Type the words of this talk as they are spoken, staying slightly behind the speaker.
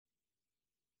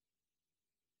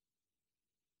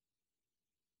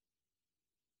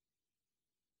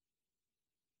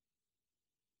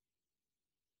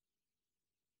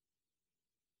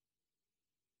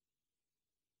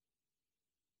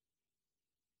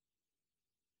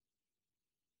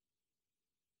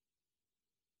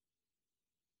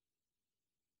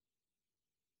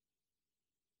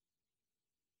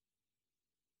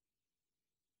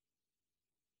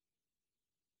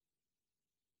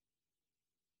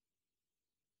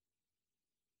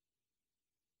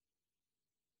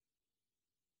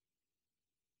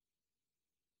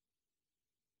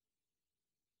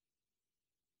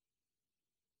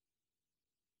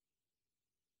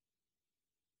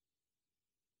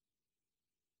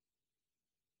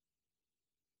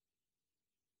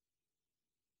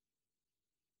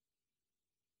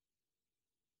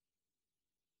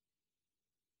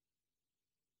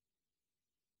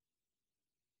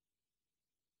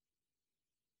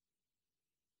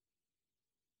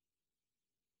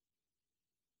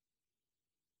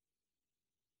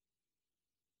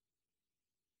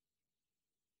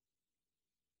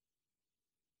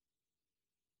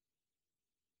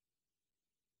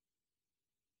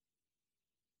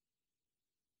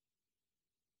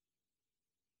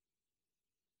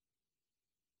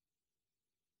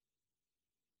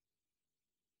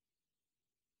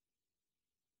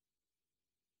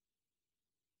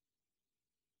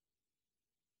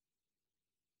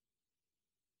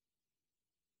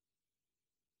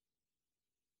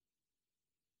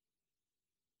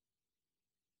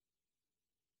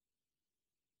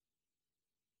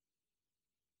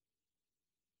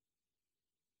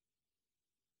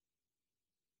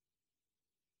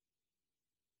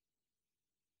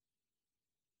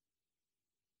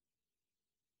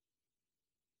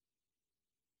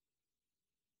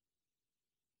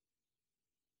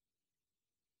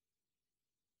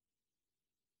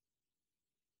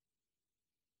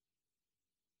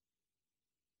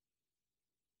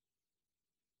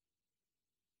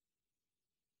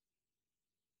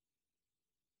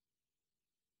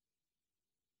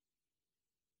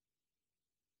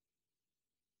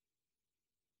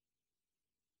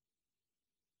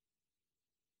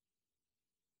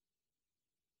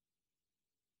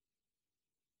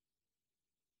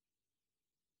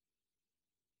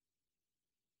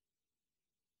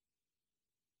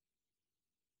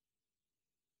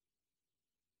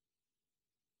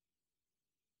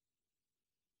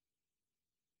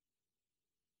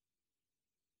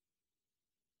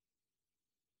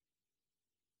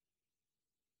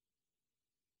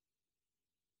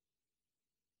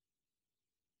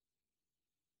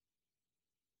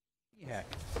Yeah.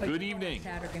 Good evening.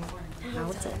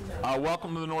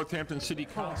 Welcome to the Northampton City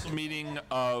Council meeting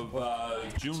of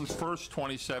June 1st,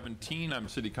 2017. I'm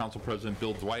City Council President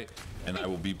Bill Dwight, and I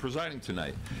will be presiding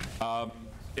tonight.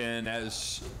 And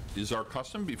as is our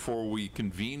custom, before we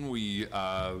convene, we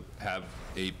have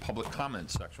a public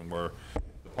comment section where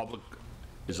the public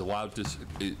is allowed to,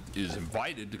 is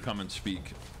invited to come and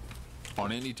speak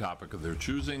on any topic of their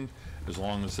choosing, as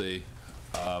long as they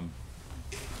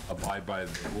abide by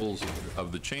the rules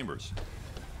of the chambers.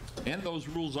 And those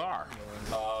rules are,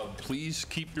 please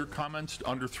keep your comments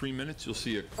under 3 minutes. You'll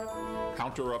see a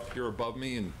counter up here above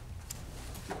me, and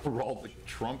for all the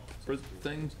Trump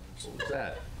things. What's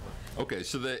that? Okay,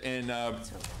 so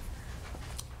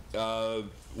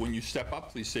when you step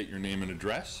up, please state your name and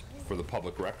address for the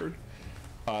public record.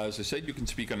 As I said, you can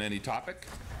speak on any topic,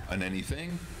 on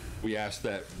anything. We ask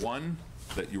that, one,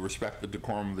 that you respect the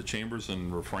decorum of the chambers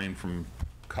and refrain from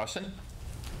cussing,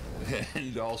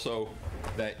 and also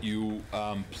that you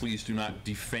please do not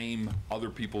defame other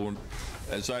people.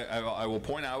 As I will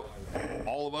point out,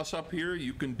 all of us up here,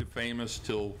 you can defame us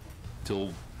till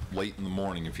late in the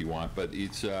morning if you want, but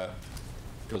it's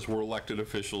because we're elected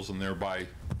officials and thereby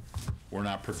we're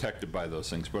not protected by those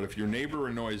things. But if your neighbor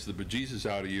annoys the bejesus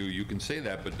out of you, you can say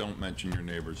that, but don't mention your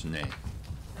neighbor's name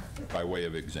by way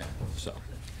of example. So.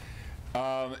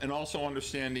 And also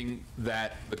understanding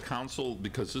that the council,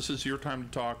 because this is your time to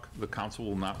talk, the council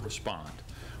will not respond.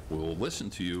 We'll listen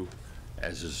to you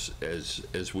as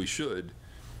we should,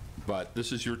 but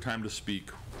this is your time to speak.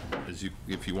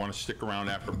 If you want to stick around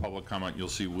after public comment, you'll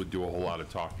see we'll do a whole lot of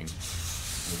talking. We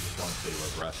just want to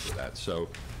save our breath for that.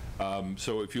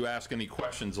 So if you ask any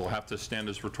questions, they'll have to stand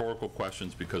as rhetorical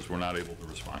questions because we're not able to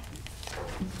respond.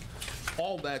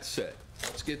 All that said,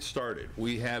 let's get started.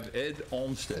 We have Ed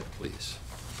Olmsted, please.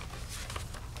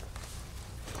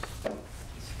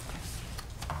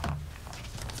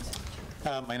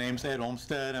 My name's Ed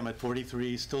Olmsted. I'm at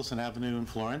 43 Stilson Avenue in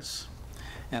Florence.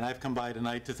 And I've come by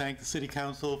tonight to thank the City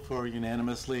Council for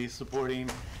unanimously supporting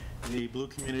the Blue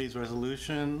Communities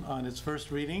resolution on its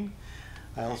first reading.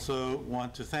 I also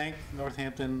want to thank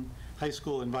Northampton High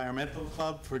School Environmental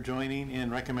Club for joining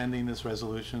in recommending this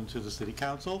resolution to the City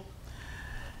Council.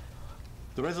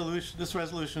 This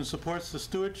resolution supports the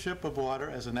stewardship of water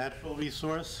as a natural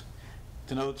resource,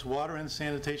 denotes water and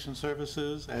sanitation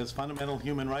services as fundamental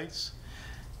human rights,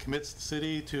 commits the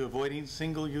city to avoiding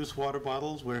single-use water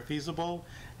bottles where feasible,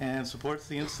 and supports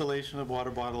the installation of water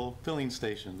bottle filling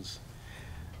stations.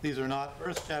 These are not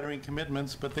earth-shattering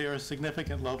commitments, but they are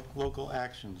significant local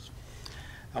actions.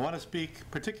 I want to speak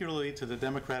particularly to the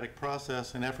democratic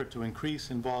process and effort to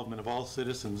increase involvement of all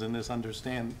citizens in this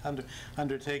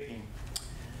undertaking.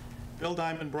 Bill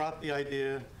Diamond brought the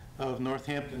idea of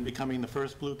Northampton becoming the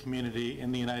first blue community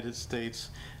in the United States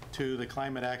to the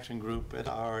Climate Action Group at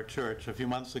our church a few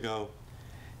months ago.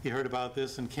 He heard about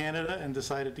this in Canada and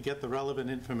decided to get the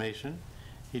relevant information.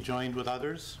 He joined with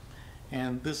others,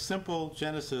 and this simple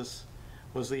genesis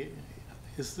was the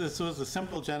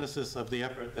simple genesis of the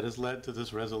effort that has led to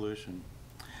this resolution.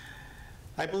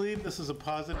 I believe this is a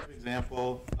positive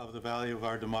example of the value of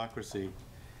our democracy.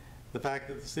 The fact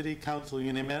that the City Council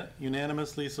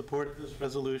unanimously supported this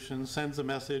resolution sends a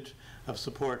message of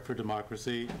support for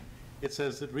democracy. It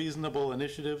says that reasonable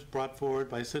initiatives brought forward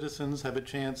by citizens have a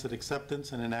chance at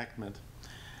acceptance and enactment.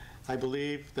 I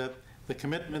believe that the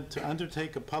commitment to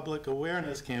undertake a public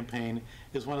awareness campaign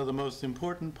is one of the most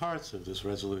important parts of this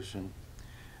resolution.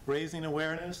 Raising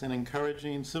awareness and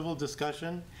encouraging civil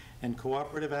discussion and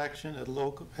cooperative action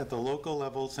at the local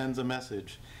level sends a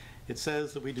message. It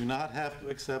says that we do not have to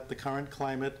accept the current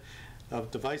climate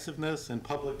of divisiveness and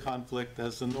public conflict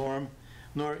as the norm,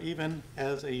 nor even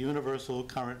as a universal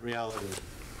current reality.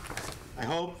 I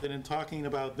hope that in talking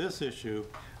about this issue,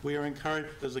 we are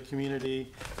encouraged as a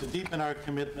community to deepen our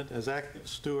commitment as active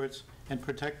stewards and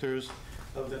protectors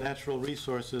of the natural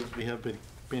resources we have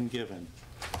been given.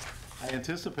 I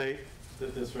anticipate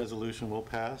that this resolution will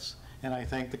pass, and I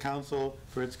thank the Council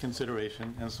for its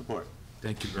consideration and support.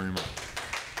 Thank you very much.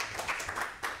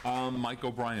 Mike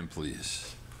O'Brien,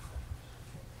 please.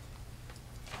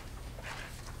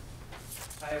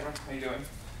 Hi everyone, how you doing?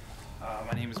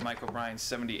 My name is Mike O'Brien,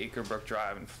 70 Acre Brook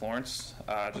Drive in Florence.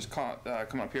 Just come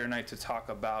up here tonight to talk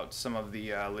about some of the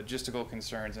logistical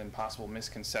concerns and possible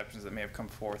misconceptions that may have come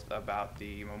forth about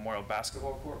the Memorial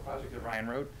Basketball Court project at Ryan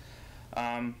Road.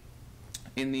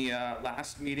 In the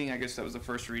last meeting, I guess that was the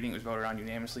first reading, it was voted on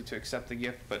unanimously to accept the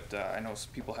gift, but I know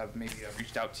some people have maybe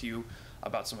reached out to you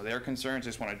about some of their concerns. I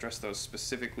just want to address those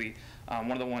specifically.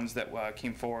 One of the ones that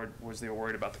came forward was they were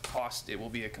worried about the cost. It will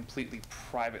be a completely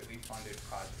privately funded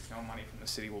project. No money from the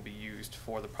city will be used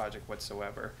for the project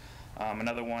whatsoever.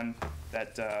 Another one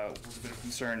that was a bit of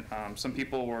concern, some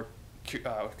people were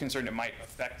concerned it might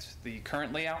affect the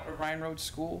current layout of Ryan Road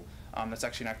School. That's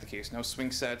actually not the case. No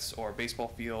swing sets or baseball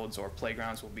fields or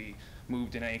playgrounds will be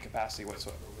moved in any capacity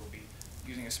whatsoever. We'll be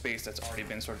using a space that's already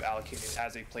been sort of allocated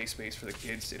as a play space for the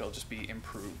kids. It'll just be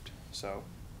improved. So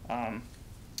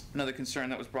another concern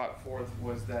that was brought forth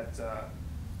was that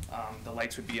the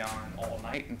lights would be on all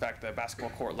night. In fact, the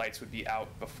basketball court lights would be out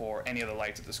before any of the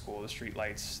lights at the school, the street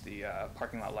lights, the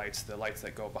parking lot lights, the lights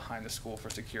that go behind the school for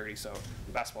security. So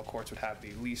the basketball courts would have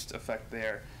the least effect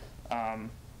there.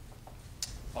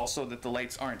 Also, that the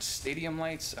lights aren't stadium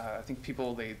lights. I think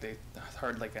people, they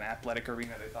heard like an athletic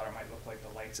arena, they thought it might look like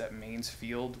the lights at Mainz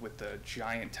Field with the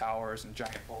giant towers and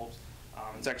giant bulbs.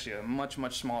 It's actually a much,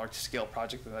 much smaller scale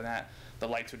project than that. The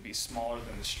lights would be smaller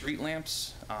than the street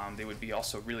lamps. They would be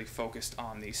also really focused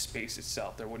on the space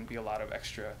itself. There wouldn't be a lot of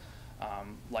extra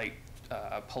light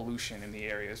pollution in the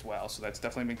area as well. So that's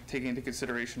definitely been taken into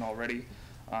consideration already.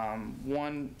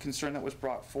 One concern that was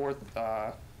brought forth,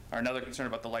 or another concern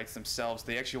about the lights themselves,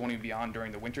 they actually won't even be on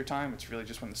during the winter time. It's really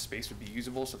just when the space would be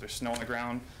usable. So if there's snow on the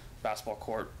ground, basketball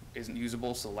court isn't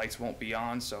usable, so the lights won't be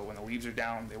on. So when the leaves are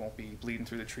down, they won't be bleeding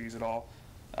through the trees at all.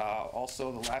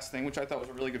 Also, the last thing, which I thought was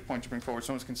a really good point to bring forward,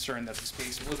 someone's concerned that the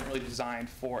space wasn't really designed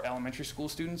for elementary school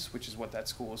students, which is what that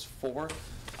school is for.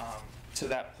 To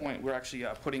that point, we're actually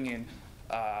putting in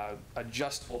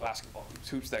adjustable basketball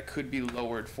hoops that could be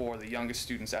lowered for the youngest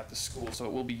students at the school. So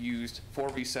it will be used for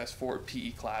recess, for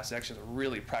PE class. It actually has a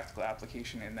really practical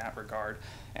application in that regard.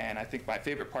 And I think my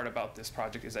favorite part about this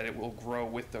project is that it will grow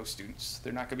with those students.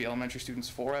 They're not going to be elementary students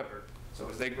forever. So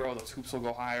as they grow, those hoops will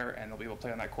go higher, and they'll be able to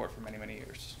play on that court for many, many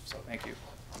years. So thank you.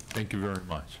 Thank you very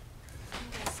much.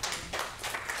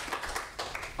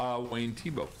 Wayne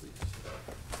Tebow, please.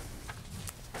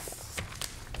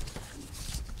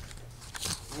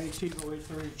 Wayne Tebow,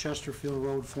 830 Chesterfield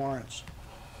Road, Florence.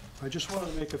 I just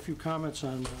wanted to make a few comments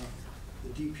on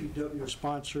the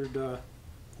DPW-sponsored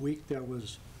week that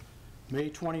was May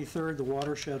 23rd, the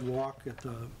watershed walk at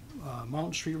the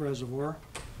Mountain Street Reservoir.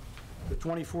 The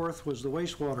 24th was the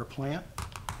wastewater plant,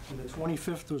 and the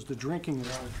 25th was the drinking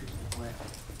water treatment plant.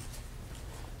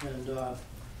 And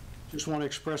just want to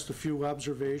express a few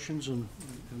observations and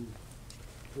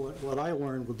what I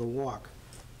learned with the walk.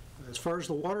 As far as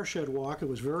the watershed walk, it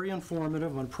was very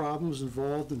informative on problems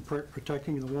involved in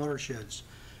protecting the watersheds,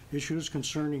 issues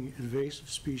concerning invasive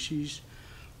species,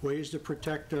 ways to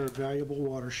protect our valuable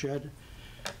watershed,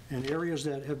 and areas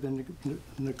that have been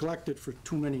neglected for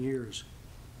too many years.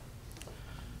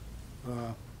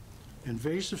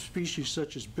 Invasive species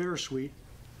such as bittersweet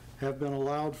have been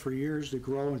allowed for years to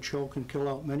grow and choke and kill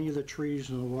out many of the trees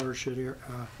in the watershed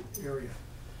area.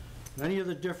 Many of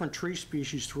the different tree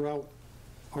species throughout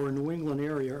our New England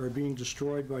area are being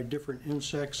destroyed by different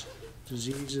insects,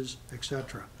 diseases,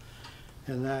 etc.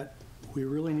 And that we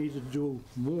really need to do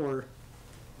more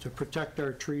to protect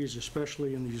our trees,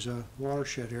 especially in these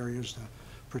watershed areas, to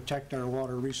protect our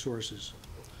water resources.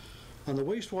 On the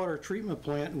wastewater treatment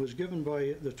plant,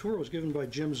 the tour was given by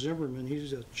Jim Zimmerman.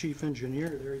 He's the chief engineer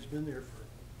there. He's been there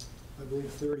for, I believe,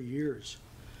 30 years.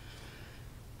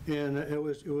 And it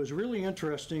was really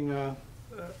interesting.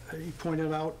 He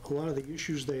pointed out a lot of the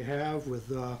issues they have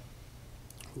with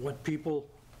what people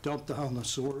dump down the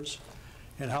sewers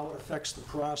and how it affects the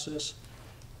process.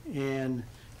 And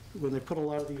when they put a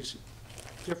lot of these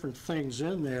different things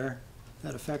in there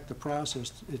that affect the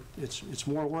process, it's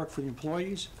more work for the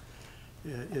employees.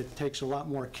 It takes a lot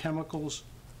more chemicals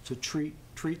to treat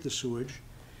the sewage,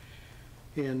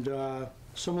 and a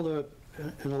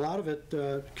lot of it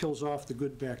kills off the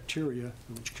good bacteria,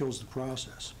 which kills the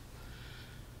process.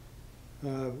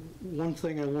 One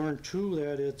thing I learned too,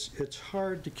 that it's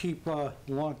hard to keep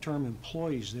long-term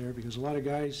employees there, because a lot of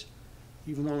guys,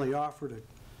 even though they offer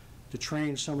to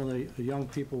train some of the young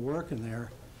people working there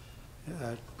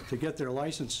to get their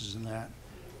licenses and that,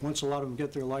 once a lot of them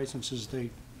get their licenses,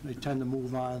 they tend to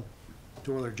move on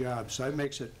to other jobs. So that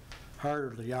makes it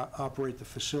harder to operate the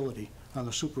facility on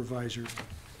the supervisor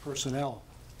personnel.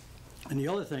 And the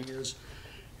other thing is,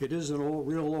 it is an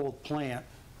real old plant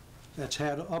that's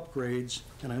had upgrades,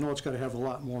 and I know it's got to have a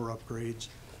lot more upgrades,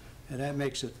 and that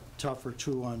makes it tougher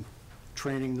too on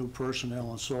training new personnel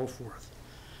and so forth.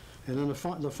 And then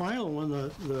the final one,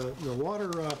 the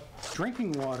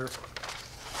drinking water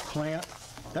plant,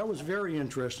 that was very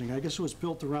interesting. I guess it was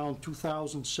built around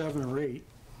 2007 or 8.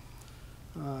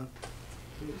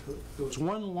 There was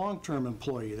one long-term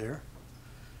employee there,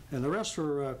 and the rest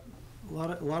were a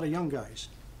lot of young guys.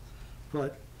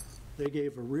 But they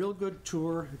gave a real good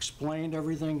tour, explained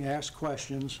everything, asked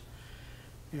questions.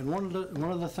 And one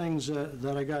of the things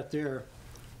that I got there,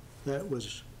 that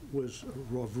was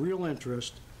of real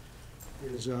interest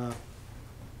is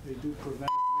they do preventive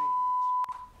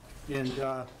maintenance.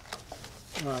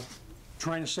 And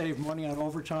trying to save money on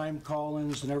overtime,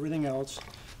 call-ins, and everything else,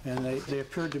 and they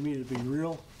appeared to me to be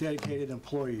real dedicated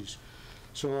employees.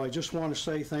 So I just want to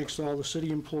say thanks to all the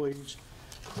city employees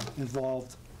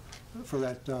involved for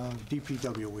that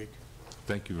DPW week.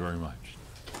 Thank you very much.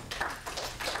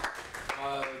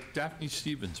 Daphne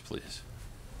Stevens, please.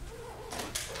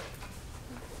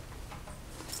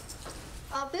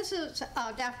 This is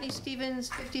Daphne Stevens,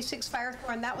 56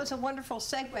 Firethorn. That was a wonderful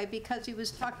segue because he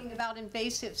was talking about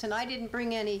invasives, and I didn't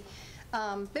bring any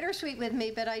bittersweet with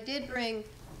me, but I did bring,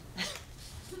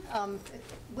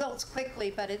 wilts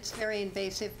quickly, but it's very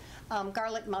invasive,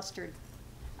 garlic mustard.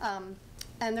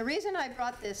 And the reason I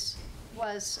brought this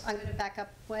was, I'm going to back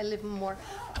up a little more.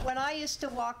 When I used to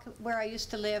walk where I used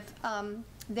to live,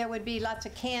 there would be lots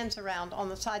of cans around on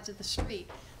the sides of the street.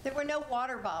 There were no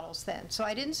water bottles then, so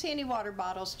I didn't see any water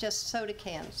bottles, just soda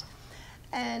cans.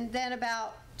 And then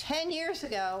about 10 years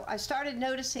ago, I started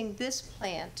noticing this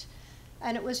plant,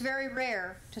 and it was very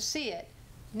rare to see it.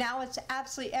 Now it's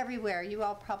absolutely everywhere. You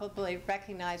all probably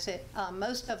recognize it.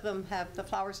 Most of them the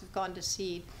flowers have gone to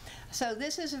seed. So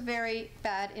this is a very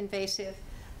bad invasive.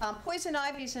 Poison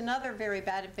ivy is another very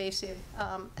bad invasive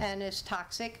and is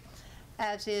toxic,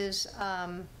 as is,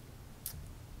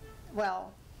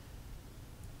 well,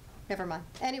 never mind.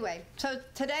 Anyway, so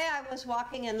today I was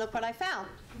walking and look what I found.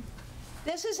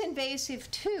 This is invasive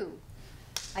too.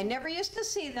 I never used to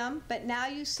see them, but now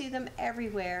you see them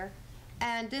everywhere.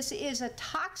 And this is a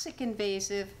toxic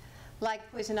invasive like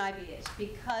poison ivy is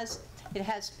because it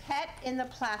has PET in the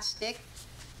plastic.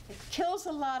 It kills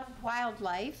a lot of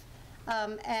wildlife.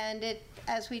 And it,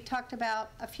 as we talked about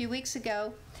a few weeks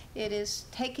ago, it is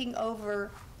taking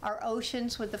over our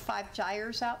oceans with the 5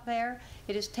 gyres out there.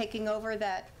 It is taking over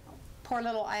that poor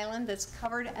little island that's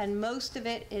covered, and most of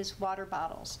it is water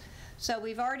bottles. So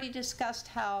we've already discussed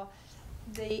how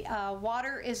the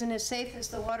water isn't as safe as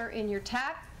the water in your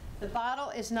tap. The bottle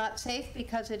is not safe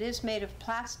because it is made of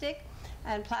plastic,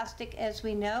 and plastic, as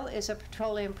we know, is a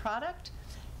petroleum product.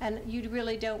 And you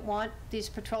really don't want these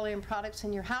petroleum products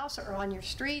in your house or on your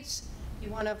streets. You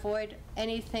want to avoid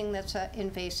anything that's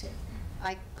invasive.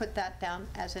 I put that down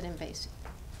as an invasive.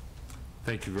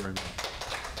 Thank you very much.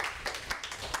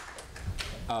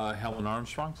 Helen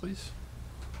Armstrong, please.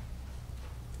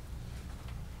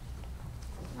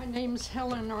 My name's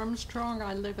Helen Armstrong.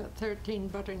 I live at 13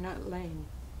 Butternut Lane.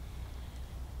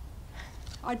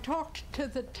 I talked to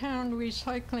the town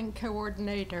recycling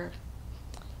coordinator,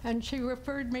 and she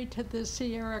referred me to the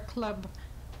Sierra Club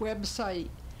website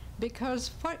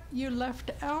because what you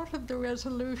left out of the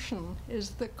resolution is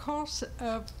the cost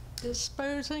of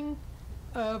disposing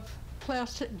of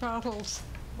plastic bottles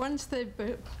once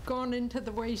they've gone into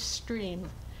the waste stream.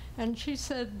 And she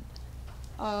said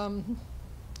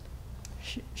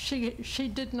she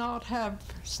did not have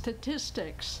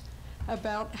statistics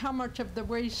about how much of the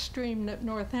waste stream that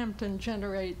Northampton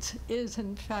generates is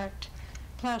in fact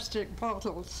plastic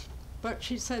bottles, but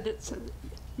she said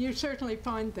you certainly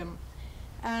find them.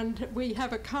 And we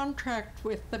have a contract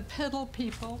with the pedal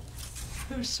people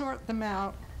who sort them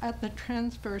out at the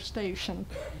transfer station,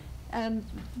 and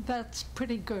that's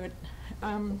pretty good.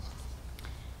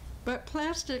 But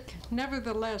plastic,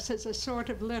 nevertheless, is a sort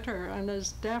of litter, and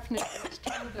as Daphne has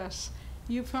told us,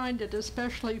 you find it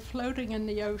especially floating in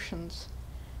the oceans.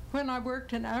 When I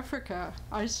worked in Africa,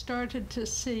 I started to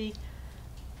see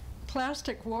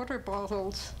plastic water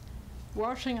bottles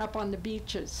washing up on the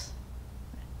beaches.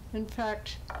 In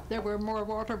fact, there were more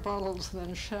water bottles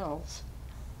than shells.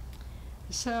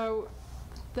 So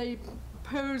they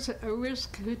pose a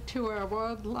risk to our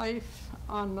wildlife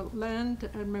on the land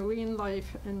and marine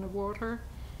life in the water,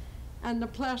 and the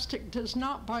plastic does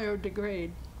not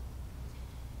biodegrade.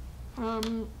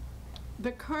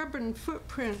 The carbon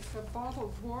footprint of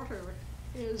bottled water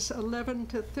is 11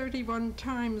 to 31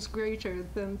 times greater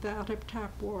than that of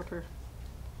tap water.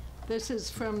 This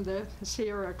is from the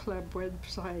Sierra Club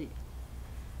website.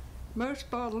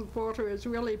 Most bottled water is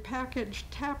really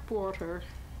packaged tap water,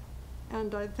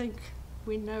 and I think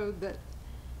we know that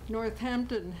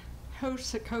Northampton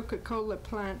hosts a Coca-Cola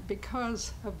plant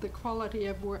because of the quality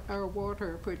of our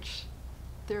water, which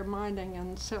they're mining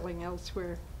and selling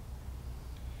elsewhere.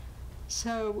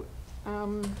 So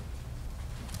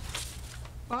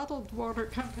bottled water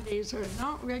companies are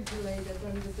not regulated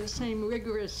under the same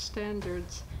rigorous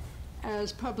standards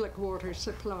as public water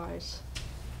supplies.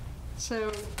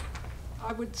 So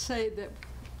I would say that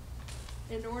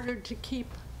in order to keep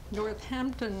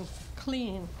Northampton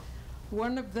clean,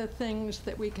 one of the things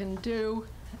that we can do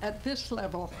at this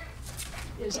level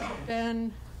is to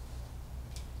ban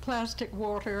plastic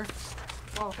water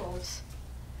bottles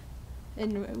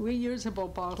and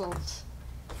reusable bottles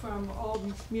from all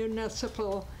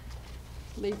municipally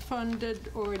funded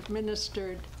or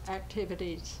administered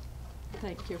activities.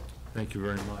 Thank you. Thank you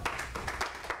very much.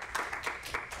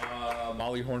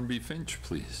 Molly Hornby Finch,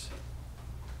 please.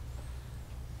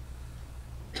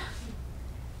 Hi,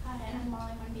 I'm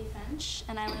Molly Hornby Finch,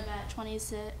 and I live at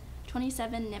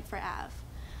 27 Nipfer Ave.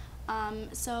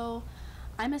 So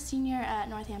I'm a senior at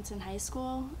Northampton High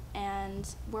School,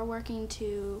 and we're working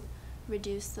to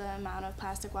reduce the amount of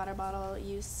plastic water bottle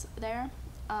use there.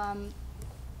 But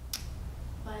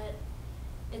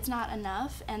it's not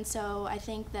enough, and so I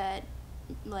think that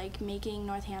making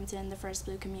Northampton the first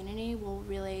blue community will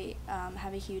really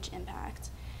have a huge impact.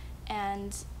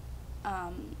 And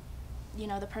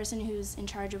the person who's in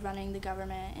charge of running the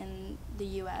government in the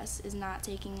U.S. is not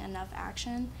taking enough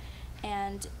action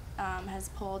and has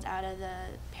pulled out of the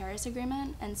Paris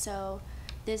Agreement. And so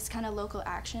this kind of local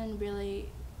action really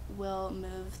will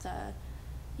move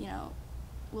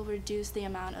will reduce the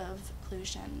amount of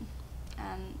pollution.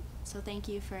 And so thank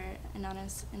you for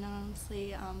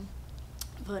anonymously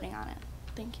voting on it.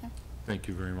 Thank you. Thank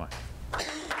you very much.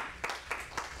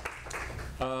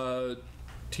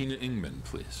 Tina Ingman,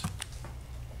 please.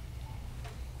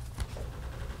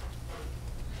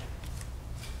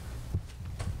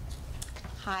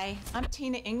 Hi, I'm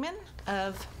Tina Ingman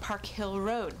of Park Hill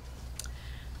Road.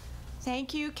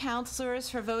 Thank you, councilors,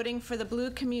 for voting for the Blue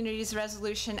Communities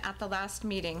resolution at the last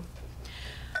meeting.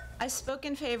 I spoke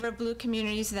in favor of Blue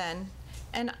Communities then,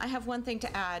 and I have one thing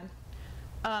to add.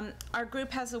 Our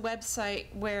group has a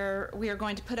website where we are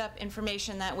going to put up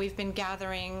information that we've been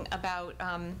gathering about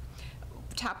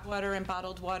tap water and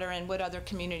bottled water and what other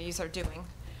communities are doing.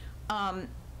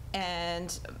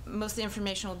 And most of the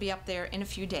information will be up there in a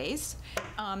few days.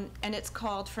 And it's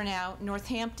called, for now,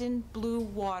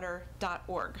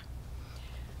 northamptonbluewater.org.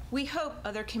 We hope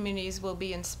other communities will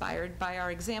be inspired by our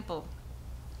example.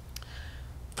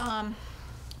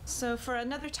 So for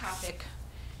another topic,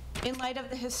 in light of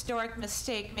the historic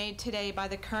mistake made today by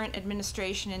the current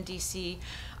administration in DC,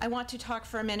 I want to talk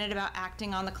for a minute about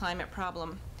acting on the climate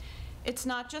problem. It's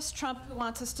not just Trump who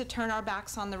wants us to turn our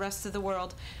backs on the rest of the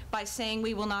world by saying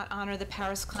we will not honor the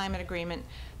Paris Climate Agreement.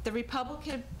 The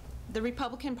Republican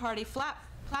Party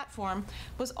platform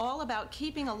was all about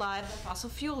keeping alive the fossil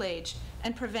fuel age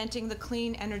and preventing the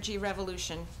clean energy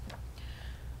revolution.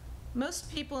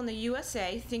 Most people in the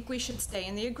USA think we should stay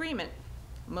in the agreement.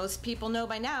 Most people know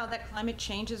by now that climate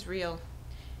change is real.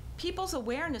 People's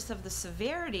awareness of the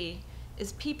severity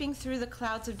is peeping through the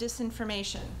clouds of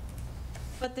disinformation.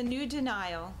 But the new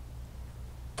denial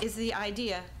is the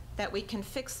idea that we can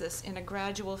fix this in a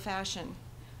gradual fashion.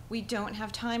 We don't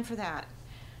have time for that.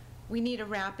 We need a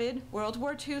rapid World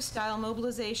War II-style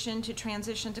mobilization to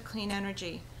transition to clean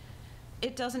energy.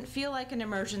 It doesn't feel like an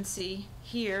emergency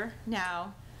here,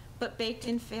 now, but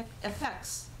baked-in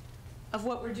effects of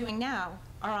what we're doing now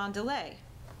are on delay.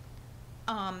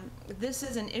 This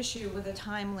is an issue with a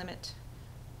time limit.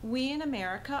 We in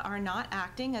America are not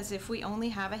acting as if we only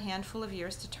have a handful of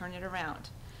years to turn it around.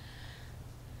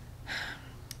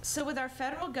 So with our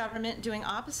federal government doing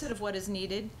opposite of what is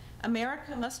needed,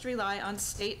 America must rely on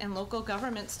state and local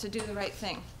governments to do the right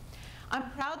thing.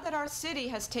 I'm proud that our city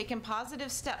has taken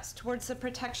positive steps towards the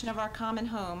protection of our common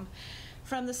home,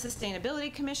 from the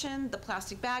Sustainability Commission, the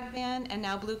plastic bag ban, and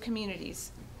now Blue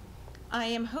Communities. I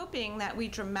am hoping that we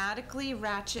dramatically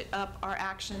ratchet up our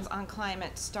actions on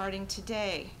climate starting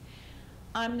today.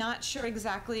 I'm not sure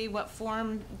exactly what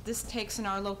form this takes in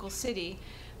our local city,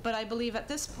 but I believe at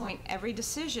this point, every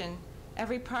decision,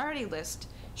 every priority list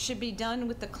should be done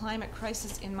with the climate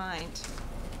crisis in mind.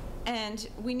 And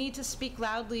we need to speak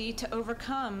loudly to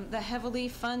overcome the heavily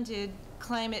funded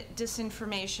climate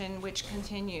disinformation which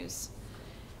continues.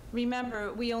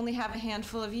 Remember, we only have a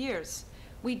handful of years.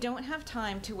 We don't have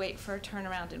time to wait for a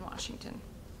turnaround in Washington.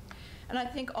 And I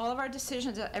think all of our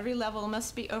decisions at every level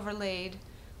must be overlaid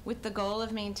with the goal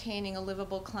of maintaining a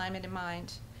livable climate in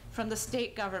mind, from the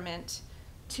state government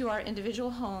to our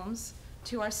individual homes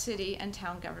to our city and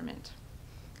town government.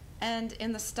 And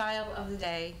in the style of the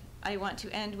day, I want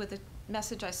to end with a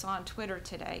message I saw on Twitter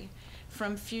today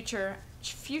from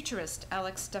futurist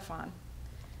Alex Stefan.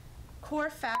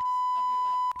 Core facts of your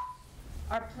life.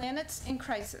 Our planet's in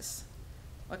crisis.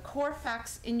 What core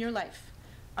facts in your life?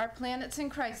 Our planet's in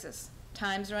crisis.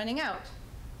 Time's running out.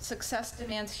 Success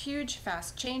demands huge,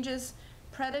 fast changes.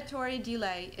 Predatory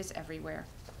delay is everywhere.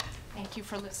 Thank you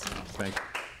for listening. Thank you.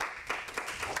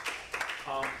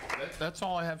 That's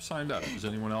all I have signed up. Does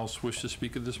anyone else wish to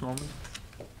speak at this moment?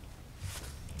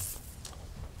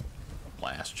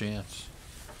 last chance.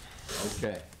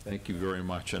 Okay, thank you very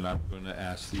much, and I'm going to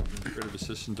ask the administrative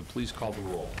assistant to please call the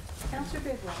roll. Counselor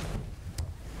Bidwell.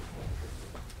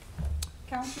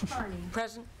 Counselor Carney.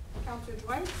 Present. Counselor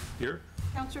Dwight. Here?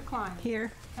 Counselor Klein.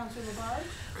 Here. Counselor Labarge.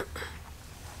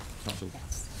 Council.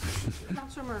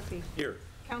 Counselor Murphy. Here.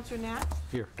 Counselor Nat.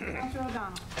 Here. Counselor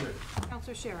O'Donnell. Here.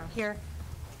 Counselor Shara. Here.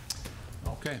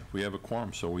 Okay, we have a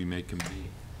quorum, so we may convene.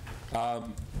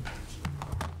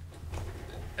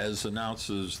 As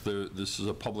announces, there's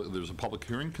a public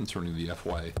hearing concerning the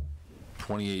FY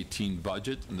 2018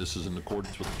 budget, and this is in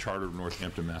accordance with the Charter of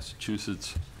Northampton,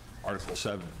 Massachusetts, Article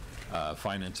 7,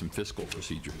 Finance and Fiscal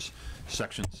Procedures.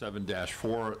 Section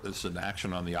 7-4, this is an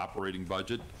action on the operating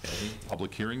budget, a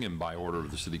public hearing, and by order of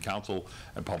the City Council,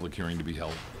 a public hearing to be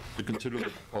held to consider the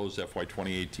proposed FY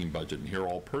 2018 budget and hear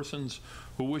all persons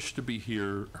who wish to be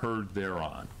heard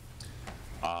thereon.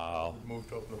 Move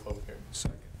to open the public hearing.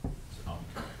 Second.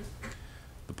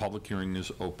 The public hearing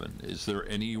is open. Is there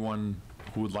anyone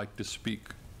who would like to speak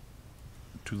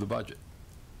to the budget?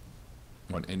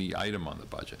 On any item on the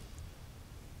budget?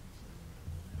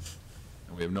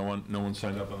 And we have no one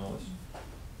signed up on the list?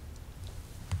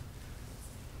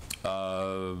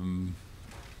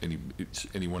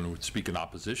 Anyone who would speak in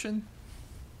opposition?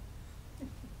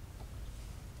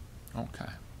 Okay.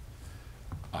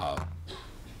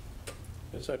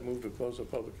 Yes, I'd move to close the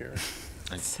public hearing.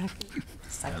 And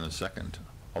a second.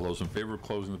 All those in favor of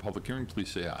closing the public hearing, please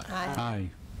say aye. Aye.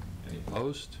 Any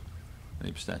opposed?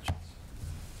 Any abstentions?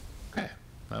 Okay,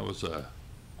 that was a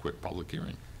quick public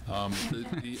hearing. Now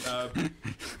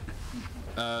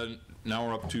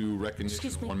we're up to recognition.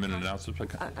 Excuse me. 1 minute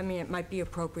announcements. I mean, it might be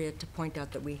appropriate to point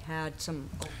out that we had some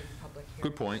open public hearings.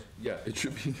 Good point. Yeah, it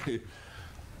should be.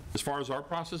 As far as our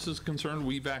process is concerned,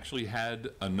 we've actually had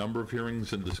a number of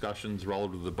hearings and discussions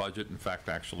relative to the budget. In fact,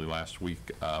 actually last week,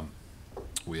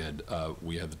 we had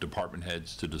the department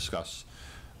heads to discuss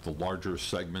the larger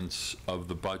segments of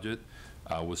the budget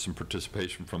with some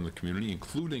participation from the community,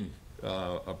 including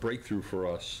a breakthrough for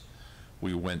us.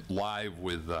 We went live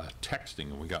with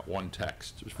texting, and we got one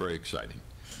text. It was very exciting.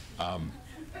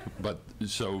 But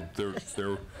so there,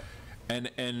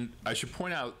 and I should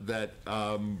point out that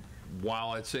while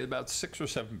I'd say about 6 or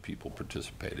 7 people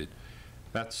participated,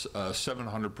 that's a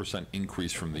 700%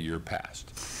 increase from the year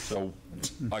past. So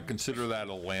I consider that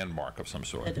a landmark of some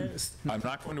sort. It is. I'm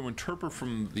not going to interpret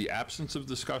from the absence of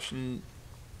discussion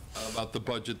about the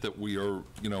budget that we are,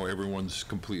 everyone's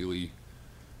completely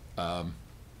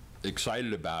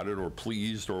excited about it or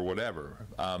pleased or whatever.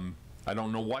 I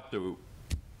don't know what to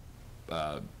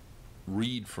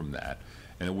read from that,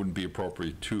 and it wouldn't be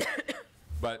appropriate to.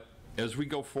 But as we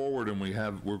go forward and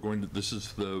this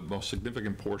is the most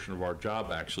significant portion of our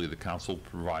job, actually. The council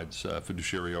provides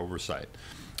fiduciary oversight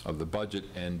of the budget,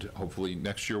 and hopefully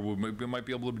next year we might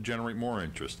be able to generate more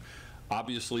interest.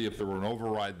 Obviously, if there were an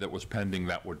override that was pending,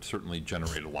 that would certainly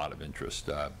generate a lot of interest.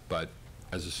 But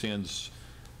as it stands,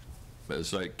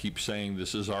 as I keep saying,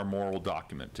 this is our moral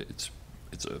document.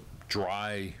 It's a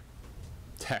dry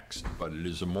text, but it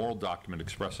is a moral document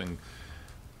expressing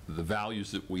the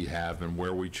values that we have and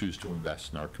where we choose to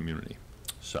invest in our community.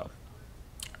 So,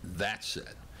 that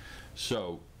said,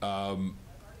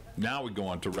 now we go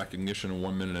on to recognition and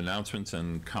 1 minute announcements,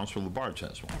 and Councilor Labarge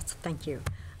has one. Yes, thank you.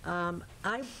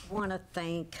 I want to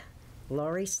thank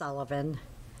Lori Sullivan,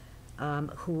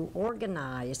 who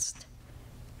organized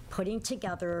putting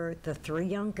together the 3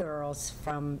 young girls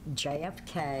from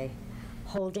JFK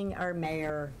holding our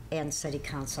mayor and city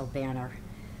council banner.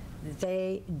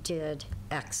 They did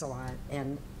excellent,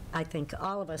 and I think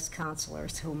all of us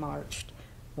councilors who marched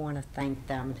want to thank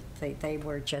them. They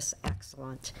were just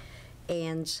excellent.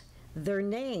 And their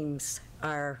names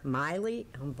are Miley,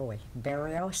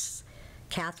 Barrios,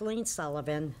 Kathleen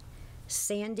Sullivan,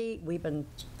 Sandy, we've been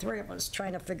 3 of us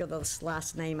trying to figure this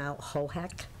last name out,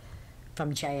 Hohek,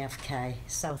 from JFK.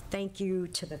 So thank you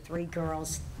to the 3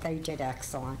 girls. They did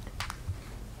excellent.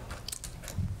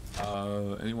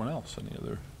 Anyone else? Any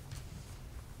other?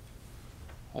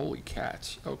 Holy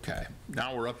cats. Okay.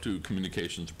 Now we're up to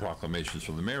communications and proclamations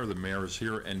from the mayor. The mayor is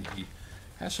here, and he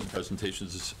has some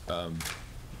presentations. Your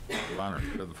Honor,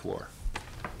 you have the floor.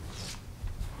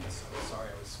 Sorry,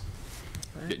 I was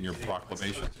Getting your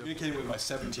proclamation. communicating with my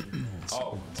 17-year-old.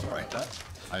 Oh, all right.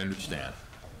 I understand.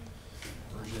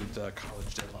 Urgent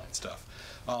college deadline stuff.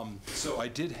 So I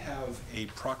did have a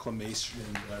proclamation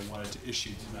that I wanted to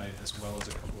issue tonight, as well as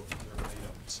a couple of other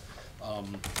items.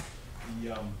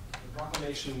 The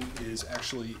proclamation is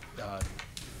actually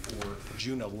for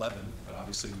June 11th, but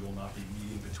obviously we will not be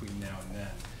meeting between now and then.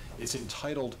 It's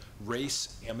entitled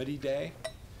Race Amity Day.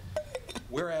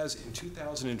 Whereas in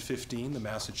 2015, the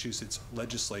Massachusetts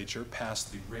legislature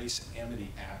passed the Race Amity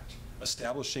Act,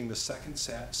 establishing the second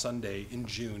Sunday in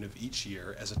June of each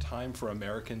year as a time for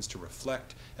Americans to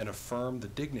reflect and affirm the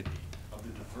dignity of the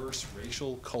diverse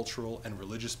racial, cultural, and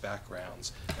religious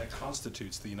backgrounds that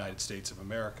constitutes the United States of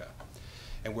America.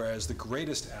 And whereas the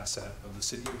greatest asset of the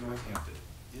city of Northampton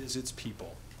is its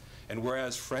people, and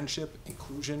whereas friendship,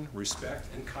 inclusion,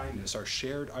 respect, and kindness are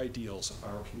shared ideals of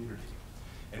our community,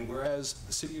 and whereas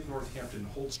the city of Northampton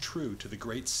holds true to the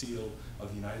Great Seal of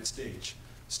the United States,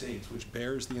 which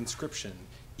bears the inscription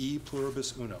E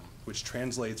pluribus unum, which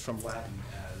translates from Latin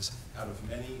as out of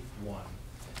many, one.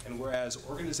 And whereas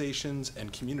organizations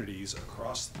and communities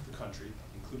across the country,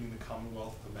 including the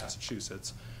Commonwealth of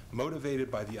Massachusetts,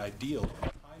 motivated by the ideal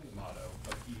behind the motto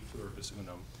of E pluribus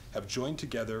unum, have joined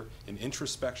together in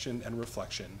introspection and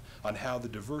reflection on how the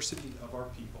diversity of our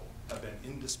people have been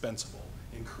indispensable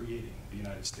in creating the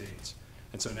United States.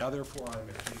 And so now, therefore, I am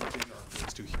making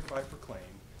to hereby proclaim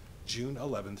June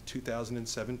 11th,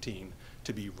 2017,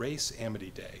 to be Race Amity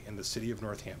Day in the city of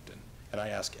Northampton. And I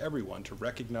ask everyone to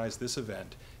recognize this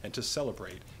event and to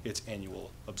celebrate its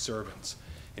annual observance.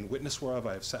 In witness whereof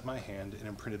I have set my hand and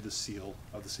imprinted the seal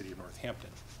of the city of Northampton.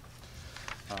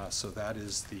 So that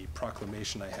is the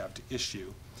proclamation I have to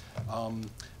issue.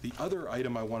 The other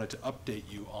item I wanted to update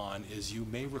you on is, you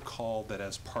may recall that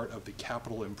as part of the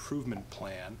capital improvement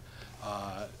plan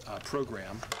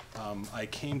program, I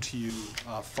came to you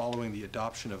following the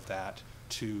adoption of that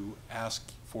to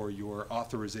ask for your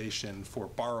authorization for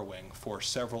borrowing for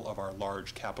several of our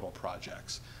large capital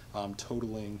projects,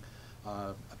 totaling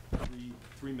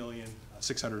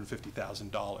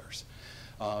 $3,650,000.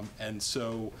 And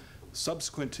so,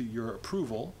 subsequent to your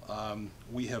approval,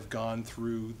 we have gone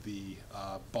through the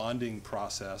bonding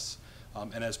process,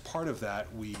 and as part of that,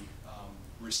 we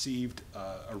received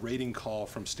a rating call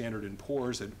from Standard &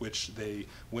 Poor's, at which they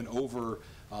went over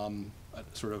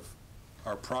sort of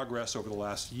our progress over the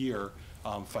last year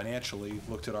financially,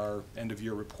 looked at our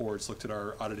end-of-year reports, looked at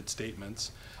our audited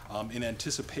statements, in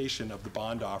anticipation of the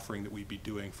bond offering that we'd be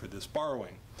doing for this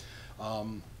borrowing.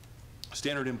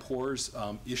 Standard & Poor's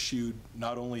issued,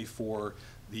 not only for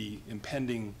the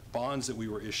impending bonds that we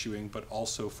were issuing, but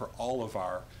also for all of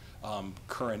our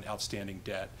current outstanding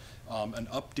debt, an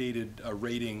updated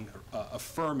rating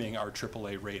affirming our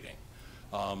AAA rating.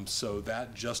 So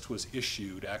that just was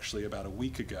issued actually about a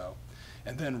week ago.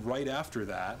 And then right after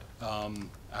that,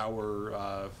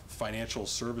 our financial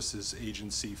services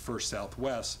agency, First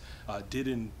Southwest, did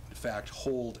in fact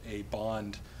hold a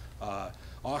bond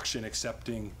auction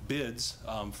accepting bids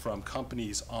from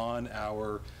companies on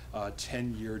our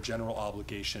 10-year general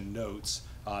obligation notes,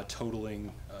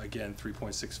 totaling, again,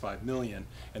 $3.65 million.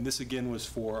 And this, again, was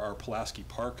for our Pulaski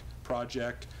Park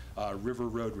project, River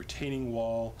Road retaining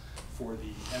wall, for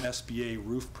the MSBA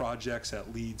roof projects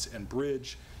at Leeds and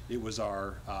Bridge. It was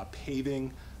our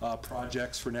paving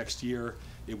projects for next year.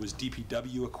 It was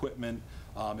DPW equipment,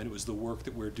 and it was the work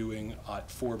that we're doing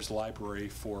at Forbes Library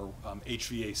for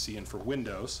HVAC and for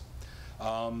windows.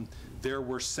 There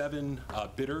were 7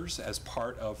 bidders as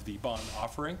part of the bond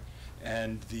offering,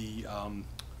 and the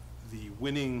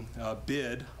winning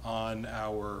bid on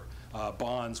our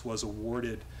bonds was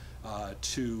awarded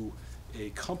to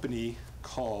a company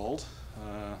called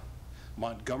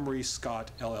Montgomery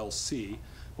Scott LLC.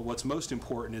 But what's most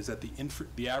important is that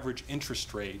the average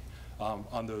interest rate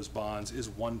on those bonds is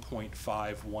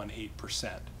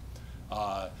 1.518%.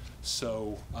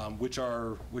 Which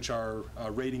our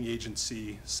rating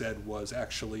agency said was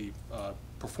actually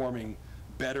performing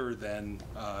better than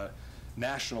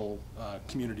national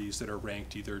communities that are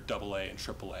ranked either AA and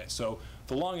AAA. So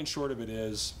the long and short of it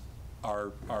is,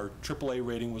 our AAA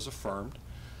rating was affirmed,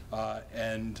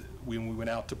 and when we went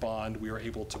out to bond, we were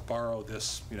able to borrow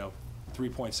this,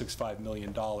 $3.65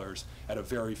 million at a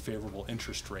very favorable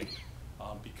interest rate,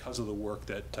 because of the work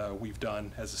that we've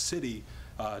done as a city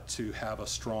to have a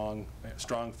strong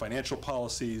financial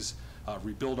policies,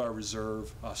 rebuild our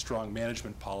reserve, strong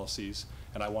management policies,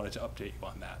 and I wanted to update you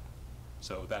on that.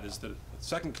 So that is the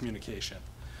second communication.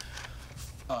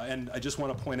 And I just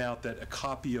want to point out that a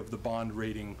copy of the bond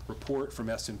rating report from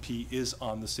S&P is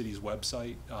on the city's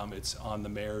website. It's on the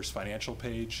mayor's financial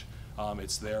page.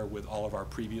 It's there with all of our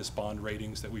previous bond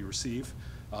ratings that we receive.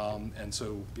 And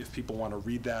so if people want to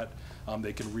read that,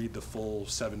 they can read the full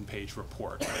 7-page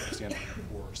report from Standard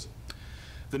 & Poor's.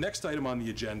 The next item on the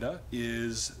agenda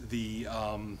is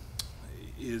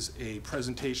a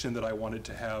presentation that I wanted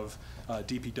to have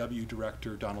DPW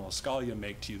Director Donald Escalia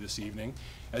make to you this evening.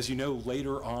 As you know,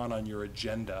 later on your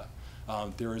agenda,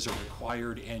 there is a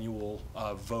required annual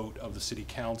vote of the City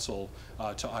Council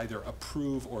to either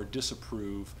approve or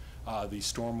disapprove the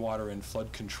stormwater and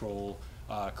flood control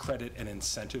credit and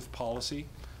incentive policy,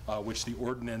 which the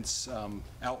ordinance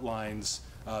outlines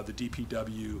the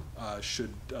DPW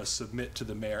should submit to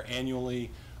the mayor annually.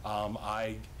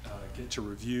 I get to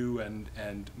review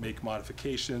and make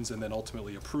modifications and then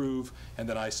ultimately approve, and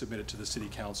then I submit it to the City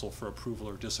Council for approval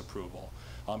or disapproval.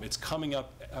 It's coming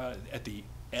up at the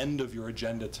end of your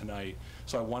agenda tonight,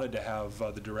 so I wanted to have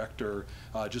the director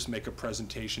just make a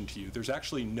presentation to you. There's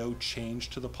actually no change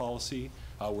to the policy.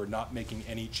 We're not making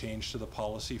any change to the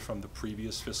policy from the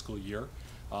previous fiscal year.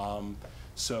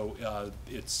 So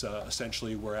it's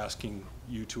essentially we're asking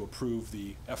you to approve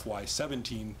the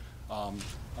FY17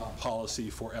 policy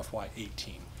for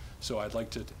FY18. So I'd like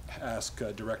to ask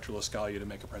Director Lascalia to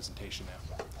make a presentation now.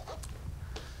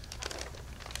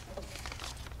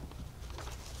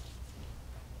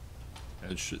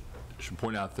 I should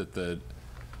point out that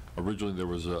originally there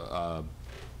was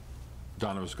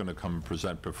Donna was going to come and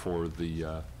present before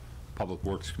the Public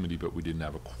Works Committee, but we didn't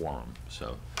have a quorum,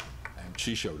 so, and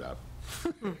she showed up.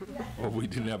 Well, we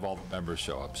didn't have all the members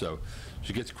show up, so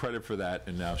she gets credit for that,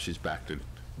 and now she's back to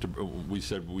we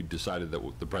decided that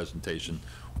the presentation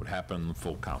would happen in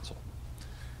full council.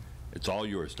 It's all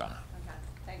yours, Donna.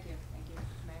 Okay, thank you,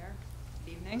 Mayor.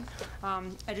 Good evening.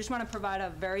 I just want to provide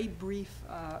a very brief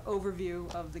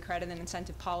overview of the credit and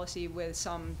incentive policy with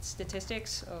some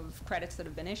statistics of credits that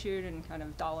have been issued and kind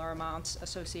of dollar amounts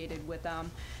associated with them,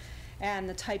 and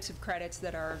the types of credits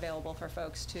that are available for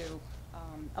folks to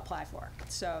apply for.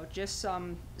 So just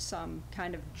some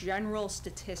kind of general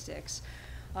statistics.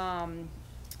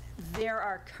 There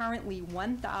are currently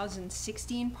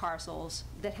 1,016 parcels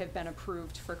that have been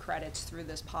approved for credits through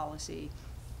this policy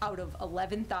out of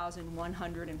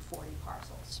 11,140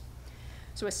 parcels.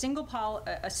 So a single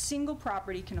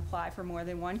property can apply for more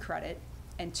than one credit,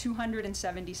 and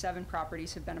 277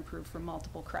 properties have been approved for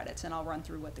multiple credits, and I'll run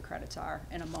through what the credits are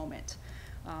in a moment.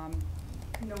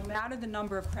 No matter the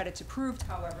number of credits approved,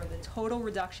 however, the total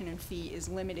reduction in fee is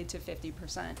limited to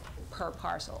 50% per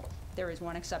parcel. There is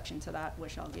one exception to that,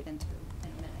 which I'll get into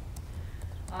in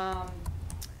a minute.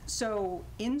 So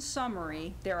in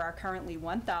summary, there are currently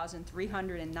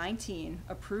 1,319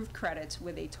 approved credits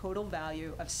with a total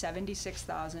value of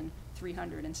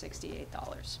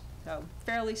 $76,368. So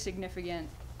fairly significant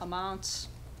amounts,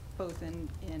 both in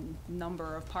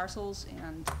number of parcels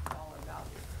and dollar value.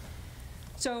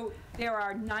 So there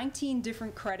are 19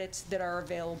 different credits that are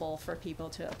available for people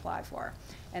to apply for,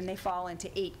 and they fall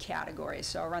into 8 categories.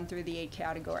 So I'll run through the 8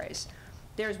 categories.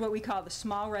 There's what we call the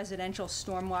small residential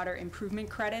stormwater improvement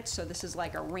credits. So this is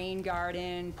like a rain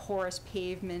garden, porous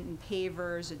pavement and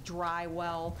pavers, a dry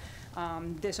well.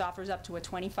 This offers up to a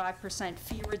 25%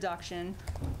 fee reduction,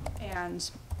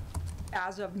 and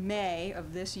as of May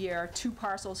of this year, 2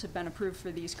 parcels have been approved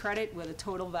for these credit with a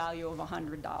total value of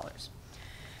 $100.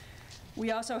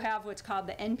 We also have what's called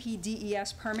the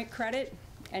NPDES permit credit.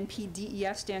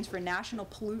 NPDES stands for National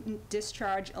Pollutant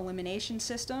Discharge Elimination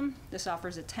System. This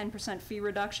offers a 10% fee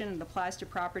reduction and applies to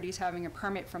properties having a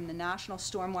permit from the National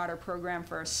Stormwater Program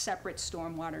for a separate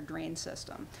stormwater drain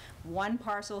system. 1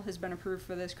 parcel has been approved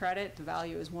for this credit. The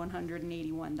value is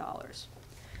 $181.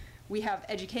 We have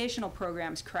educational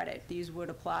programs credit. These would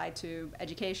apply to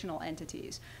educational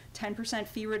entities. 10%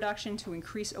 fee reduction to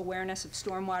increase awareness of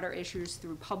stormwater issues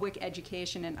through public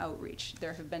education and outreach.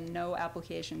 There have been no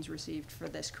applications received for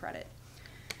this credit.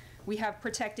 We have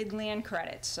protected land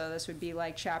credits. So this would be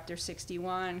like Chapter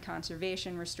 61,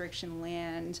 conservation restriction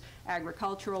land,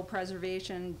 agricultural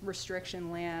preservation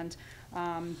restriction land.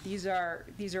 These are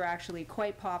actually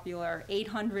quite popular.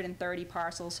 830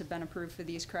 parcels have been approved for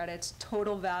these credits,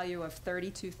 total value of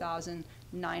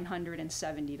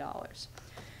 $32,970.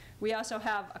 We also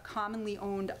have a commonly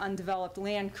owned undeveloped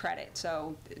land credit.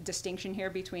 So distinction here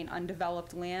between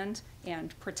undeveloped land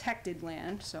and protected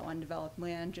land. So undeveloped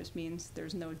land just means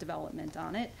there's no development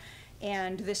on it.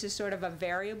 And this is sort of a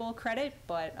variable credit,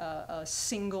 but a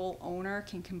single owner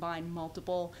can combine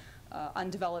multiple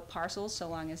undeveloped parcels so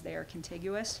long as they are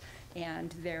contiguous,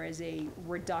 and there is a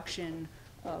reduction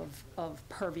of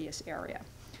pervious area.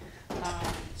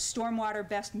 Stormwater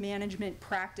best management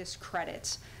practice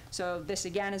credits. So this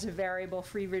again is a variable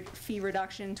fee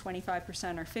reduction,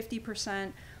 25% or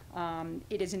 50%.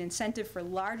 It is an incentive for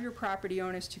larger property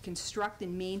owners to construct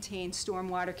and maintain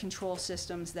stormwater control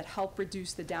systems that help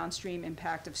reduce the downstream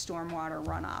impact of stormwater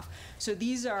runoff. So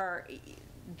these are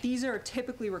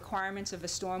typically requirements of a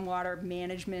stormwater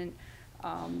management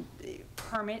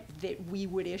permit that we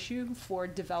would issue for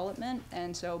development.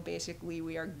 And so basically,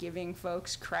 we are giving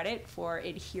folks credit for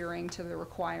adhering to the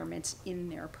requirements in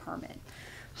their permit.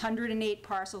 108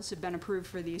 parcels have been approved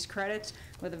for these credits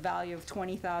with a value of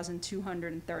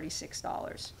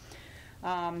 $20,236.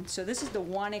 So this is the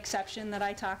one exception that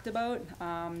I talked about,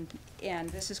 and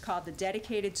this is called the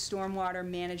Dedicated Stormwater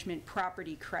Management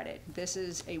Property Credit. This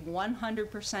is a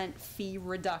 100% fee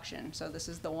reduction. So this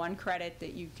is the one credit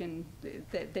that you can,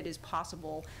 that is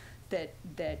possible,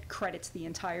 that credits the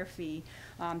entire fee.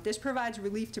 This provides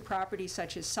relief to properties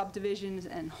such as subdivisions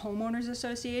and homeowners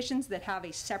associations that have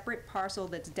a separate parcel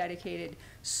that's dedicated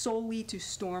solely to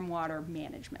stormwater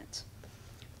management,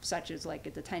 such as like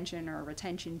a detention or a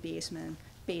retention basin.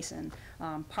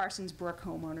 Parsons Brook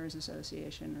Homeowners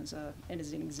Association is an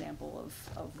example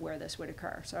of where this would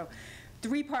occur. So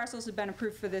 3 parcels have been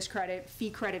approved for this credit. Fee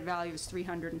credit value is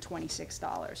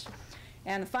 $326.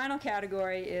 And the final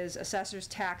category is assessor's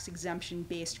tax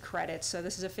exemption-based credits. So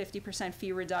this is a 50%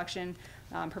 fee reduction,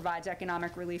 provides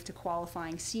economic relief to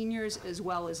qualifying seniors as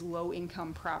well as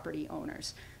low-income property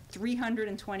owners.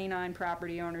 329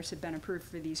 property owners have been approved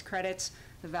for these credits.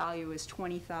 The value is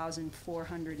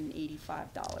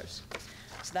 $20,485.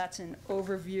 So that's an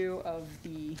overview of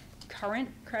the current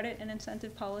credit and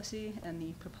incentive policy and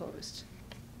the proposed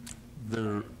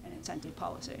and incentive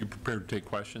policy. You prepared to take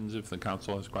questions if the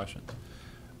council has questions?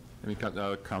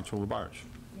 Councilor Labarge.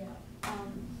 Yeah.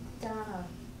 Donna,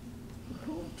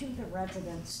 who do the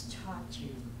residents talk to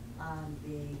on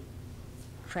the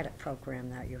credit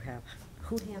program that you have?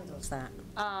 Who handles that?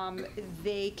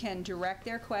 They can direct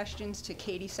their questions to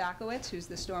Katie Sakowitz, who's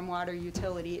the Stormwater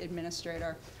Utility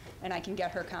Administrator, and I can get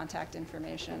her contact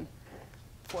information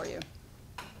for you.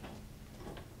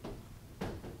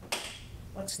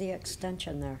 What's the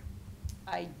extension there?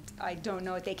 I don't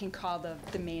know. They can call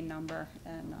the main number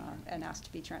and ask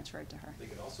to be transferred to her. They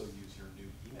could also use your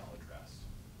new email address.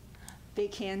 They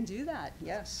can do that,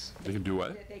 yes. They can do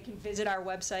what? They can visit our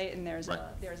website, and there's Right.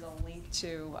 there's a link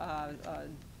to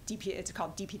it's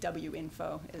called DPW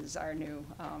Info is our new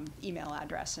email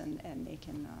address, and they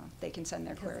can send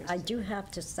their queries. I do have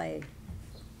to say,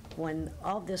 when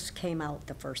all this came out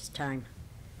the first time,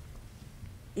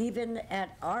 even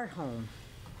at our home,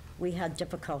 we had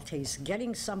difficulties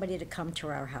getting somebody to come to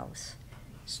our house.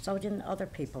 So did other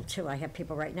people, too. I have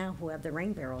people right now who have the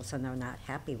rain barrels, and they're not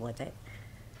happy with it.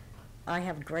 I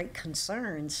have great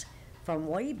concerns from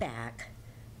way back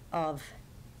of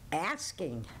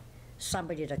asking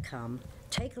somebody to come,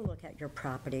 take a look at your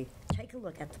property, take a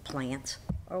look at the plants,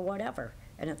 or whatever,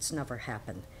 and it's never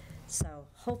happened. So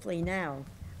hopefully now,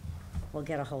 we'll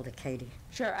get a hold of Katie.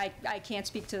 Sure, I can't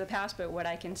speak to the past, but what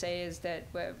I can say is that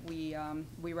we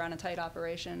run a tight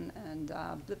operation, and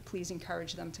please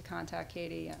encourage them to contact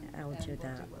Katie, and I will do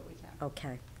that. We'll do what we can.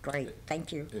 Okay, great,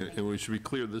 thank you. And we should be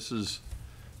clear, this is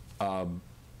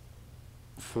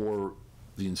for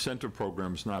the incentive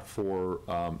programs, not for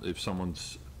if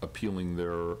someone's appealing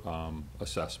their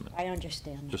assessment. I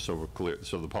understand. Just so we're clear,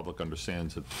 so the public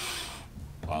understands that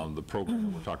the program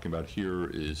that we're talking about here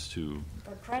is to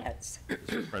For credits.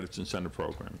 credits incentive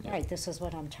program. Yeah. Right, this is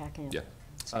what I'm talking about.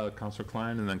 Yeah. Councilor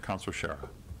Klein and then Councilor Shara.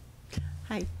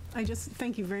 Hi, I just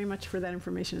thank you very much for that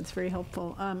information. It's very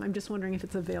helpful. I'm just wondering if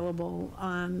it's available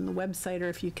on the website or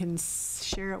if you can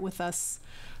share it with us,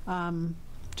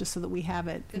 just so that we have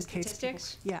it. The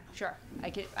statistics? Yeah. Sure, I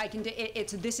can.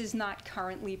 This is not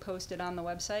currently posted on the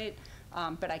website,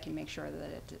 but I can make sure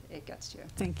that it gets to you.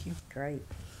 Thank you. Great.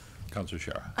 Councilor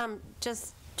Shara.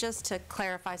 Just to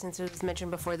clarify, since it was mentioned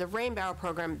before, the rain barrel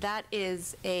program, that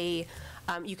is a,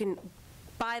 you can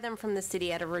buy them from the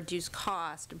city at a reduced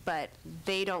cost, but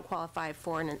they don't qualify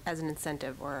for as an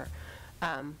incentive or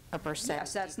a percent.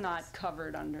 Yes, that's not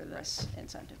covered under this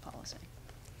incentive policy.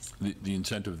 The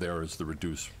incentive there is the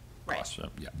reduced Right. cost.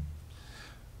 Yeah.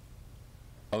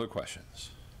 Other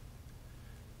questions?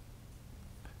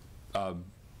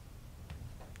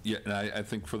 Yeah, and I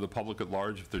think for the public at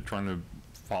large, if they're trying to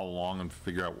follow along and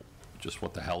figure out just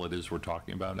what the hell it is we're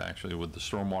talking about, actually, with the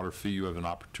stormwater fee, you have an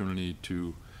opportunity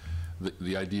to,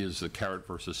 the idea is the carrot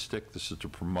versus stick. This is to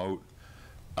promote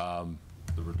the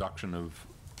reduction of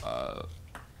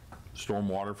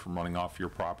stormwater from running off your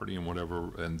property and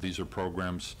whatever, and these are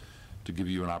programs to give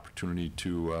you an opportunity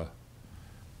to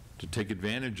take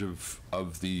advantage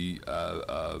of the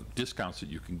discounts that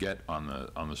you can get on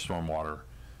the stormwater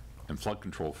and flood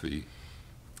control fee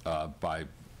by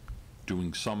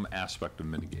doing some aspect of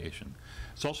mitigation.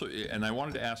 It's also, and I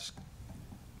wanted to ask,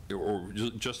 or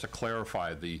just to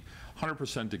clarify, the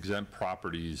 100% exempt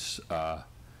properties,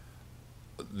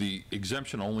 the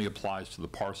exemption only applies to the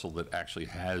parcel that actually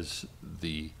has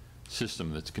the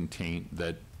system that's contained,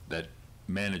 that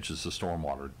manages the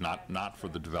stormwater, not for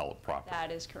the developed property.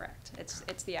 That is correct.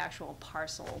 It's the actual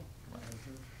parcel.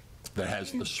 That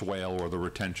has the swale or the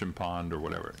retention pond or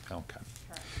whatever. Okay.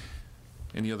 Correct.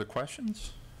 Any other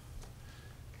questions?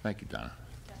 Thank you, Donna.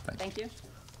 Thank you.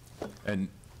 And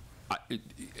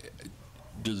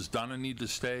does Donna need to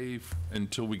stay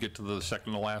until we get to the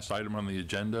second to last item on the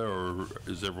agenda, or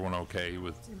is everyone okay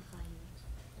with?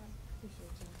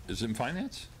 Is it in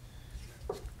finance?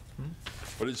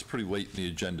 But it's pretty late in the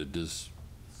agenda. Does?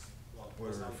 Well, it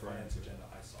was on finance agenda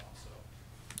I saw, so.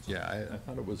 Yeah, I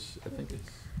thought it was, I think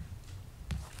it's.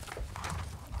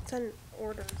 It's on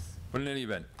orders. But in any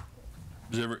event,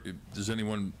 does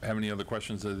anyone have any other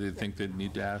questions that they think they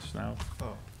need to ask now?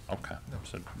 Oh. Okay,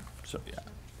 so yeah.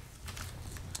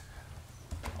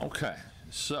 Okay,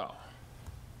 so,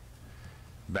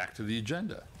 back to the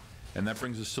agenda. And that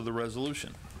brings us to the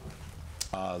resolution.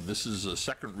 This is a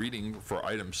second reading for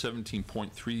item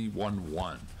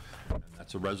 17.311. And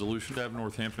that's a resolution to have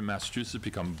Northampton, Massachusetts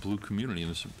become a blue community.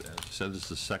 And this, as I said, this is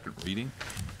the second reading.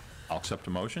 I'll accept a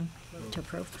motion. Move to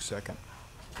approve. Second.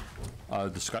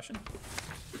 Discussion?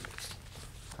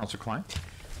 Councilor Klein?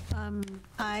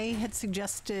 I had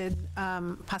suggested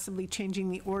possibly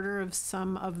changing the order of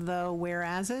some of the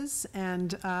whereases,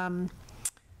 and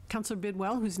Councilor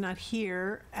Bidwell, who's not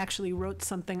here, actually wrote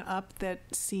something up that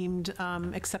seemed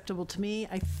acceptable to me.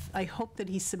 I hope that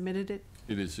he submitted it.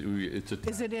 It is, it's a.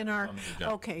 Is it in our,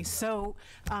 okay, so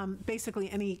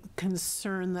basically any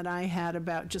concern that I had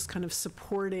about just kind of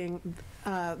supporting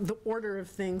the order of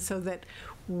things so that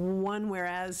one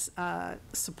whereas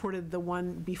supported the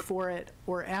one before it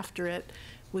or after it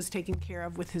was taken care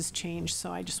of with his change.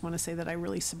 So I just want to say that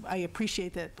I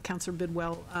appreciate that Councilor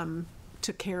Bidwell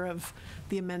took care of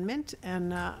the amendment,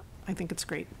 and I think it's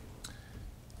great.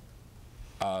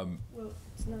 Well,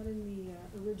 it's not in the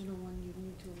original one, you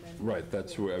need to amend. Right,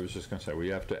 that's what I was just going to say. We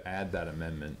have to add that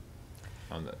amendment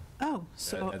on the. Oh,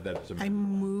 so add that as I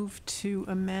amendment. move to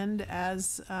amend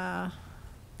as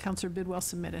Councilor Bidwell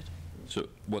submitted. So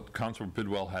what Councilor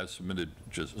Bidwell has submitted,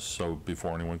 just so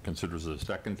before anyone considers it a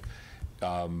second,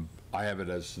 I have it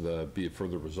as the be it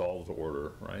further resolved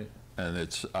order, right? And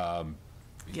it's,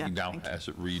 Yeah, now thank you. as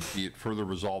it reads, be it further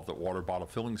resolved that water bottle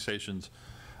filling stations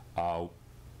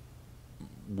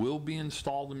will be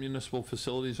installed in municipal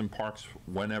facilities and parks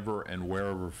whenever and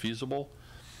wherever feasible.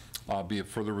 Be it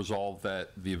further resolved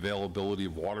that the availability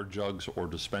of water jugs or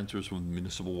dispensers with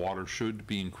municipal water should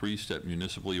be increased at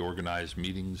municipally organized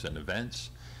meetings and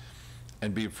events.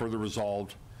 And be it further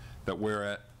resolved that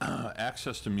where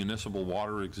access to municipal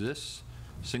water exists,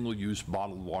 single-use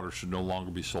bottled water should no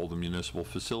longer be sold in municipal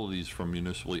facilities from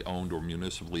municipally owned or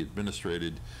municipally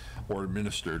administered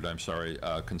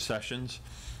concessions,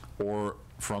 or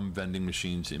from vending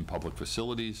machines in public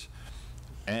facilities.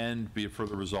 And be it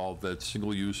further resolved that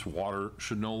single-use water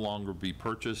should no longer be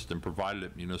purchased and provided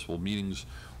at municipal meetings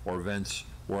or events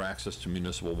where access to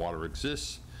municipal water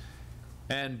exists.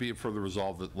 And be it further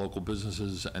resolved that local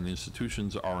businesses and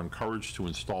institutions are encouraged to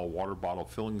install water bottle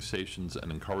filling stations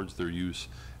and encourage their use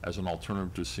as an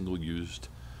alternative to single-used.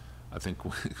 I think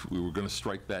we were going to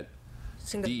strike that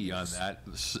D on that,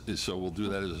 so we'll do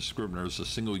that as a scrivener, as a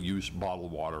single-use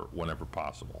bottled water whenever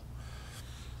possible.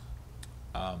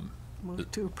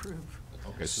 Move to approve.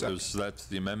 Okay, so that's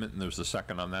the amendment, and there's a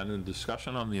second on that. Any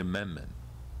discussion on the amendment?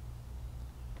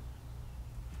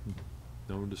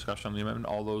 No discussion on the amendment?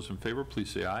 All those in favor, please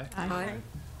say aye. Aye.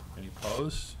 Any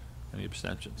opposed? Any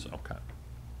abstentions? Okay.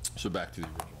 So back to the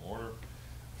original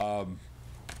order.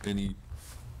 Any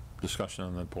discussion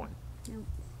on that point?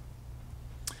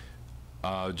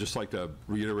 Just like to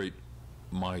reiterate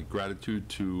my gratitude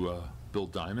to Bill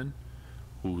Diamond,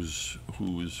 whose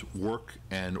work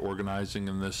and organizing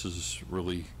in this is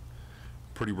really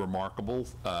pretty remarkable.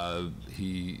 When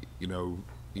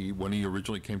he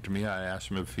originally came to me, I asked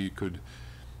him if he could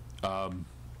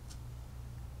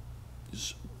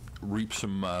reap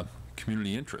some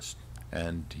community interest,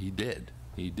 and he did.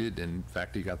 He did. In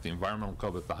fact, he got the environmental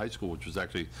club at the high school, which was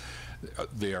actually,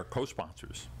 they are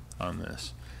co-sponsors on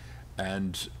this.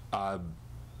 And I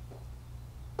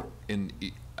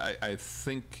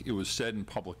think it was said in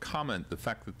public comment, the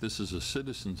fact that this is a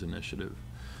citizens initiative,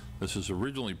 this was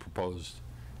originally proposed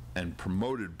and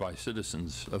promoted by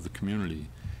citizens of the community,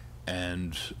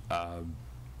 and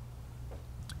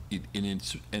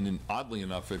oddly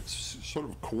enough, it's sort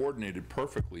of coordinated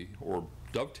perfectly, or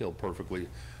dovetailed perfectly,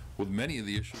 with many of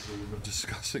the issues that we've been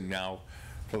discussing now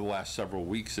for the last several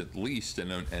weeks at least,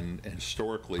 and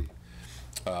historically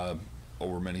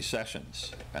over many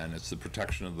sessions. And it's the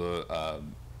protection of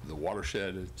the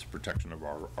watershed, it's protection of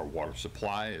our water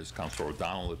supply, as Councilor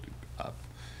O'Donnell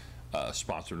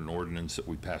sponsored an ordinance that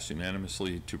we passed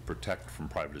unanimously to protect from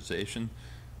privatization.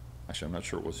 Actually, I'm not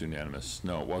sure it was unanimous.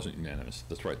 No, it wasn't unanimous.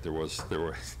 That's right. There was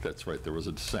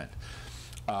a dissent.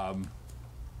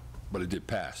 But it did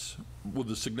pass with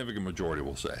a significant majority,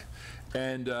 we'll say.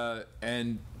 And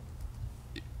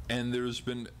there's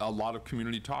been a lot of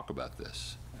community talk about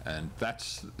this. And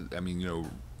that's, I mean, you know,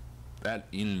 that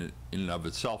in and of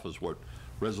itself is what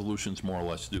resolutions more or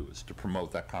less do, is to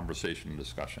promote that conversation and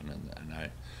discussion.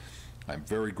 And I'm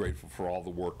very grateful for all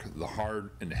the work, the hard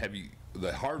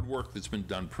work that's been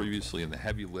done previously and the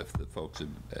heavy lift that folks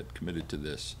had committed to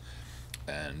this.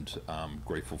 And I'm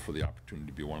grateful for the opportunity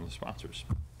to be one of the sponsors.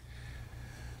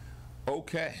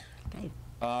 Okay.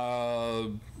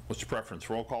 What's your preference,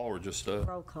 roll call or just a?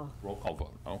 Roll call. Roll call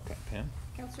vote. Okay, Pam?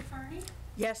 Counselor Carney?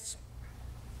 Yes.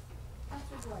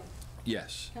 Counselor Dwight?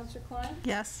 Yes. Counselor Klein?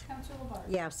 Yes. Counselor LaBarge?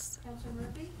 Yes. Counselor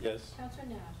Murphy? Yes. Counselor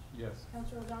Nash? Yes.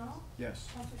 Counselor O'Donnell? Yes.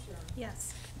 Counselor Sherrill?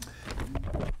 Yes.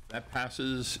 That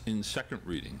passes in second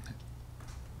reading.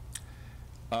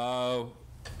 Now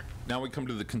we come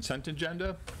to the consent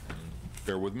agenda.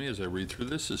 Bear with me as I read through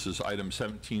this. This is item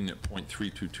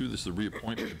 17.322. This is the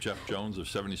reappointment of Jeff Jones of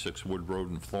 76 Wood Road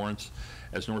in Florence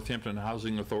as Northampton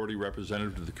Housing Authority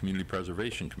representative to the Community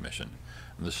Preservation Commission.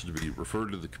 And this is to be referred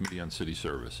to the Committee on City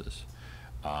Services.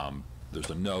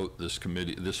 There's a note, this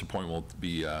appointment will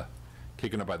be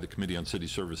taken up by the Committee on City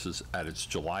Services at its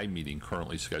July meeting,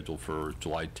 currently scheduled for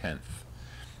July 10th,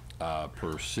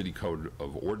 per City Code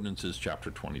of Ordinances, Chapter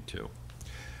 22.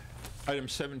 Item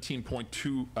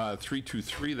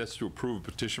 17.323, that's to approve a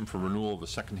petition for renewal of a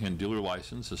secondhand dealer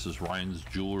license. This is Ryan's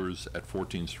Jewelers at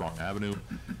 14 Strong Avenue.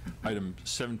 Item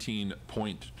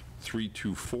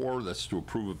 17.324, that's to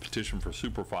approve a petition for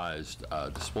supervised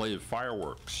display of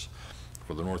fireworks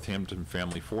for the Northampton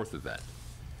Family 4th event.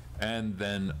 And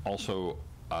then also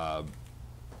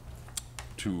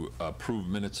to approve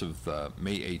minutes of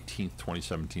May 18th,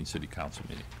 2017 City Council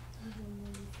meeting.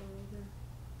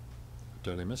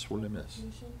 Did I miss? What did I miss?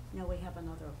 No, we have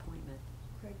another appointment.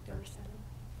 Craig Dorset.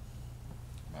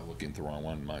 Am I looking at the wrong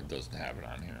one? Mine doesn't have it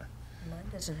on here. Mine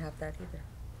doesn't have that either.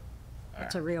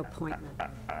 It's a reappointment.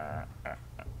 Let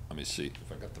me see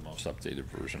if I got the most updated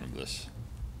version of this.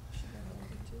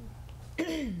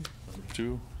 Number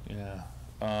 2? Yeah.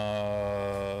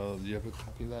 Do you have a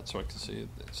copy of that so I can see it?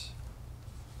 It's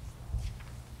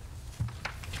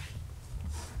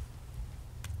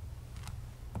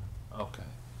okay.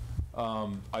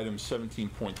 Item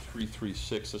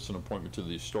 17.336, that's an appointment to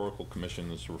the Historical Commission.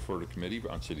 That's to refer to Committee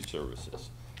on City Services.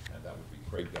 And that would be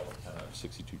Craig Delapenna,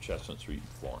 62 Chestnut Street in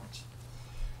Florence.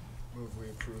 Move we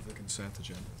approve the consent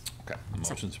agenda. Okay, the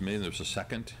motion's made. There's a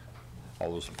second.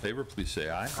 All those in favor, please say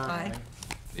aye. Aye.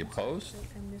 Any opposed? I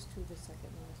missed who the second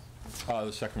was.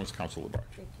 The second was Council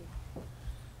LaBarge. Thank you.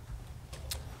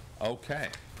 Okay.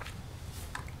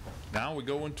 Now we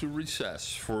go into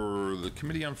recess for the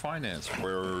Committee on Finance,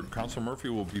 where Councilor Murphy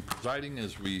will be presiding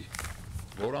as we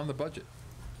vote on the budget.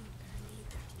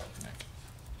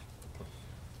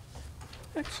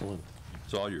 Excellent.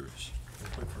 It's all yours.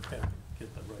 Wait for Pam to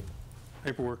get the right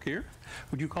paperwork here.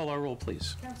 Would you call our roll,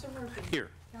 please? Counselor Murphy? Here.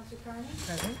 Counselor Carney?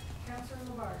 Present. Counselor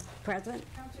LaBarge? Present.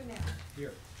 Counselor Nash?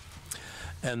 Here.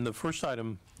 And the first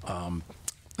item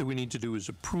that we need to do is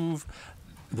approve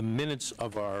the minutes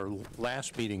of our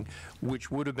last meeting,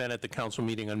 which would have been at the council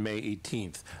meeting on May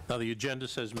 18th. Now, the agenda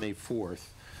says May 4th,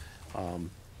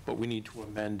 but we need to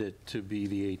amend it to be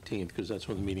the 18th, because that's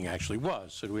when the meeting actually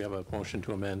was. So do we have a motion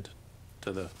to amend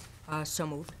to the? So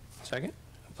moved. Second?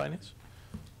 Finance?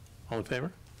 All in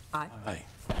favor? Aye. Aye.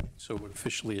 So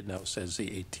officially, it now says the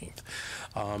 18th.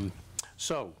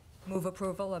 So. Move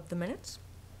approval of the minutes.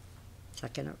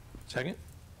 Second. Second?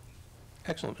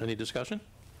 Excellent. Any discussion?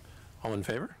 All in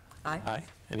favor? Aye. Aye.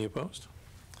 Any opposed?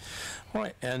 All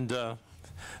right, and the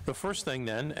first thing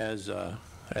then, as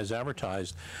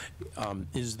advertised,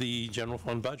 is the general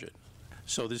fund budget.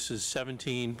 So this is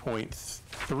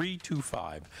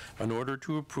 17.325, in order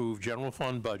to approve general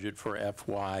fund budget for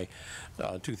FY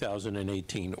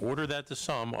 2018. Order that the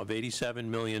sum of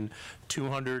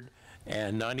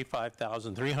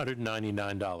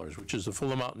 $87,295,399, which is the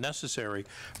full amount necessary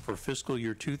for fiscal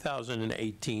year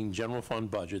 2018 general fund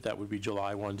budget, that would be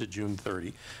July 1 to June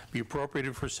 30, be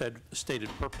appropriated for said stated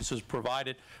purposes,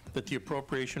 provided that the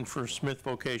appropriation for Smith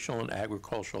Vocational and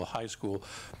Agricultural High School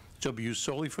shall be used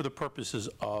solely for the purposes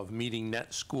of meeting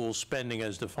net school spending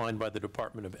as defined by the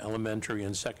Department of Elementary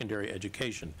and Secondary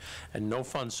Education, and no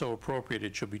funds so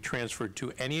appropriated shall be transferred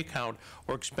to any account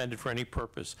or expended for any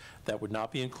purpose that would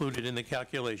not be included in the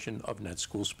calculation of net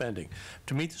school spending.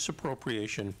 To meet this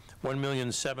appropriation,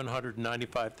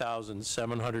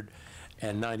 $1,795,700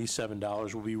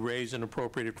 $1,097 will be raised and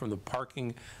appropriated from the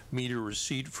parking meter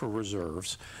receipt for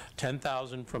reserves,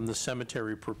 $10,000 from the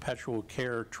cemetery perpetual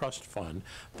care trust fund,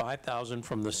 $5,000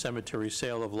 from the cemetery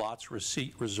sale of lots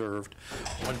receipt reserved,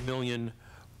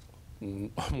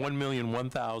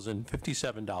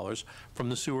 $1,001,057 from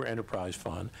the sewer enterprise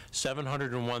fund,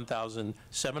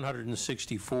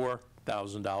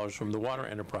 $701,764,000 from the water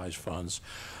enterprise funds,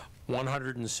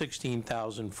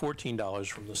 $116,014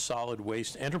 from the solid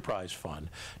waste enterprise fund,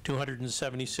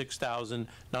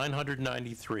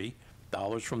 $276,993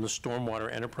 from the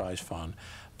stormwater enterprise fund,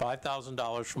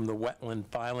 $5,000 from the wetland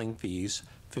filing fees,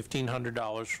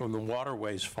 $1,500 from the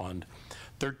waterways fund,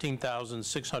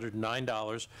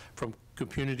 $13,609 from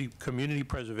Community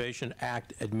Preservation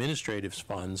Act administrative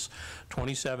funds,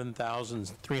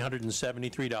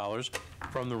 $27,373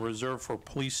 from the Reserve for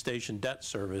Police Station Debt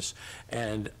Service,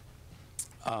 and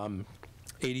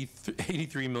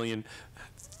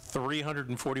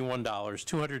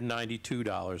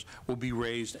 $83,341,292 will be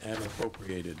raised and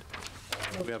appropriated.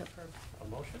 We have a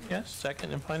motion? Yes,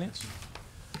 second in finance?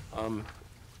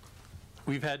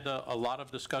 We've had a lot of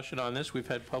discussion on this. We've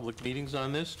had public meetings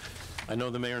on this. I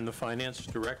know the mayor and the finance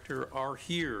director are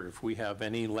here if we have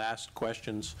any last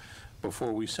questions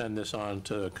before we send this on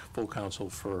to full council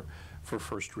for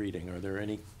first reading. Are there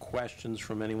any questions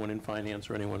from anyone in finance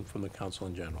or anyone from the council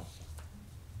in general?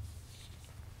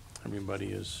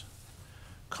 Everybody is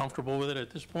comfortable with it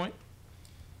at this point?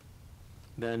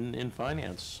 Then in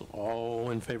finance,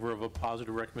 all in favor of a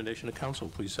positive recommendation to council,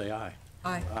 please say aye.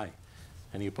 Aye. Aye.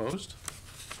 Any opposed?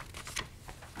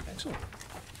 Excellent.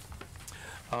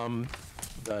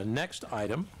 The next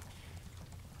item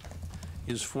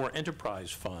is for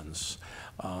enterprise funds.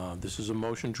 This is a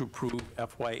motion to approve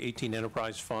FY18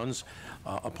 enterprise funds.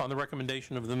 Upon the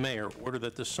recommendation of the mayor, order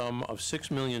that the sum of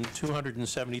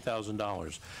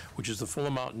 $6,270,000, which is the full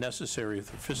amount necessary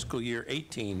for fiscal year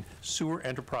 18 sewer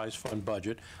enterprise fund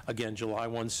budget, again, July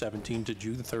 1, 17 to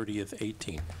June 30th,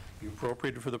 18, be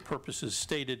appropriated for the purposes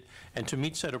stated, and to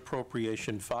meet said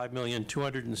appropriation,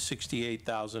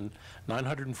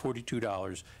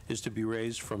 $5,268,942 is to be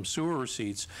raised from sewer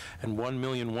receipts, and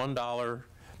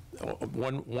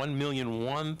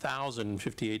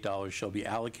 $1,001,058 shall be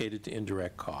allocated to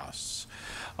indirect costs.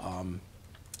 Some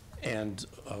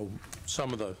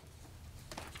of the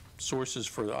sources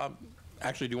for,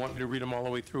 actually, do you want me to read them all the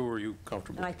way through, or are you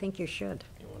comfortable? I think you should.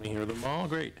 You want to hear them all?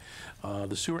 Great.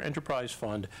 The Sewer Enterprise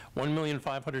Fund,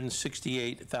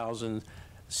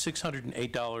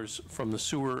 $1,568,608 from the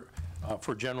sewer,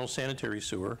 for general sanitary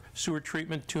sewer. Sewer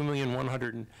treatment,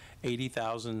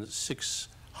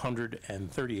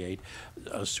 $2,180,638.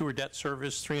 Sewer debt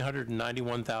service,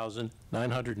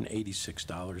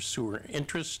 $391,986. Sewer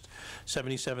interest,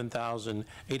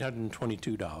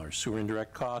 $77,822. Sewer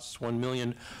indirect costs,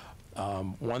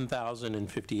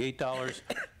 $1,001,058,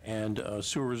 and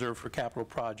sewer reserve for capital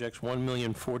projects,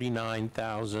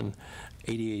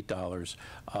 $1,049,088.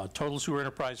 Total sewer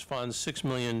enterprise funds,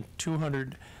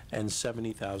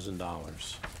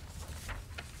 $6,270,000.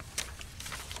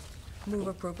 Move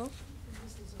approval?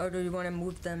 Or do you want to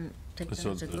move them, take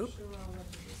them as a group?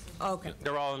 Okay.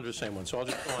 They're all under the same one, so I'll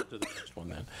just go on to the next one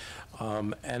then.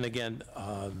 And again,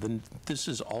 this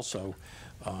is also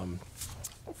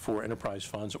for enterprise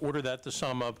funds. Order that the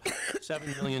sum of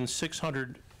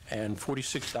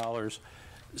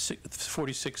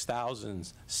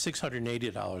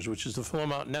 $7,646,680, which is the full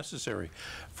amount necessary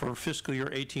for fiscal year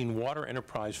 18 water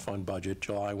enterprise fund budget,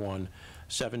 July 1,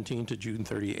 17 to June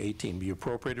 30, 18, be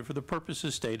appropriated for the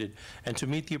purposes stated, and to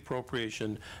meet the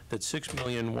appropriation that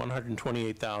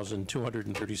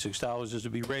 $6,128,236 is to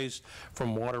be raised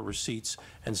from water receipts,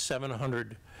 and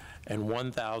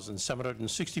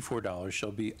 $701,764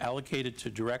 shall be allocated to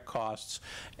direct costs,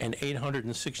 and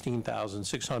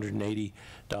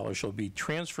 $816,680 shall be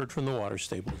transferred from the Water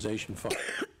Stabilization Fund.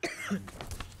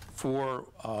 For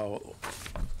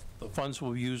the funds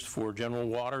will be used for general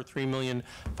water,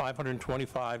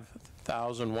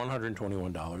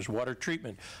 $3,525,121. Water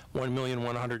treatment,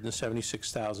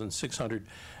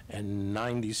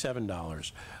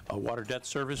 $1,176,697. Water debt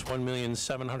service,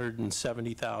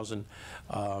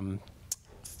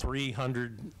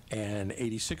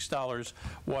 $1,770,386.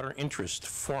 Water interest,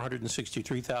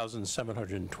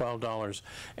 $463,712.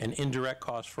 And indirect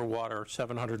costs for water,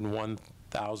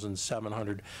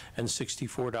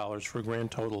 $701,764, for a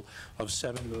grand total of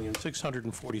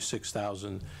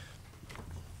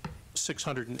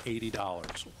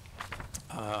 $7,646,680.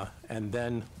 And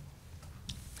then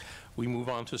we move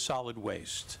on to solid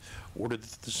waste. Ordered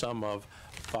the sum of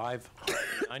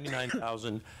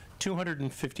 $599,000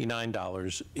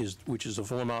 $259 which is the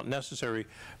full amount necessary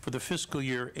for the fiscal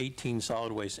year 18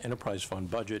 Solid Waste Enterprise Fund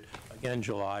budget, again,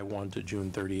 July 1 to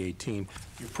June 30, 18.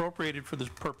 Be appropriated for the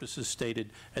purposes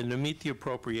stated, and to meet the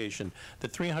appropriation, the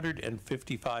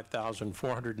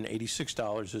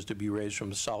 $355,486 is to be raised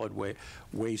from solid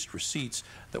waste receipts,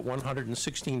 that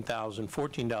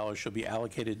 $116,014 shall be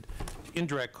allocated to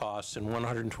indirect costs, and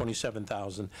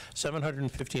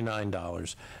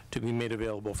 $127,759 to be made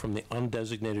available from the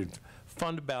undesignated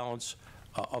fund balance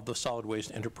of the Solid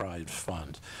Waste Enterprise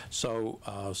Fund. So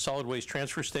solid waste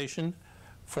transfer station,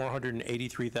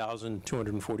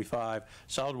 $483,245.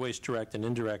 Solid waste direct and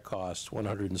indirect costs,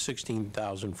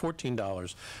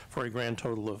 $116,014, for a grand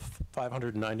total of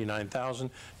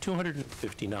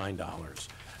 $599,259.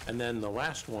 And then the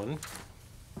last one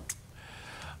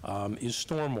is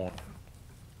stormwater.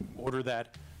 Order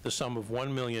that the sum of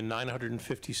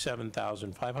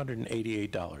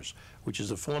 $1,957,588, which is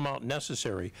the full amount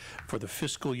necessary for the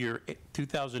fiscal year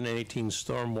 2018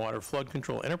 Stormwater Flood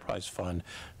Control Enterprise Fund,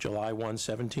 July 1,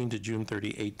 17 to June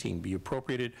 30, 18, be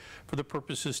appropriated for the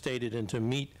purposes stated, and to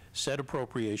meet said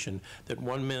appropriation, that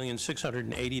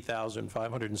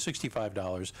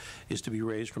 $1,680,565 is to be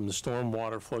raised from the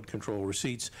stormwater flood control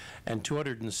receipts, and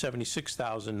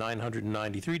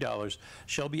 $276,993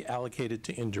 shall be allocated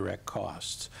to indirect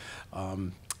costs. The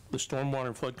stormwater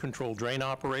and flood control drain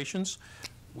operations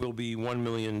will be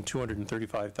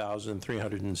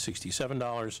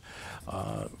 $1,235,367.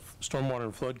 Stormwater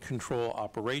and flood control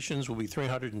operations will be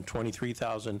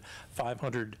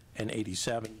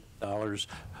 $323,587.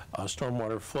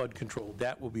 Stormwater flood control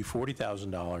debt will be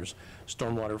 $40,000.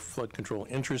 Stormwater flood control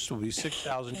interest will be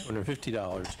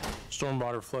 $6,250.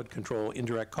 Stormwater flood control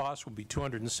indirect costs will be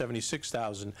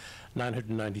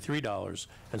 $276,993.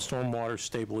 And stormwater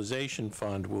stabilization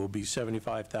fund will be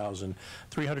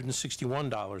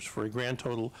 $75,361, for a grand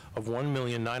total of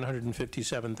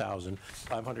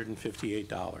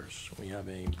 $1,957,558. We have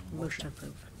a motion.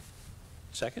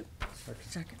 Second?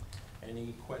 Second.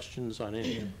 Any questions on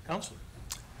any council?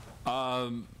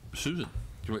 Susan,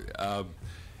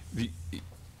 it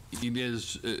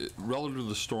is relative to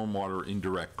the stormwater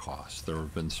indirect costs. There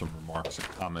have been some remarks and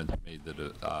comments made that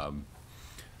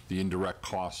the indirect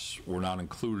costs were not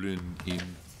included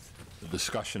in the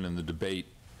discussion and the debate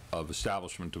of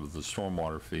establishment of the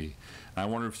stormwater fee. And I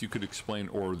wonder if you could explain,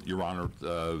 or Your Honor,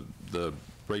 the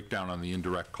breakdown on the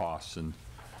indirect costs. And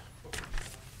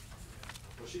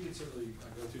well, she can certainly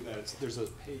go through that. There's a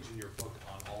page in your book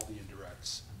on all the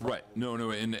indirects. Right. No,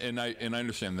 and I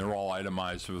understand they're all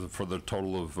itemized for the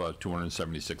total of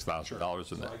 $276,000 Sure. in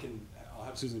that. So I'll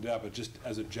have Susan do that, but just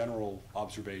as a general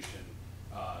observation,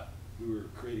 we were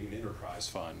creating an enterprise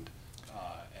fund,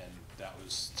 and that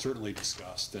was certainly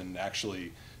discussed, and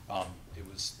actually it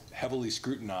was heavily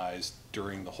scrutinized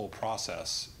during the whole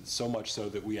process, so much so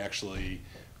that we actually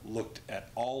looked at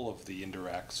all of the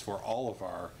indirects for all of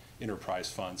our enterprise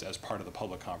funds as part of the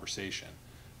public conversation.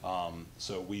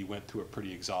 So we went through a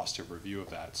pretty exhaustive review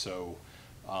of that. So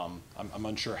I'm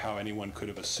unsure how anyone could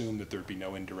have assumed that there'd be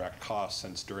no indirect costs,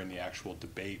 since during the actual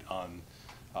debate on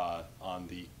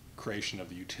the creation of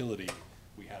the utility,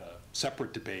 we had a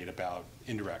separate debate about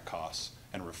indirect costs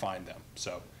and refined them.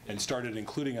 So, and started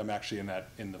including them actually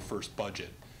in the first budget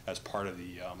as part of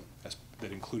the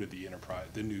that included the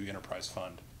new enterprise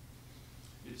fund.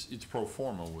 It's pro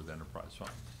forma with enterprise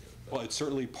fund. Well, it's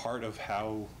certainly part of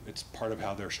how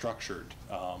they're structured.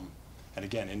 And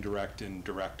again, indirect and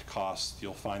direct costs,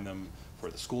 you'll find them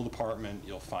for the school department,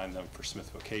 you'll find them for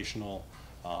Smith Vocational.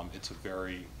 It's a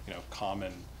very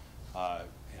common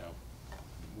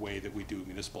way that we do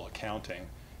municipal accounting,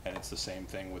 and it's the same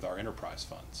thing with our enterprise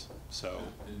funds. So,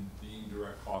 and the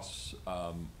indirect costs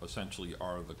essentially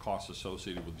are the costs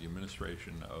associated with the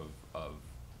administration of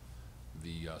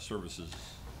the services.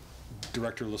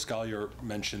 Director LaScalier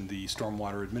mentioned the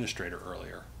stormwater administrator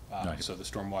earlier. Nice. So the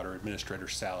stormwater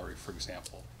administrator's salary, for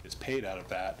example, is paid out of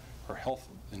that. Her health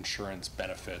insurance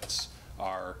benefits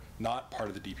are not part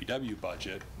of the DPW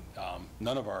budget.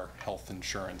 None of our health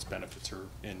insurance benefits are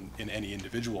in any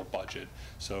individual budget.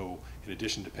 So in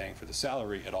addition to paying for the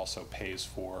salary, it also pays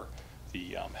for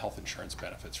the health insurance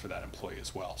benefits for that employee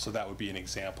as well. So that would be an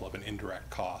example of an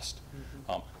indirect cost.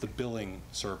 The billing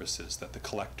services that the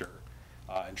collector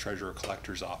and treasurer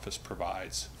collector's office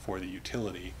provides for the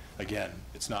utility, again,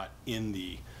 it's not in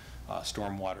the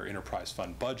stormwater enterprise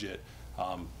fund budget,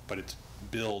 but it's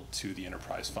billed to the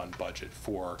enterprise fund budget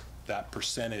for that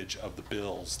percentage of the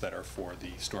bills that are for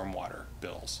the stormwater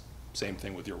bills. Same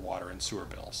thing with your water and sewer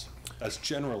bills. That's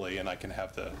generally, and I can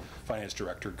have the finance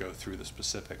director go through the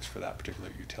specifics for that particular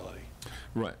utility.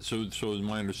 Right. So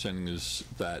my understanding is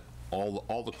that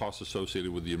all the costs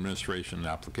associated with the administration and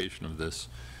application of this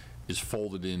is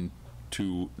folded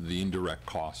into the indirect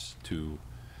costs to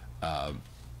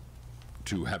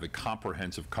have a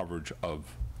comprehensive coverage of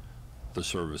the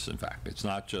service. In fact, it's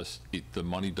not just the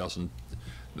money doesn't,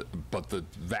 but the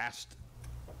vast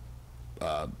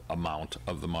amount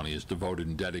of the money is devoted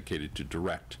and dedicated to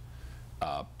direct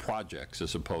projects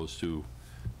as opposed to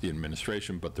the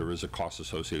administration, but there is a cost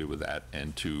associated with that,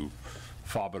 and to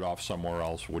fob it off somewhere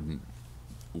else would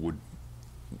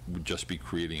just be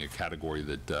creating a category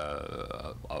that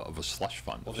of a slush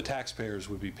fund. Well, the taxpayers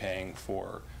would be paying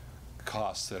for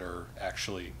costs that are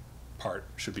actually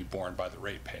should be borne by the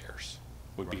ratepayers,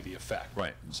 would be the effect.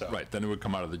 Right. So right. Then it would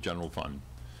come out of the general fund.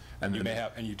 And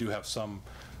you do have some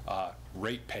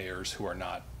ratepayers who are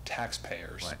not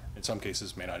taxpayers. Right. In some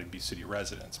cases, may not even be city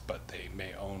residents, but they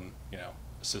may own,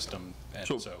 a system. And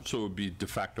so it would be de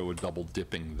facto a double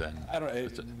dipping then. I don't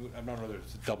know whether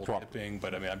it's double dipping,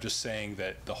 but I mean, I'm just saying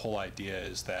that the whole idea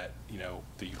is that,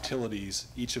 the utilities,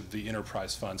 each of the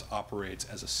enterprise funds operates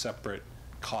as a separate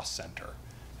cost center.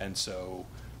 And so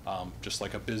just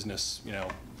like a business,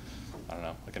 I don't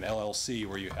know, like an LLC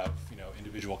where you have,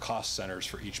 individual cost centers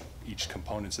for each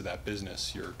components of that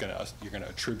business, you're gonna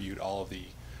attribute all of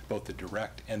both the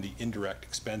direct and the indirect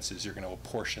expenses, you're gonna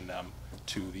apportion them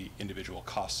to the individual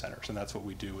cost centers, and that's what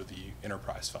we do with the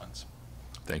enterprise funds.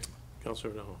 Thank you.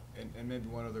 Councilor Noho. And maybe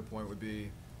one other point would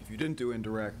be, if you didn't do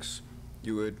indirects,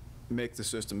 you would make the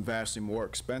system vastly more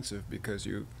expensive because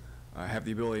you have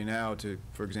the ability now to,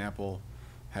 for example,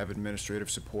 have administrative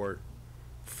support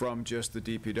from just the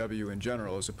DPW in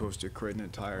general, as opposed to creating an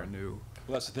entire new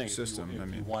Well, that's the thing. system.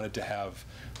 If you wanted to have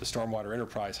the stormwater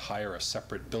enterprise hire a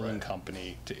separate billing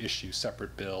company to issue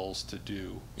separate bills to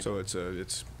do. So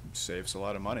it saves a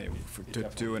lot of money to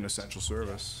do an essential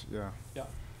service. Yeah. Yeah.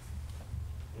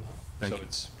 Thank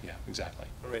so you. Yeah, exactly.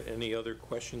 All right, any other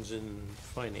questions in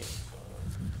finance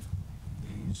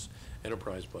on these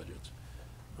enterprise budgets?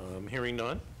 Hearing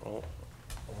none, all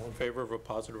in favor of a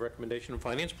positive recommendation in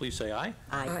finance, please say aye.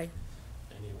 Aye.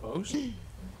 Any opposed?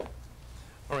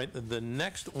 All right, the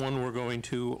next one we're going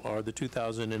to are the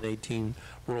 2018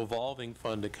 revolving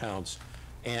fund accounts.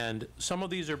 And some of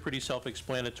these are pretty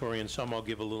self-explanatory, and some I'll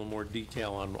give a little more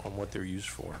detail on what they're used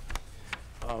for.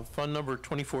 Fund number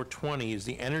 2420 is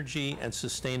the Energy and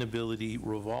Sustainability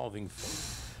Revolving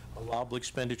Fund. Allowable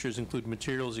expenditures include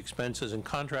materials, expenses, and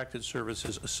contracted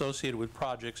services associated with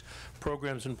projects,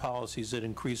 programs, and policies that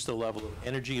increase the level of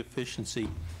energy efficiency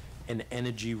and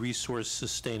energy resource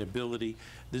sustainability.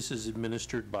 This is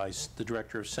administered by the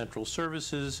Director of Central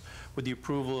Services with the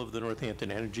approval of the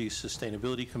Northampton Energy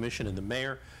Sustainability Commission and the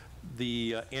Mayor.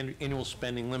 The annual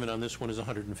spending limit on this one is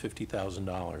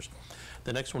 $150,000.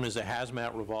 The next one is a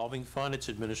hazmat revolving fund. It's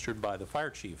administered by the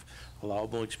fire chief.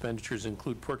 Allowable expenditures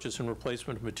include purchase and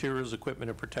replacement of materials,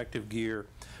 equipment, and protective gear,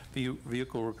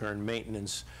 vehicle repair and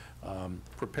maintenance,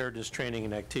 preparedness training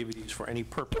and activities for any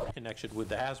purpose connected with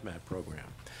the hazmat program.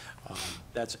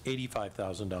 That's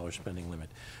 $85,000 spending limit.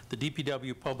 The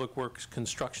DPW Public Works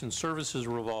Construction Services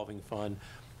Revolving Fund,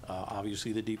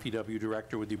 obviously the DPW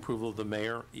director with the approval of the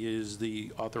mayor is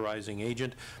the authorizing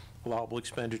agent. Allowable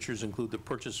expenditures include the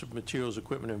purchase of materials,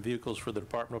 equipment, and vehicles for the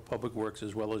Department of Public Works,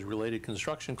 as well as related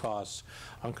construction costs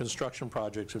on construction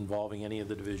projects involving any of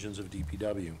the divisions of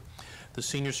DPW. The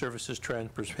Senior Services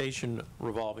Transportation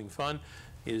Revolving Fund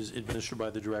is administered by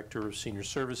the Director of Senior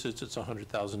Services. It's a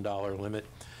 $100,000 limit.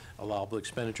 Allowable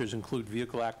expenditures include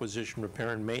vehicle acquisition, repair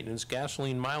and maintenance,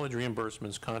 gasoline mileage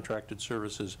reimbursements, contracted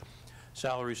services,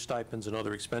 salaries, stipends, and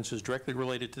other expenses directly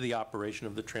related to the operation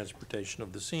of the transportation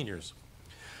of the seniors.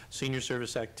 Senior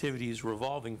Service Activities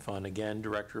Revolving Fund, again,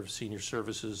 Director of Senior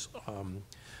Services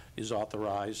is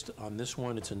authorized on this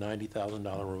one. It's a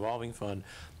 $90,000 revolving fund.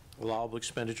 Allowable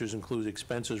expenditures include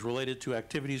expenses related to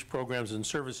activities, programs, and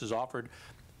services offered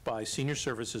by Senior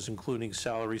Services, including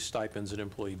salaries, stipends, and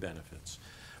employee benefits.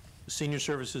 Senior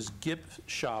Services Gift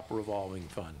Shop Revolving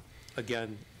Fund,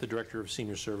 again, the Director of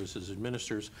Senior Services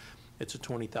administers. It's a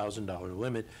 $20,000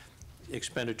 limit.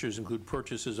 Expenditures include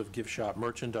purchases of gift shop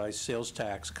merchandise, sales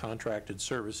tax, contracted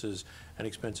services, and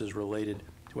expenses related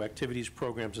to activities,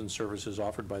 programs, and services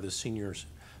offered by the senior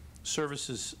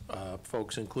services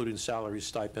folks, including salaries,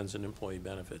 stipends, and employee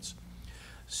benefits.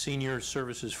 Senior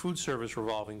Services Food Service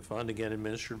Revolving Fund, again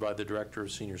administered by the Director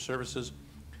of Senior Services,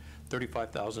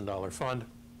 $35,000 fund.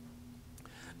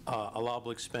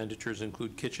 Allowable expenditures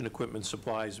include kitchen equipment,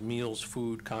 supplies, meals,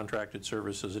 food, contracted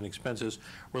services, and expenses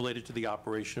related to the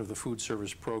operation of the food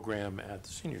service program at the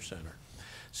senior center.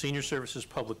 Senior Services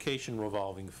Publication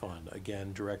Revolving Fund,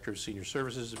 again, Director of Senior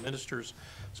Services administers.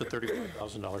 It's a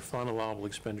 $35,000 fund. Allowable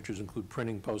expenditures include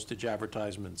printing, postage,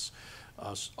 advertisements,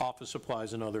 office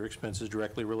supplies, and other expenses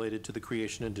directly related to the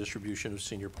creation and distribution of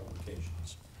senior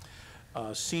publications.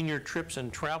 Senior Trips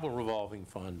and Travel Revolving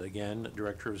Fund, again,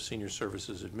 Director of Senior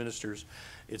Services administers.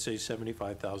 It's a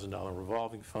 $75,000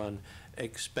 revolving fund.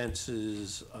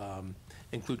 Expenses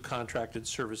include contracted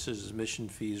services, admission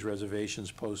fees,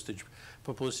 reservations, postage,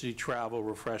 publicity, travel,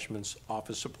 refreshments,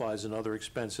 office supplies, and other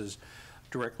expenses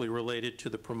directly related to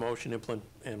the promotion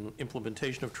and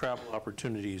implementation of travel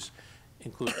opportunities,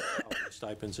 including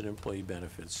stipends and employee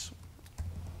benefits.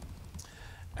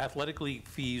 Athletic League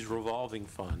Fees Revolving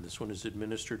Fund. This one is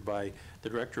administered by the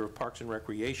Director of Parks and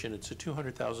Recreation. It's a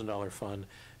 $200,000 fund.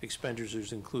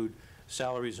 Expenditures include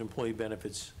salaries, employee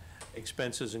benefits,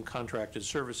 expenses, and contracted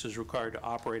services required to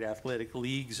operate athletic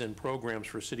leagues and programs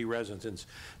for city residents,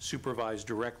 supervised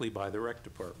directly by the Rec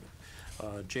Department.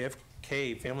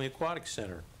 JFK Family Aquatic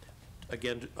Center,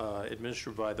 again,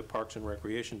 administered by the Parks and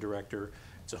Recreation Director.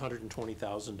 It's a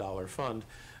 $120,000 fund.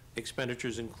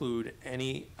 Expenditures include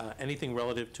anything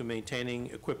relative to maintaining,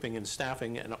 equipping, and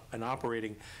staffing and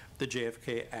operating the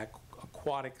JFK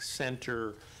Aquatic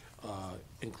Center,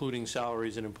 including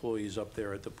salaries and employees up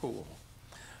there at the pool.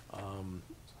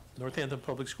 Northampton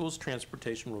Public Schools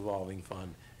Transportation Revolving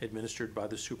Fund, administered by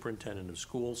the Superintendent of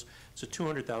Schools. It's a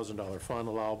 $200,000 fund.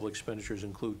 Allowable expenditures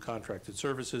include contracted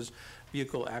services,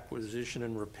 vehicle acquisition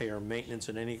and repair, maintenance,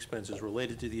 and any expenses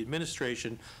related to the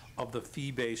administration of the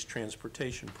fee-based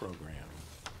transportation program.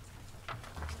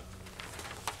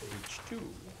 Page 2.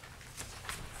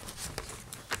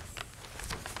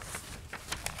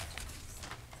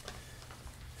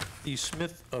 The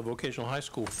Smith Vocational High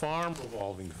School Farm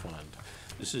Revolving Fund.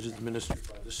 This is administered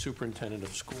by the Superintendent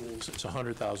of Schools. It's a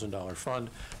 $100,000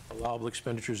 fund. Allowable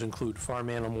expenditures include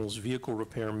farm animals, vehicle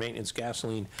repair, maintenance,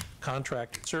 gasoline,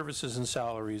 contracted services and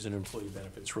salaries, and employee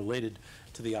benefits related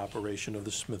to the operation of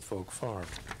the Smith Folk Farm.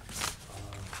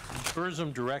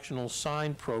 Tourism Directional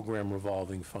Sign Program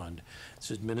Revolving Fund. It's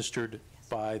administered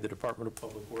by the Department of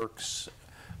Public Works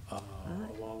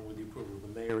along with the approval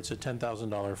of the mayor. It's a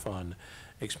 $10,000 fund.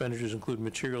 Expenditures include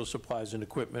materials, supplies, and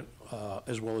equipment,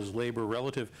 as well as labor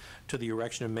relative to the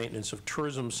erection and maintenance of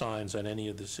tourism signs on any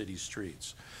of the city's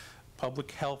streets.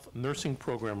 Public Health Nursing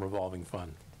Program Revolving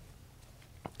Fund.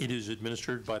 It is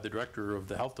administered by the Director of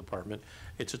the Health Department.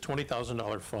 It's a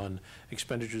 $20,000 fund.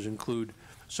 Expenditures include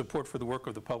support for the work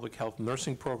of the Public Health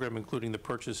Nursing Program, including the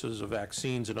purchases of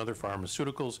vaccines and other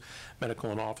pharmaceuticals,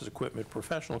 medical and office equipment,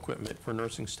 professional equipment for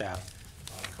nursing staff,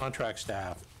 contract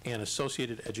staff, and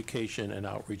associated education and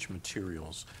outreach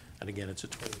materials. And again, it's a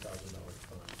 $20,000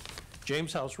 fund.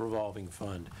 James House Revolving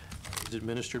Fund is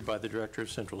administered by the Director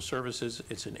of Central Services.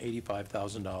 It's an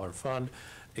 $85,000 fund.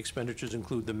 Expenditures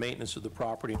include the maintenance of the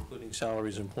property, including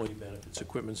salaries, employee benefits,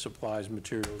 equipment, supplies,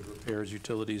 materials, repairs,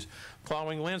 utilities,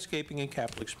 plowing, landscaping, and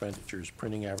capital expenditures,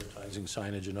 printing, advertising,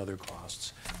 signage, and other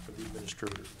costs for the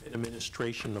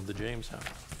administration of the James House.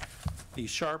 The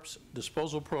Sharps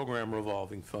Disposal Program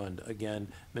Revolving Fund, again,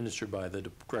 administered by the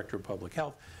Director of Public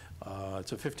Health.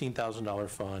 It's a $15,000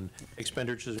 fund.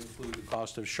 Expenditures include the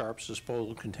cost of Sharps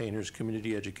disposal containers,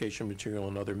 community education material,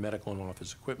 and other medical and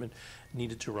office equipment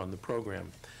needed to run the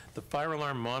program. The Fire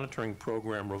Alarm Monitoring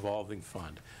Program Revolving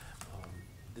Fund.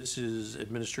 This is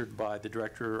administered by the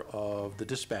Director of the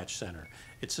Dispatch Center.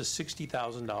 It's a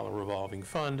 $60,000 revolving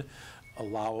fund.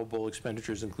 Allowable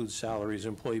expenditures include salaries,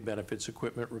 employee benefits,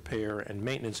 equipment repair and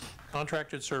maintenance,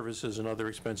 contracted services, and other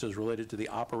expenses related to the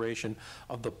operation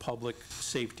of the Public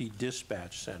Safety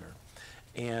Dispatch Center.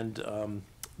 And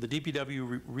the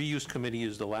DPW Reuse Committee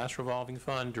is the last revolving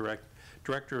fund.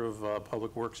 Director of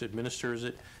Public Works administers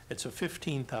it. It's a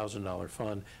 $15,000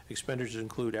 fund. Expenditures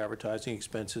include advertising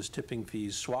expenses, tipping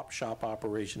fees, swap shop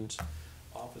operations,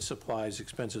 office supplies,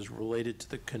 expenses related to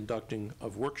the conducting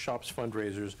of workshops,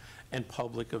 fundraisers, and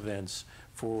public events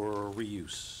for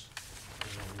reuse.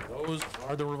 And those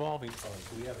are the revolving funds.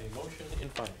 We have a motion in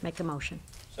finance. Make a motion.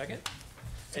 Second?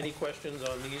 Any questions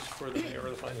on these for the mayor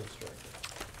or the finance director?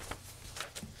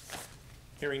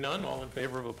 Hearing none, all in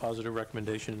favor of a positive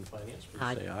recommendation in finance,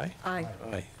 please say aye. Aye.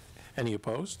 Aye. Any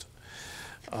opposed?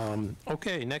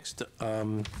 Okay, next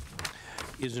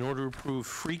is in order to approve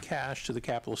free cash to the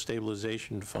Capital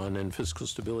Stabilization Fund and Fiscal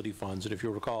Stability Funds. And if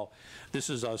you'll recall,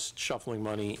 this is us shuffling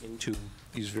money into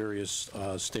these various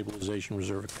stabilization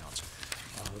reserve accounts.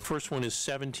 The first one is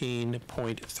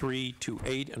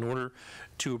 17.328 in order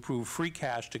to approve free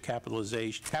cash to capital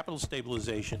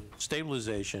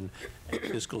stabilization, and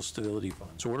fiscal stability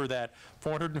funds. Order that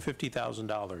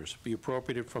 $450,000 be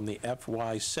appropriated from the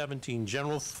FY17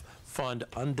 general fund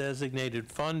undesignated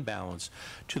fund balance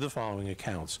to the following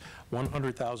accounts: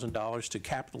 $100,000 to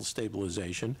capital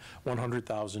stabilization,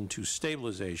 $100,000 to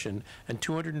stabilization, and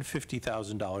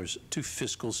 $250,000 to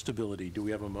fiscal stability. Do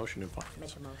we have a motion in finance?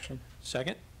 Make a motion.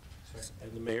 Second?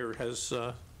 And the mayor has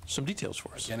some details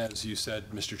for us. Again, as you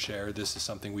said, Mr. Chair, this is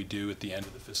something we do at the end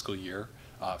of the fiscal year.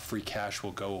 Free cash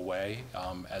will go away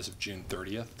as of June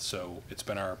 30th, so it's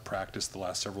been our practice the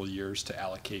last several years to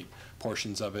allocate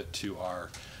portions of it to our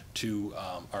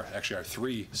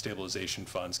three stabilization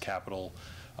funds: capital,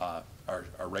 our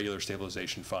regular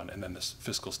stabilization fund, and then this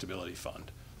fiscal stability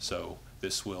fund. So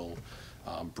this will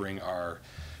bring our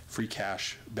free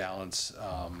cash balance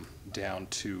down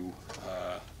to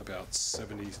about a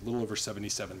little over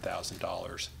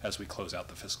 $77,000 as we close out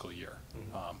the fiscal year,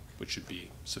 which should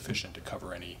be sufficient to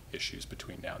cover any issues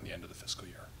between now and the end of the fiscal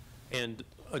year. And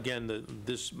again,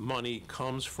 this money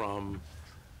comes from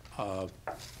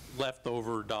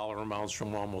leftover dollar amounts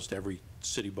from almost every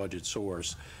city budget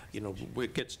source. You know,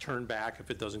 it gets turned back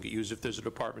if it doesn't get used. If there's a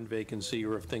department vacancy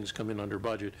or if things come in under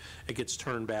budget, it gets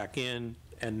turned back in,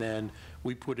 and then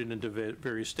we put it into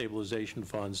various stabilization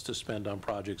funds to spend on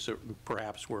projects that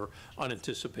perhaps were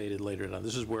unanticipated later on.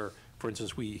 This is where, for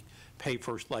instance, we pay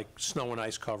for like snow and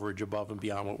ice coverage above and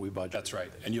beyond what we budgeted. That's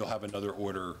right, and you'll have another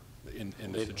order in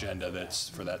this agenda that's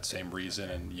for that same reason,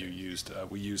 and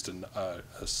we used a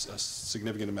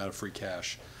significant amount of free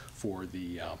cash for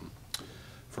the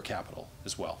for capital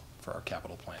as well, for our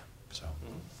capital plan. So,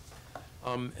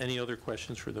 any other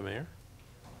questions for the mayor?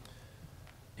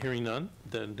 Hearing none,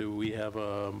 then do we have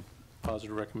a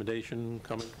positive recommendation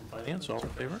coming from finance? All in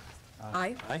favor?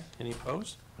 Aye. Aye. Any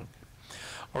opposed? Okay.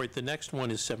 All right, the next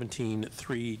one is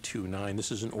 17329.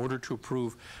 This is an order to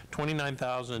approve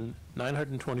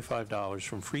 $29,925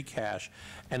 from free cash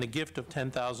and a gift of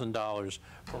 $10,000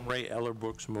 from Ray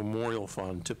Ellerbrook's Memorial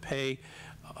Fund to pay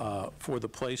for the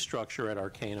play structure at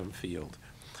Arcanum Field.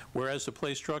 Whereas the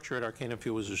play structure at Arcanum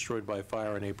Field was destroyed by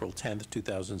fire on April 10th,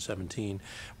 2017,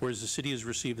 whereas the city has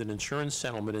received an insurance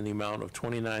settlement in the amount of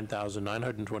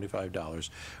 $29,925,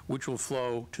 which will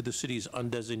flow to the city's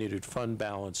undesignated fund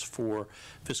balance for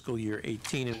fiscal year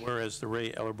 18, and whereas the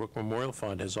Ray Ellerbrook Memorial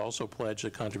Fund has also pledged a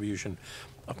contribution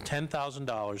of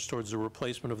 $10,000 towards the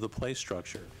replacement of the play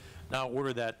structure. Now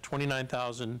order that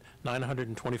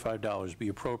 $29,925 be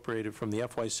appropriated from the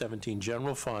FY17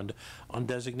 General Fund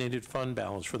undesignated fund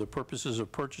balance for the purposes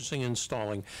of purchasing and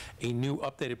installing a new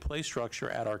updated play structure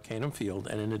at Arcanum Field.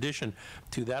 And in addition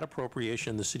to that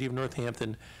appropriation, the City of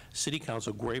Northampton City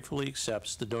Council gratefully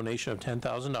accepts the donation of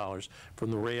 $10,000 from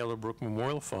the Ray Ellerbrook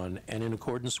Memorial Fund, and in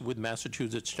accordance with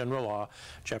Massachusetts General Law,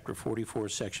 Chapter 44,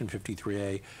 Section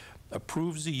 53A,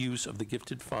 approves the use of the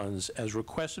gifted funds as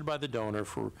requested by the donor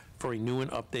for a new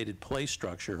and updated play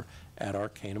structure at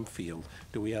Arcanum Field.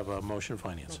 Do we have a motion of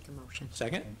finance? Make a motion.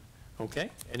 Second? Okay.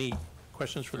 Any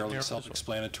questions for the mayor? fairly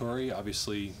self-explanatory.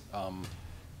 Obviously, we want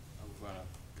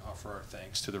to offer our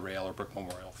thanks to the Ray Ellerbrook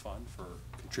Memorial Fund for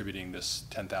contributing this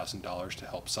 $10,000 to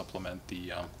help supplement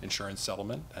the insurance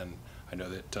settlement. And I know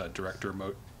that Director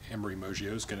Emery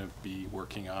Moggio is going to be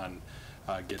working on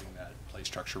getting that play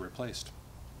structure replaced.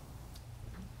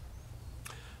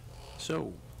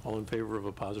 So, all in favor of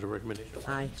a positive recommendation?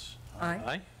 Aye. Aye.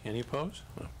 Aye. Any opposed?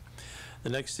 No. The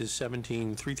next is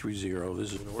 17330.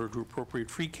 This is an order to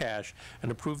appropriate free cash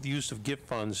and approve the use of gift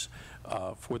funds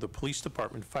for the police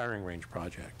department firing range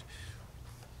project.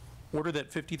 Order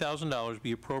that $50,000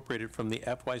 be appropriated from the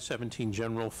FY17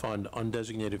 General Fund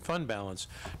undesignated fund balance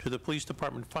to the Police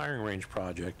Department firing range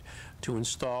project to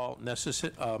install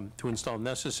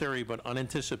necessary but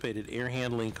unanticipated air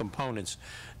handling components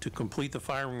to complete the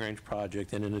firing range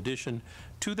project. And in addition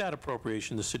to that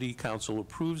appropriation, the City Council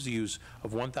approves the use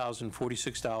of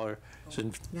 $1,046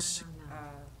 and... $1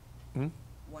 million.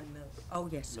 Oh,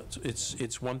 yes.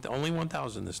 It's only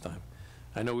 1,000 this time.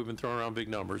 I know we've been throwing around big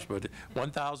numbers, but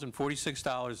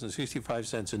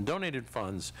 $1,046.65 in donated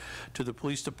funds to the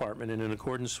police department, and in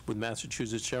accordance with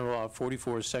Massachusetts General Law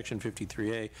 44, Section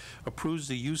 53A, approves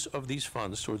the use of these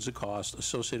funds towards the cost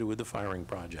associated with the firing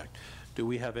project. Do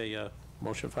we have a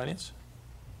motion of finance?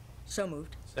 So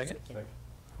moved. Second?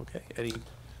 Okay. Any?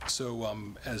 So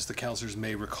as the councilors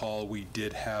may recall, we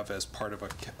did have, as part of a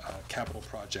capital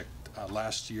project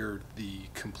last year,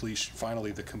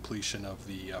 finally the completion of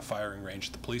the firing range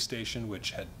at the police station,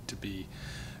 which had to be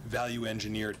value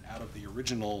engineered out of the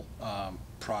original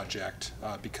project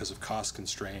because of cost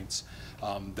constraints.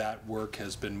 That work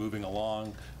has been moving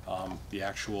along.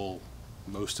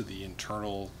 Most of the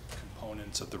internal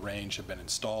components of the range have been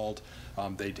installed.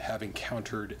 They have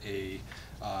encountered a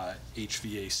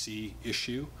HVAC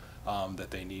issue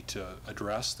that they need to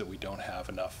address that we don't have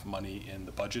enough money in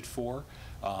the budget for.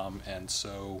 And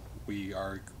so we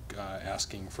are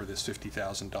asking for this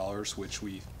 $50,000, which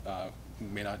we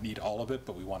may not need all of it,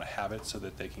 but we want to have it so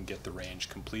that they can get the range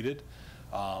completed.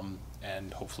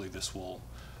 And hopefully this will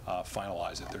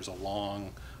finalize it. There's a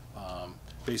long,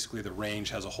 basically the range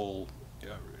has a whole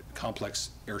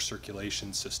complex air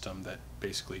circulation system that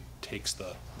basically takes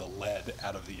the lead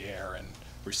out of the air and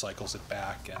recycles it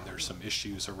back, and there's some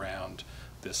issues around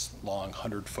this long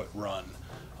 100-foot run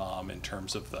in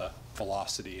terms of the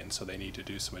velocity, and so they need to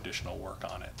do some additional work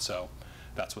on it. So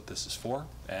that's what this is for,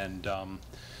 and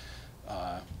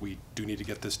we do need to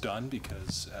get this done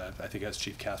because I think, as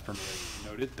Chief Casper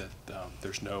noted, that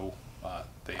there's no,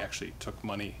 they actually took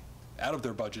money out of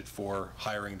their budget for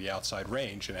hiring the outside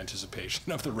range in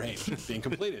anticipation of the range being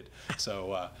completed.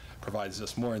 So provides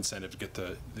us more incentive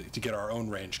to get our own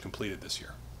range completed this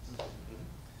year.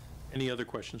 Any other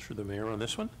questions for the mayor on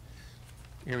this one?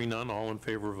 Hearing none, all in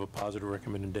favor of a positive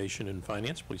recommendation in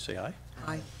finance, please say aye.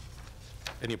 Aye.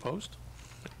 Any opposed?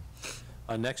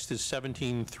 Next is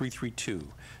 17332.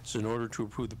 It's in order to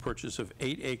approve the purchase of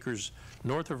 8 acres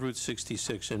north of Route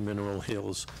 66 in Mineral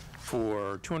Hills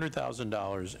for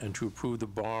 $200,000 and to approve the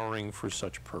borrowing for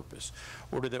such purpose.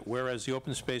 Order that whereas the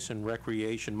Open Space and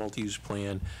Recreation Multi-Use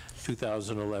Plan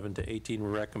 2011 to 18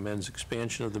 recommends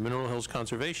expansion of the Mineral Hills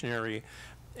Conservation Area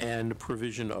and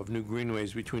provision of new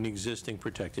greenways between existing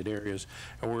protected areas,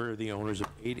 and where the owners of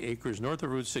 8 acres north of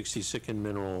Route 66 in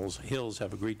Mineral Hills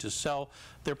have agreed to sell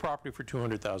their property for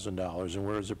 $200,000, and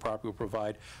whereas the property will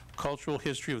provide cultural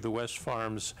history of the West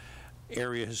Farms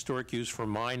area historic use for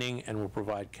mining and will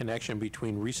provide connection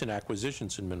between recent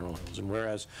acquisitions in Mineral Hills, and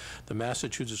whereas the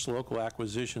Massachusetts Local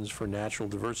Acquisitions for Natural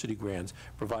Diversity Grants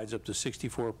provides up to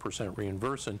 64%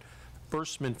 reimbursement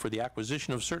for the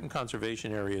acquisition of certain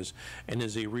conservation areas and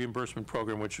is a reimbursement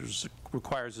program which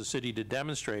requires the city to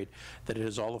demonstrate that it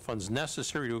has all the funds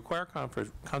necessary to acquire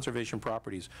conservation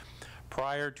properties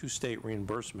prior to state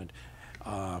reimbursement.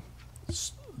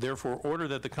 Therefore, order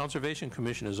that the Conservation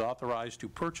Commission is authorized to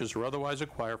purchase or otherwise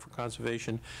acquire for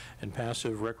conservation and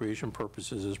passive recreation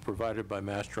purposes as provided by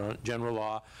Mass General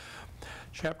Law,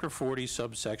 Chapter 40,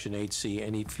 subsection 8C,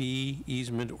 any fee,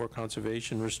 easement, or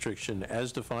conservation restriction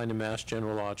as defined in Mass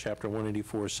General Law, Chapter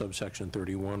 184, subsection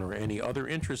 31, or any other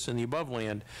interest in the above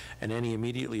land and any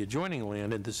immediately adjoining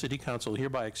land, and the City Council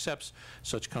hereby accepts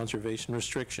such conservation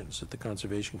restrictions. That the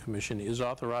Conservation Commission is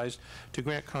authorized to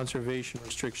grant conservation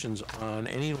restrictions on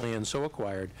any land so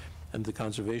acquired, and the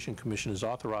Conservation Commission is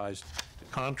authorized to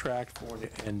contract for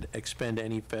and expend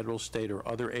any federal, state, or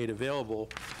other aid available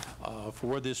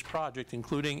for this project,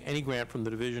 including any grant from the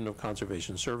Division of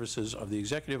Conservation Services of the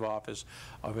Executive Office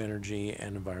of Energy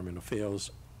and Environmental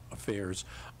Affairs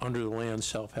under the Land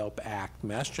Self-Help Act,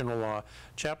 Mass General Law,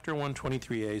 Chapter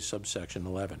 123A, subsection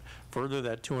 11. Further,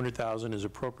 that $200,000 is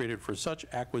appropriated for such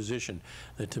acquisition,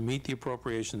 that to meet the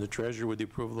appropriation, the Treasurer, with the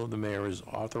approval of the Mayor, is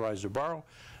authorized to borrow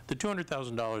the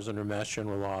 $200,000 under Mass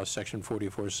General Law, Section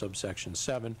 44, subsection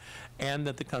 7, and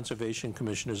that the Conservation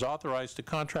Commission is authorized to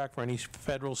contract for any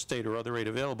federal, state, or other aid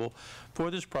available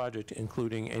for this project,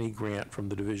 including any grant from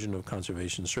the Division of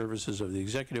Conservation Services of the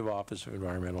Executive Office of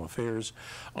Environmental Affairs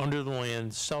under the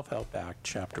Land Self-Help Act,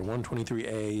 Chapter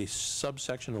 123A,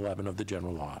 subsection 11 of the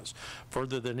general laws.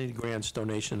 Further, that any grants,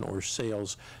 donation, or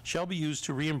sales shall be used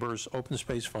to reimburse open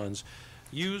space funds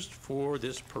used for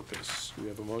this purpose. Do we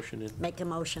have a motion? Make a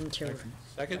motion to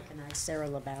Second. recognize Sarah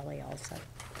LaValle also.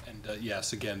 And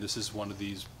yes, again, this is one of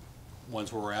these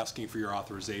ones where we're asking for your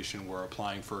authorization. We're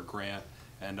applying for a grant,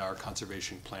 and our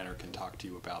conservation planner can talk to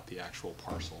you about the actual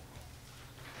parcel.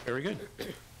 Very good.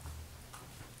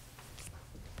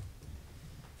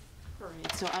 All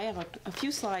right, so I have a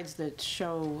few slides that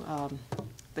show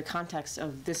the context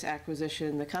of this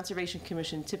acquisition. The Conservation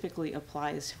Commission typically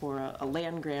applies for a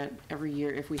land grant every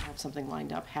year if we have something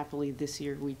lined up. Happily, this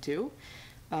year we do.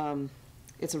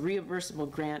 It's a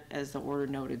reimbursable grant, as the order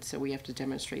noted, so we have to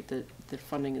demonstrate that the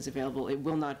funding is available. It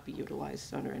will not be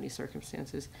utilized under any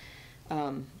circumstances.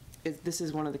 This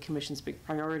is one of the Commission's big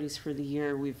priorities for the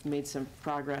year. We've made some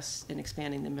progress in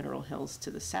expanding the Mineral Hills to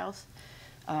the south.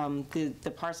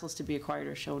 The parcels to be acquired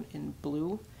are shown in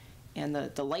blue. And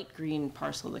the light green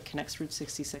parcel that connects Route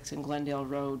 66 and Glendale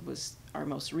Road was our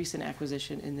most recent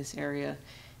acquisition in this area.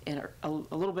 And a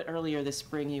little bit earlier this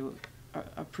spring, you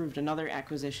approved another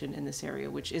acquisition in this area,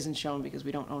 which isn't shown because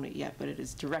we don't own it yet, but it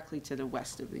is directly to the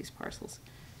west of these parcels.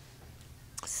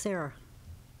 Sarah,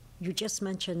 you just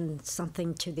mentioned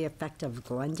something to the effect of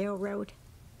Glendale Road?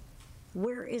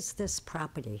 Where is this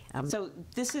property? So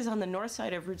this is on the north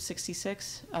side of Route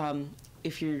 66.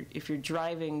 If you're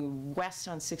driving west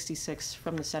on 66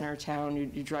 from the center of town,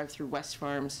 you drive through West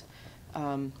Farms.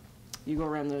 You go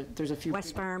around there's a few.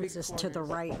 West Farms is to the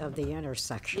right of the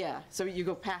intersection. Yeah, so you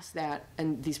go past that,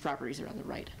 and these properties are on the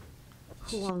right.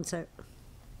 Who owns it?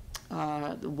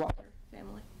 The Walker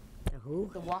family. The who?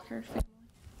 The Walker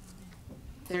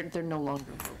family. They're no longer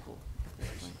local.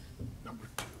 Number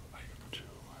 2, item 2.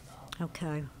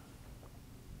 Okay.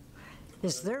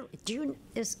 Is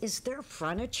there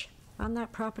frontage on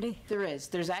that property? There is.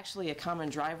 There's actually a common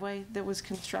driveway that was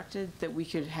constructed that we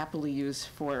could happily use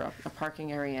for a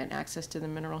parking area and access to the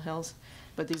Mineral Hills,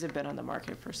 but these have been on the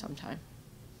market for some time.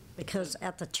 Because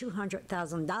at the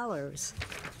 $200,000,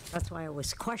 that's why I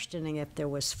was questioning if there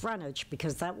was frontage,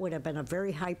 because that would have been a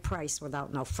very high price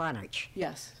without no frontage.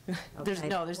 Yes. Okay. There's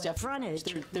definitely frontage.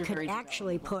 They're Could very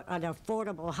actually put an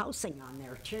affordable housing on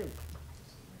there too.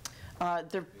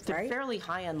 They're fairly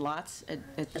high-end lots.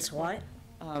 That's what?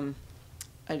 I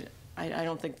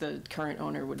don't think the current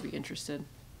owner would be interested.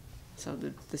 So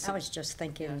I was just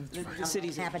thinking the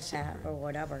city's habitat or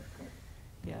whatever.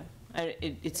 Yeah,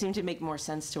 it seemed to make more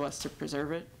sense to us to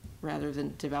preserve it rather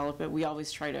than develop it. We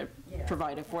always try to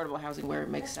provide affordable housing where it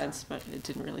makes sense, but it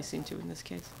didn't really seem to in this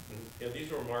case. Yeah,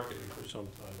 these were marketed for some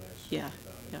time, I assume. Yeah,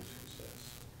 yeah.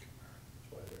 That's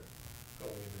why they're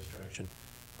going in this direction.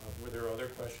 Were there other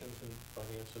questions in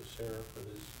finance of Sarah for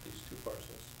these 2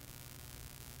 parcels?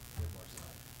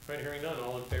 All right, hearing none,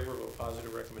 all in favor of a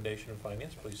positive recommendation of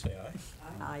finance, please say aye.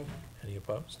 Aye. Any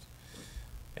opposed?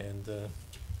 And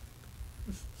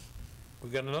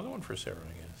we've got another one for Sarah,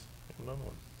 I guess. Another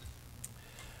one.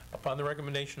 Upon the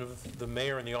recommendation of the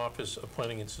mayor in the Office of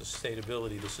Planning and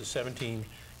Sustainability, this is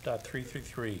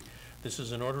 17.333. This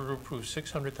is in order to approve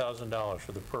 $600,000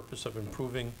 for the purpose of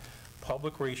improving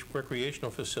public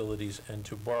recreational facilities and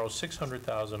to borrow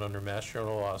 $600,000 under Mass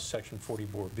General Law, Section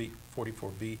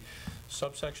 44B,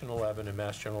 subsection 11, and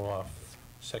Mass General Law,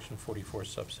 Section 44,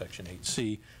 subsection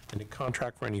 8C, and to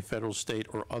contract for any federal, state,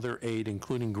 or other aid,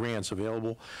 including grants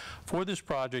available for this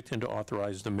project, and to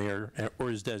authorize the mayor or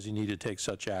his designee to take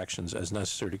such actions as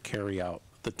necessary to carry out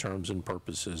the terms and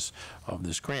purposes of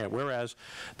this grant. Whereas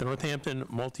the Northampton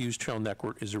Multi-Use Trail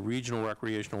Network is a regional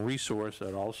recreational resource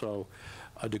that also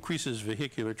decreases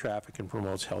vehicular traffic and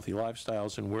promotes healthy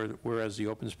lifestyles, and whereas the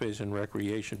Open Space and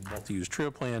Recreation Multi-Use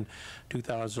Trail Plan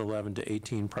 2011 to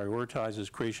 18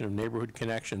 prioritizes creation of neighborhood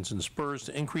connections and spurs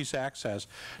to increase access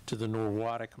to the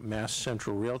Norwalk Mass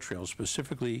Central Rail Trail,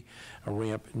 specifically a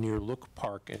ramp near Look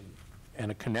Park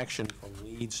and a connection from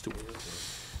Leeds to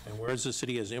Windsor. And whereas the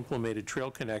city has implemented trail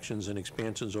connections and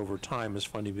expansions over time as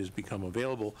funding has become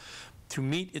available to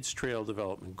meet its trail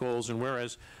development goals, and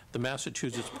whereas the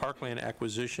Massachusetts Parkland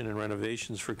Acquisition and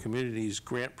Renovations for Communities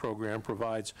grant program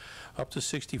provides up to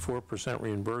 64%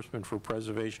 reimbursement for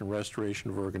preservation and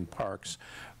restoration of urban parks,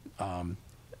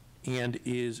 and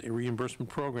is a reimbursement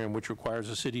program which requires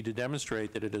the city to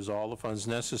demonstrate that it has all the funds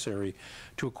necessary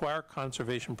to acquire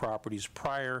conservation properties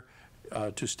prior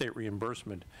to state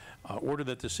reimbursement, order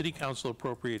that the City Council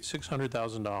appropriate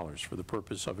 $600,000 for the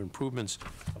purpose of improvements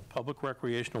of public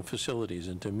recreational facilities.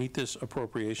 And to meet this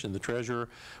appropriation, the treasurer,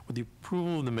 with the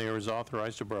approval of the mayor, is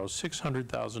authorized to borrow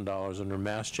 $600,000 under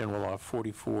Mass General Law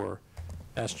 44,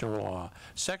 Mass General Law,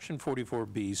 Section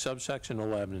 44B, subsection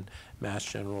 11, Mass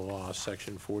General Law,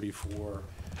 Section 44,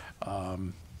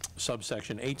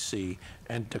 subsection 8C,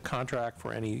 and to contract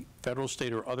for any federal,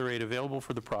 state, or other aid available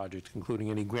for the project,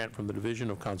 including any grant from the Division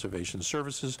of Conservation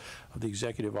Services of the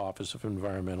Executive Office of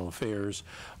Environmental Affairs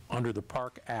under the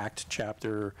Park Act,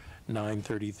 Chapter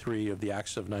 933 of the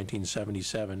Acts of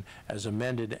 1977, as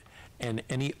amended, and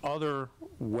any other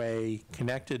way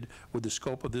connected with the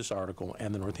scope of this article,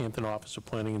 and the Northampton Office of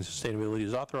Planning and Sustainability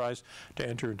is authorized to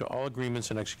enter into all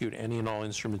agreements and execute any and all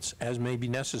instruments as may be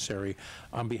necessary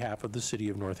on behalf of the City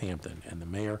of Northampton. And the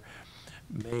mayor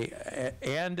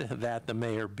and that the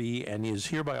mayor be and is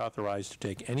hereby authorized to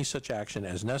take any such action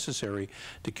as necessary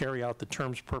to carry out the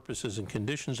terms, purposes, and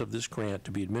conditions of this grant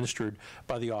to be administered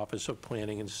by the Office of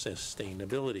Planning and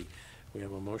Sustainability. We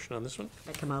have a motion on this one?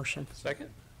 Make a motion. Second?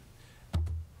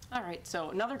 All right,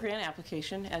 so another grant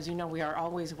application. As you know, we are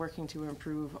always working to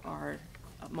improve our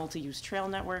multi-use trail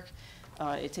network.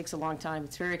 It takes a long time.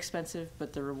 It's very expensive,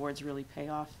 but the rewards really pay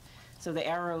off. So the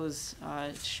arrows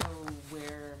show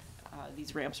where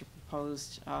these ramps are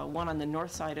proposed. One on the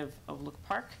north side of Look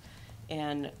Park,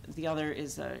 and the other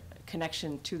is a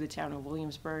connection to the town of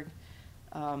Williamsburg.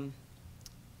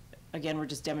 Again, we're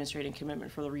just demonstrating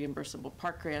commitment for the reimbursable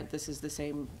park grant. This is the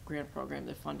same grant program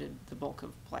that funded the bulk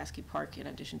of Pulaski Park in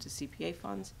addition to CPA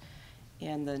funds.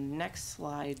 And the next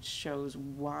slide shows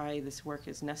why this work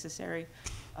is necessary.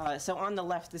 So on the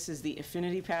left, this is the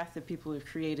affinity path that people have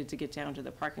created to get down to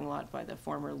the parking lot by the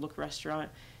former Look restaurant.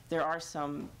 There are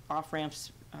some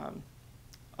off-ramps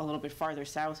a little bit farther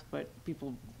south, but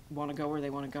people want to go where they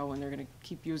want to go, and they're going to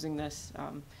keep using this.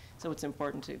 So it's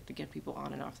important to get people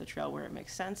on and off the trail where it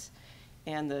makes sense.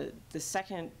 And the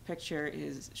second picture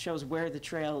shows where the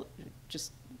trail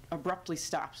just abruptly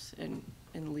stops and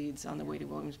leads on the way to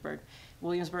Williamsburg.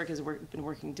 Williamsburg has been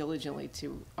working diligently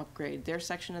to upgrade their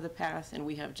section of the path, and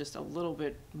we have just a little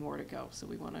bit more to go. So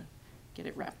we want to get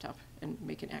it wrapped up and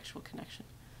make an actual connection.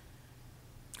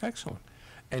 Excellent.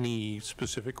 Any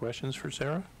specific questions for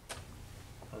Sarah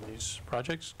on these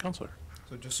projects? Counselor?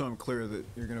 So just so I'm clear, that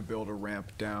you're going to build a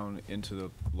ramp down into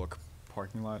the Look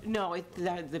parking lot? No,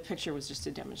 the picture was just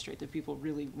to demonstrate that people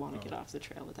really want to get off the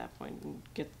trail at that point and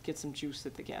get some juice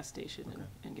at the gas station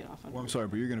and get off on. Well, I'm sorry,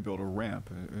 but you're going to build a ramp.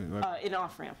 An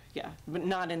off-ramp, yeah, but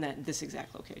not in this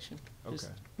exact location.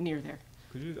 Just near there.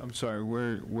 Could you, I'm sorry,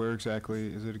 where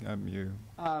exactly is it?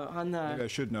 On the. Maybe I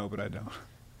should know, but I don't.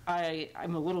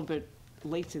 I'm a little bit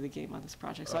late to the game on this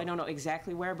project, so I don't know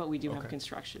exactly where, but we do have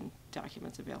construction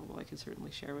documents available I can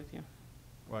certainly share with you.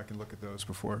 Well, I can look at those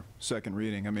before second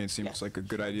reading. I mean, it seems like a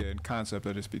good idea in concept.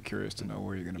 I'd just be curious to know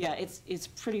where you're going to. Yeah, it's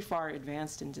pretty far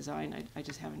advanced in design. I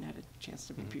just haven't had a chance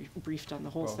to be briefed on the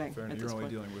whole thing. Fair enough. You're only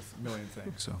dealing with a million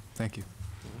things, so thank you.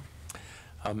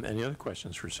 Any other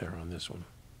questions for Sarah on this one?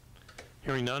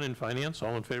 Hearing none in finance,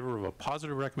 all in favor of a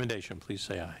positive recommendation, please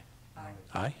say aye. Aye.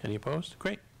 Aye. Any opposed?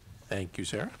 Great. Thank you,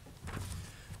 Sarah.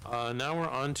 Now we're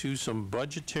on to some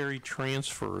budgetary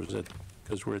transfers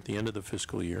because we're at the end of the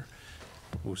fiscal year.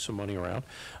 Move some money around.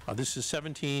 This is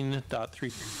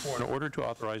 17.334, in order to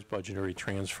authorize budgetary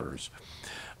transfers.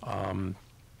 And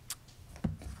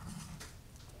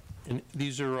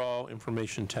these are all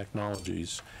information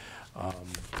technologies.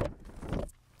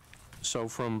 So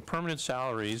from permanent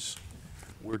salaries,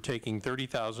 we're taking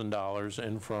 $30,000,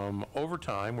 and from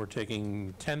overtime, we're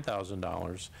taking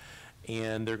 $10,000.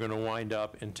 And they're going to wind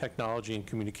up in technology and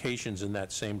communications in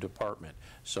that same department.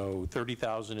 So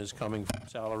 $30,000 is coming from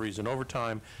salaries and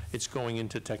overtime. It's going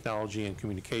into technology and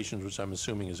communications, which I'm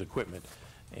assuming is equipment.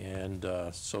 And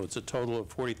so it's a total of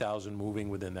 $40,000 moving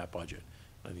within that budget.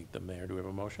 I think the mayor, do we have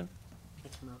a motion?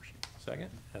 Make a motion.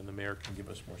 Second? And the mayor can give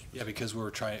us more specifics. Yeah, because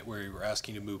we're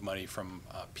asking to move money from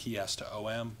PS to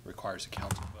OM, requires a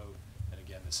council vote. And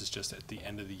again, this is just at the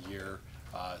end of the year.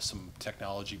 Some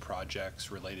technology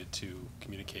projects related to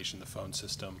communication, the phone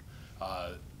system,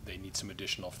 they need some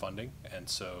additional funding, and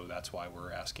so that's why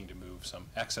we're asking to move some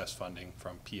excess funding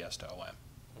from PS to OM.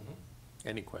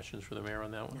 Any questions for the mayor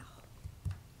on that one? No.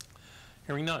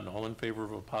 Hearing none, all in favor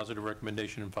of a positive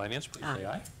recommendation in finance, please say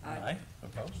aye. Aye.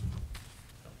 Opposed?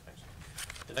 No,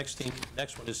 thanks. The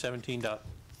next one is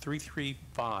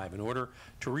 17.335, in order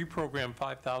to reprogram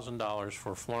 $5,000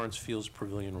 for Florence Fields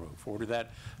Pavilion roof. Order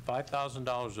that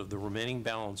 $5,000 of the remaining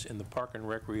balance in the Park and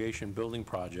Recreation Building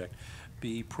Project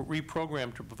be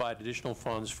reprogrammed to provide additional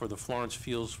funds for the Florence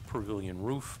Fields Pavilion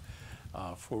roof,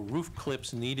 for roof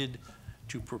clips needed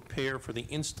to prepare for the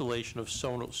installation of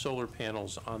solar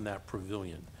panels on that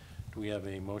pavilion. Do we have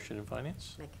a motion in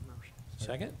finance? Make a motion.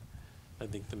 Second? I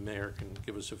think the mayor can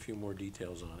give us a few more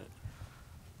details on it.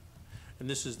 And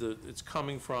this is it's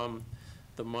coming from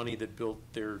the money that built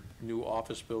their new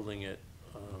office building at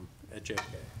JK.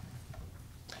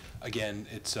 Again,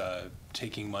 it's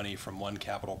taking money from one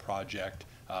capital project,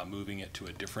 moving it to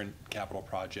a different capital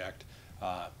project,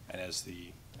 and as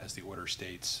the order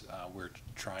states, we're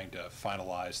trying to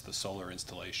finalize the solar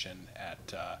installation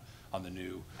on the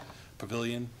new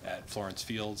pavilion at Florence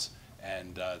Fields,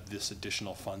 and this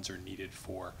additional funds are needed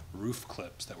for roof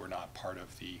clips that were not part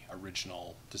of the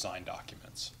original design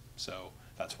documents. So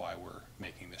that's why we're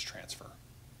making this transfer.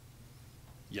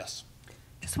 Yes?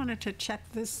 Just wanted to check,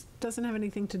 this doesn't have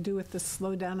anything to do with the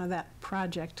slowdown of that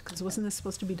project, because wasn't this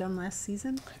supposed to be done last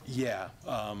season? Yeah,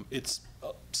 it's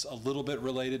a little bit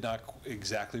related, not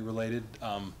exactly related.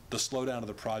 The slowdown of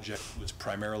the project was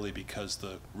primarily because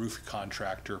the roof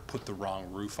contractor put the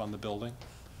wrong roof on the building.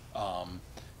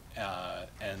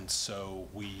 And so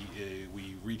we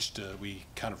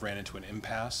kind of ran into an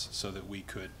impasse so that we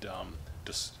could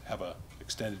just have a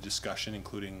extended discussion,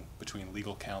 including between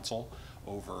legal counsel,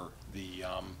 over the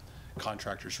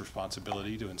contractor's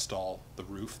responsibility to install the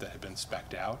roof that had been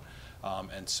spec'd out.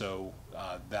 And so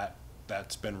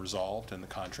that's been resolved, and the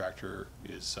contractor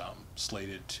is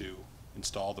slated to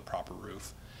install the proper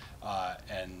roof.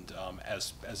 And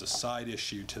as a side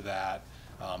issue to that,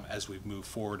 as we move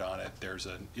forward on it, there's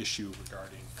an issue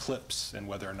regarding clips and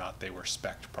whether or not they were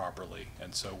spec'd properly.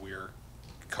 And so we're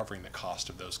covering the cost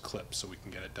of those clips so we can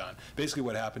get it done. Basically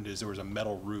what happened is there was a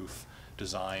metal roof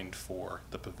designed for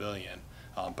the pavilion,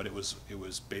 but it was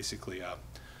basically a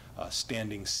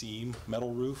standing seam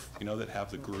metal roof, you know, that have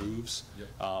the grooves.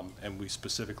 And we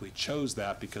specifically chose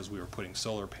that because we were putting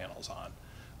solar panels on,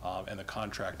 and the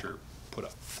contractor put a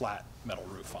flat metal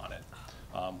roof on it,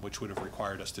 which would have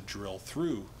required us to drill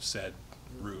through said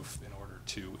roof in order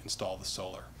to install the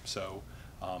solar. So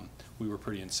we were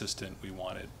pretty insistent we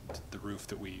wanted the roof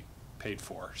that we paid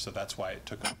for, so that's why it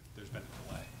took, there's been a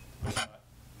delay.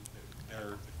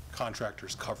 There are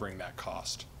contractors covering that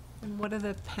cost. And what do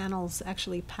the panels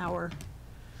actually power?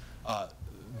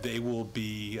 They will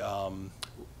be,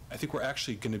 I think we're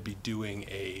actually going to be doing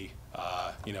a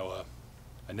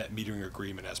net metering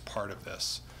agreement as part of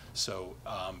this. So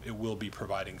it will be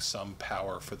providing some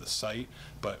power for the site,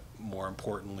 but more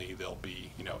importantly, there'll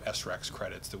be, SREX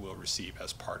credits that we'll receive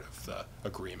as part of the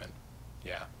agreement.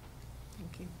 Yeah.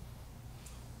 Thank you.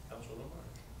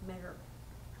 Mayor,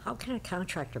 how can a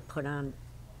contractor put on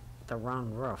the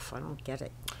wrong roof? I don't get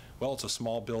it. Well, it's a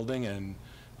small building, and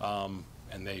I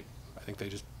think they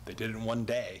did it in one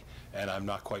day, and I'm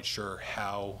not quite sure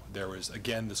how. There was,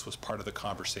 again, this was part of the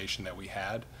conversation that we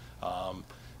had,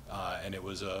 and it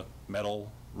was a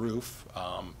metal roof.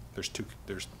 There's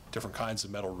different kinds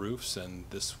of metal roofs, and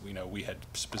this, we had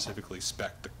specifically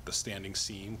spec'd the standing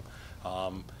seam,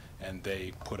 and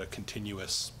they put a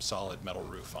continuous solid metal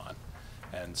roof on,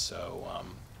 and so.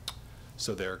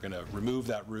 So they're going to remove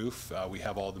that roof. We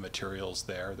have all the materials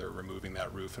there. They're removing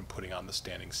that roof and putting on the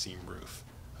standing seam roof.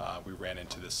 We ran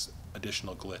into this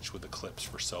additional glitch with the clips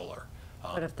for solar.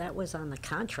 But if that was on the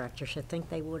contractor, you'd think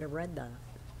they would have read that.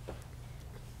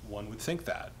 One would think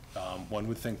that. One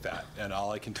would think that. And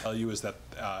all I can tell you is that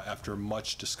after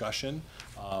much discussion,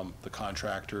 the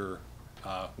contractor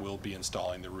will be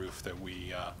installing the roof that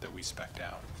we spec'd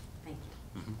out. Thank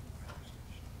you. Mm-hmm.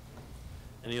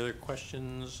 Any other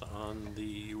questions on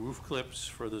the roof clips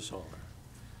for the solar?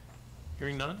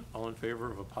 Hearing none, all in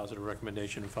favor of a positive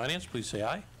recommendation in finance, please say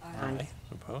aye. Aye.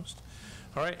 Opposed?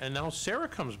 All right, and now Sarah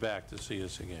comes back to see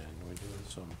us again. We're doing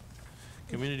some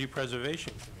community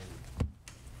preservation.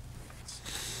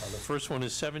 The first one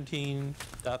is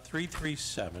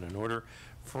 17.337, an order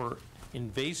for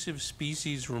invasive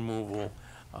species removal,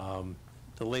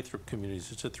 the Lathrop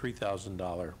communities. It's a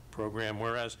 $3,000 program,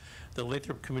 whereas the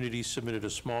Lathrop community submitted a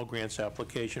small grants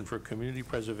application for community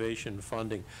preservation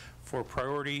funding for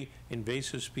priority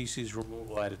invasive species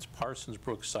removal at its Parsons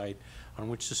Brook site, on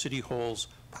which the city holds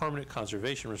permanent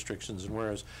conservation restrictions, and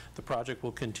whereas the project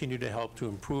will continue to help to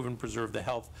improve and preserve the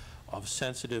health of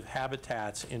sensitive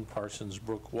habitats in Parsons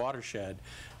Brook watershed,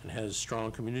 and has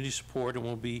strong community support and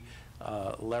will be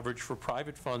leveraged for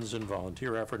private funds and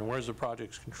volunteer effort, and whereas the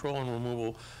project's control and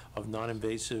removal of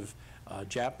non-invasive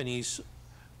Japanese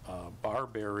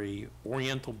barberry,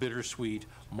 oriental bittersweet,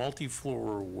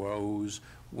 multiflora rose,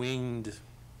 winged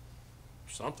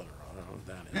something, or I don't know what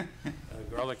that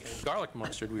is, garlic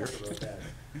mustard, we heard about that,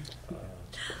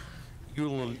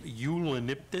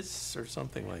 eucalyptus or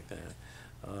something like that.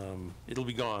 It'll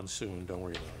be gone soon, don't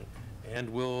worry about it,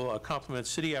 and will complement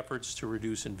city efforts to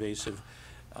reduce invasives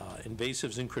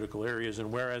in critical areas, and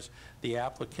whereas the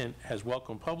applicant has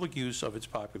welcomed public use of its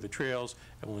popular trails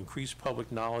and will increase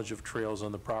public knowledge of trails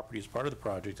on the property as part of the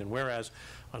project, and whereas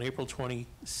on April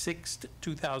 26,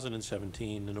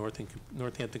 2017, the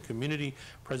Northampton Community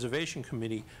Preservation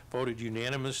Committee voted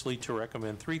unanimously to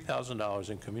recommend $3,000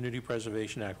 in Community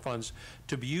Preservation Act funds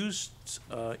to be used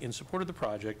in support of the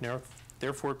project. Now,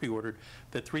 therefore, it be ordered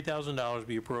that $3,000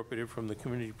 be appropriated from the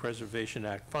Community Preservation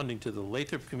Act funding to the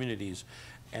Lathrop communities,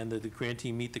 and that the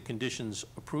grantee meet the conditions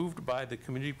approved by the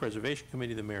Community Preservation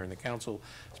Committee, the mayor, and the council.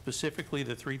 Specifically,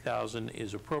 the $3,000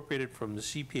 is appropriated from the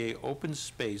CPA open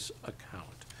space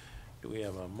account. Do we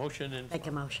have a motion? Make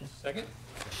a motion. Second?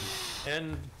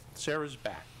 And Sarah's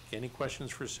back. Any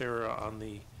questions for Sarah on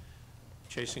the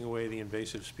chasing away the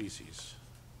invasive species?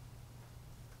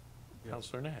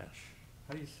 Councilor Nash.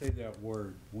 How do you say that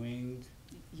word? Winged?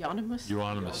 Euonymus?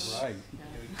 Euonymus. Right.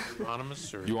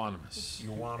 Euonymus or? Euonymus.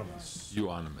 Euonymus.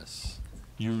 Euonymus.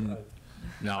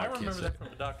 Now I can't remember say that from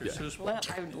the Dr. Seuss book.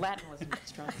 Latin wasn't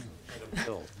strong.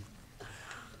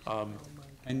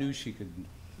 I knew she could.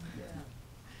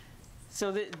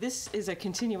 So this is a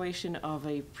continuation of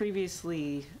a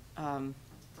previously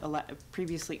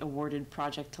awarded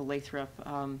project to Lathrop.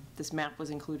 This map was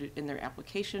included in their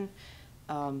application.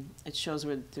 It shows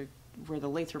where the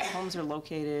Lathrop homes are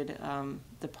located,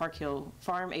 the Park Hill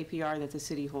Farm APR that the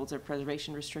city holds a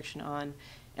preservation restriction on,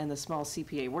 and the small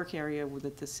CPA work area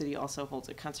that the city also holds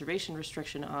a conservation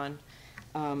restriction on.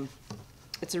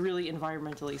 it's a really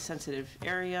environmentally sensitive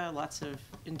area, lots of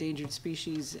endangered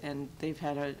species, and they've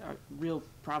had a real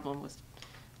problem with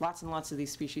lots and lots of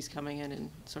these species coming in and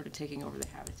sort of taking over the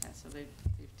habitat. So they've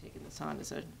taken this on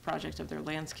as a project of their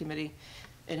lands committee.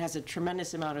 It has a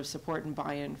tremendous amount of support and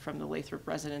buy-in from the Lathrop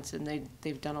residents, and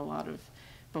they've done a lot of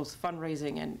both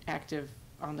fundraising and active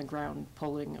on-the-ground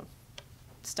polling of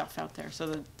stuff out there. So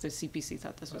the CPC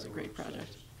thought this was a great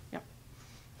project. Yep.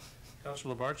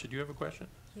 Councilor Labarge, did you have a question?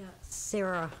 Yeah,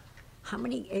 Sarah, how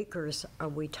many acres are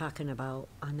we talking about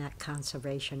on that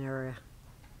conservation area?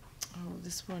 Oh,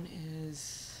 this one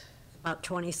is about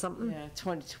 20-something?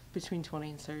 Yeah, between 20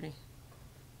 and 30.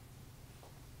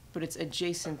 But it's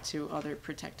adjacent to other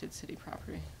protected city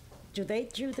property. Do they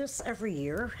do this every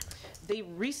year? They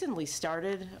recently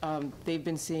started. They've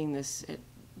been seeing this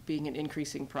being an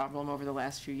increasing problem over the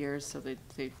last few years, so they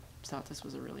thought this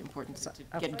was a really important thing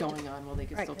to get going on while they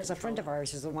could still control. Right, because a friend of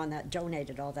ours is the one that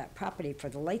donated all that property for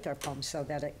the Lathrop home so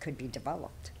that it could be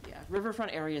developed. Yeah,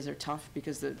 riverfront areas are tough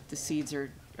because the seeds are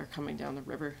coming down the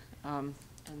river, and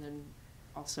then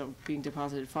also being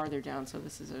deposited farther down, so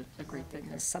this is a great thing.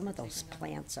 Some of those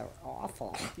plants are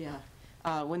awful. Yeah.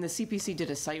 When the CPC did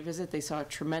a site visit, they saw a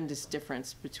tremendous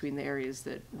difference between the areas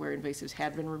where invasives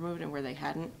had been removed and where they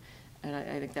hadn't, and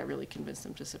I think that really convinced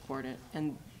them to support it.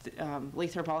 And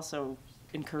Lathrop also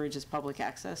encourages public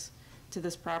access to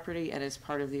this property, and as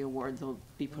part of the award, they'll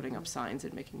be putting up signs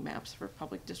and making maps for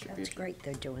public distribution. That's great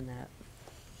they're doing that.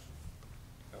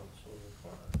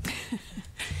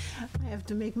 I have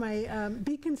to make my,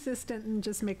 be consistent and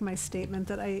just make my statement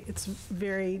that it's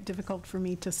very difficult for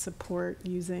me to support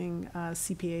using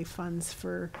CPA funds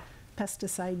for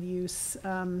pesticide use.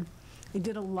 I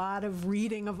did a lot of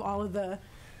reading of all of the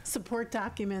support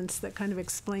documents that kind of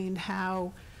explained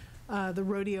how the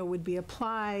rodeo would be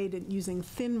applied and using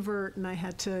thinvert, and I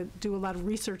had to do a lot of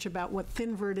research about what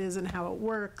thinvert is and how it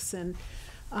works, and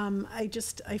I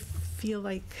feel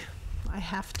like I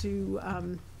have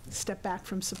to step back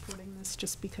from supporting this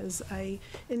just because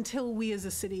until we as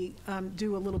a city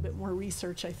do a little bit more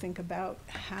research, I think, about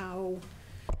how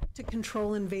to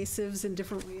control invasives in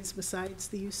different ways besides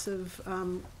the use of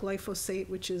glyphosate,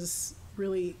 which has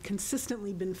really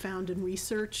consistently been found in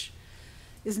research,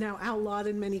 is now outlawed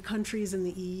in many countries in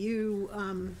the EU.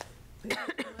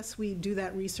 Unless we do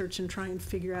that research and try and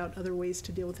figure out other ways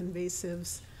to deal with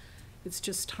invasives, it's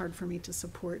just hard for me to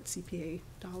support CPA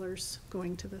dollars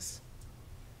going to this.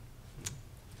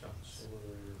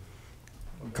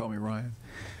 Call me Ryan.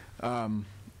 On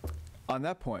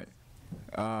that point,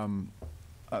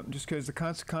 just because the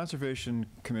Conservation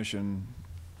Commission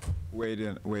weighed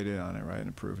in on it, right, and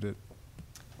approved it?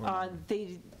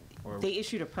 They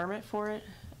issued a permit for it.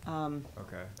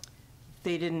 Okay.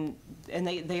 They didn't, and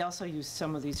they also used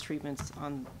some of these treatments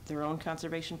on their own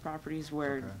conservation properties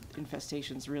where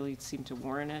infestations really seem to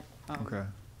warrant it. Okay.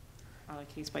 On a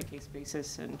case-by-case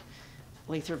basis, and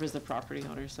Lathrop is the property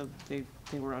owner, so they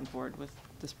were on board with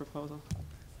this proposal.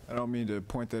 I don't mean to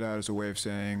point that out as a way of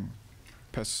saying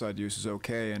pesticide use is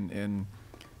okay in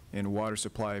water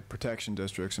supply protection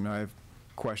districts. I mean, I have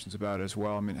questions about it as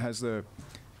well. I mean, has the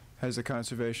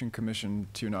Conservation Commission,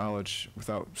 to your knowledge,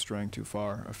 without straying too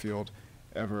far afield,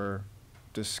 ever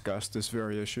discussed this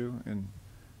very issue in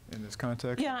this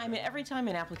context? Yeah, I mean, every time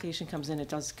an application comes in, it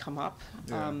does come up.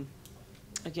 Yeah.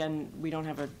 Again, we don't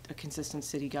have a consistent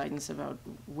city guidance about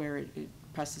where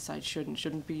pesticides should and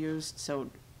shouldn't be used.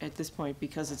 So at this point,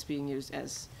 because it's being used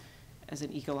as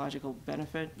an ecological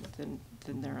benefit, then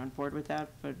they're on board with that.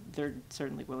 But they're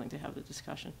certainly willing to have the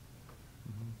discussion.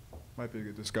 Mm-hmm. Might be a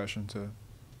good discussion to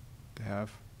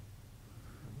have.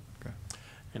 Okay.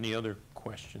 Any other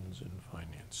questions in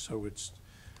finance? So it's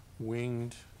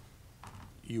winged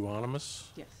euonymus?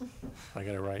 Yes. I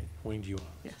got it right, winged euonymus.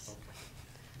 Yes. Okay.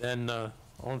 Then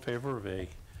all in favor of a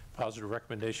positive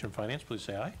recommendation in finance, please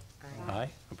say aye. Aye. Aye.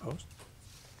 Opposed?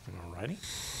 All righty.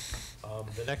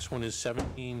 The next one is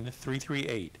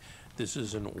 17338. This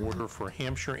is an order for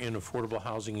Hampshire Inn affordable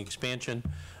housing expansion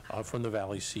from the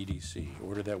Valley CDC.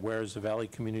 Order that whereas the Valley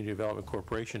Community Development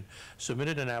Corporation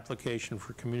submitted an application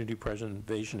for Community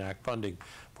Preservation Act funding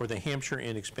for the Hampshire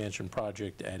Inn expansion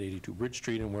project at 82 Bridge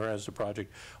Street, and whereas the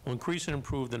project will increase and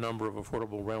improve the number of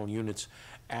affordable rental units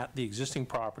at the existing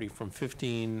property from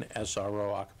 15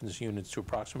 SRO occupancy units to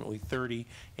approximately 30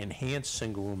 enhanced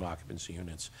single-room occupancy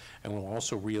units, and will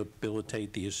also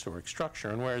rehabilitate the historic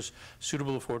structure. And whereas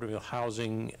suitable affordable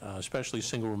housing, especially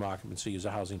single-room occupancy, is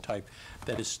a housing type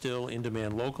that is still in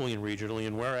demand locally and regionally,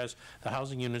 and whereas the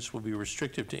housing units will be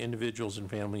restrictive to individuals and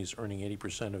families earning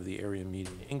 80% of the area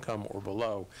median income or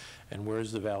below, and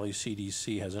whereas the Valley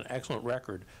CDC has an excellent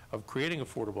record of creating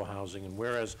affordable housing, and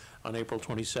whereas on April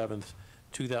 27th,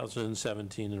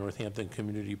 2017, the Northampton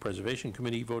Community Preservation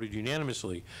Committee voted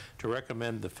unanimously to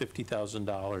recommend the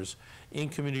 $50,000 in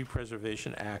Community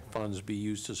Preservation Act funds be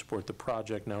used to support the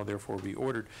project. Now therefore be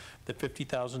ordered that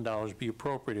 $50,000 be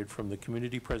appropriated from the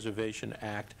Community Preservation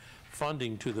Act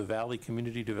funding to the Valley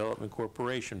Community Development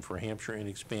Corporation for Hampshire and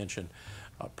expansion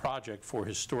project for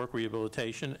historic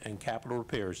rehabilitation and capital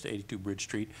repairs to 82 Bridge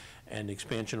Street and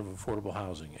expansion of affordable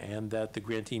housing, and that the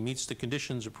grantee meets the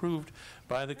conditions approved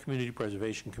by the Community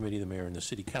Preservation Committee, the mayor, and the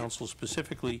city council.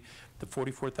 Specifically, the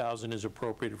 $44,000 is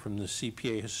appropriated from the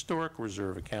CPA Historic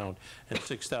Reserve account and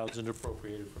 $6,000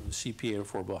 appropriated from the CPA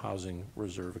Affordable Housing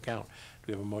Reserve account. Do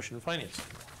we have a motion of finance?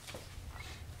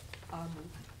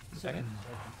 Second?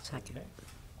 Second. Okay.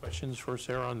 Questions for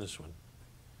Sarah on this one?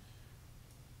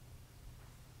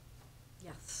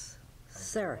 Yes.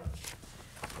 Sarah,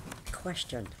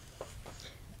 question.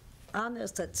 On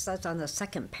this, it says on the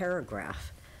second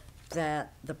paragraph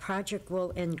that the project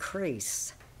will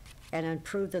increase and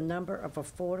improve the number of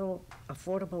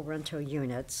affordable rental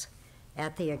units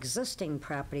at the existing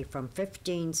property from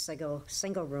 15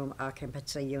 single-room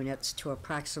occupancy units to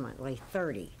approximately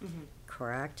 30,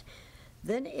 correct?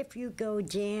 Then if you go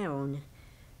down,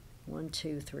 1,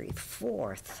 2, 3,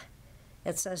 fourth,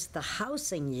 it says the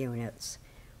housing units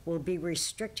will be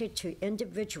restricted to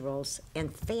individuals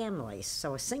and families.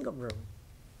 So a single room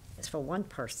is for one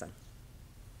person.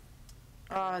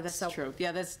 That's true.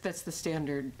 Yeah, that's the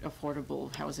standard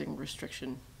affordable housing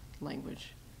restriction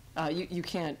language. You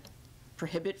can't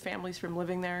prohibit families from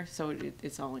living there, so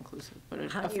it's all inclusive. But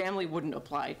a family wouldn't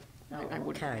apply. I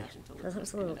wouldn't imagine to live.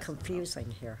 That's a little confusing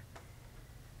here.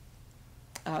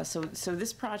 So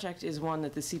this project is one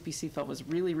that the CPC felt was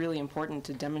really, really important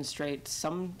to demonstrate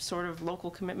some sort of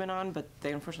local commitment on, but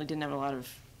they unfortunately didn't have a lot of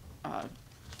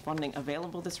funding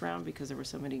available this round because there were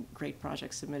so many great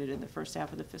projects submitted in the first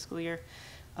half of the fiscal year.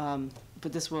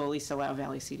 But this will at least allow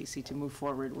Valley CDC to move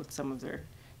forward with some of their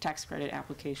tax credit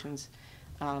applications.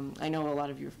 I know a lot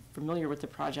of you are familiar with the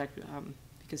project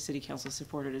because City Council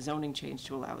supported a zoning change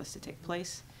to allow this to take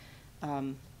place.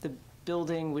 The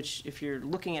building, which if you're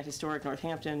looking at historic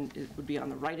Northampton, it would be on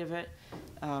the right of it,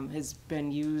 has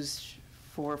been used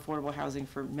for affordable housing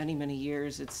for many, many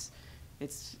years. It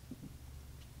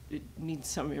needs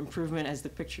some improvement, as the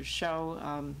pictures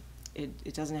show.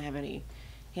 It doesn't have any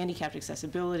handicapped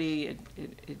accessibility.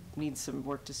 It needs some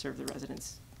work to serve the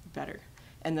residents better.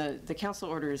 And the council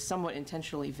order is somewhat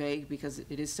intentionally vague because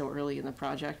it is so early in the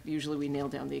project. Usually we nail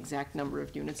down the exact number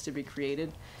of units to be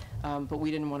created, but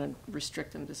we didn't want to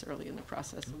restrict them this early in the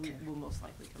process. Okay. We'll most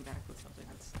likely come back with something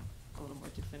that's a little more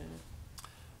definitive.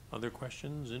 Other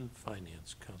questions in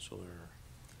finance, Councilor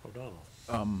O'Donnell?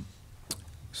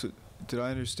 So did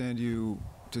I understand you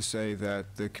to say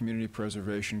that the Community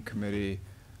Preservation Committee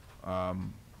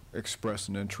expressed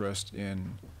an interest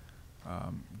in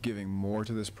giving more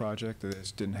to this project, that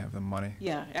it didn't have the money?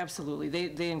 Yeah, absolutely.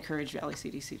 They encourage Valley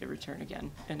CDC to return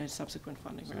again in a subsequent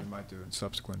funding round. So they might do it in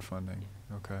subsequent funding.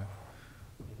 Okay.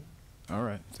 All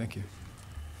right, thank you.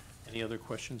 Any other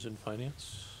questions in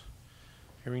finance?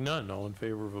 Hearing none, all in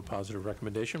favor of a positive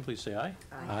recommendation, please say aye.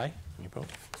 Aye. Any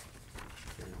opposed?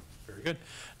 Very good.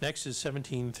 Next is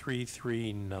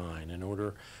 17339, an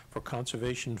order for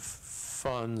conservation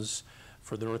funds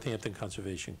for the Northampton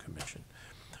Conservation Commission.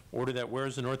 Order that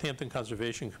whereas the Northampton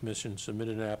Conservation Commission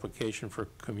submitted an application for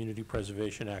Community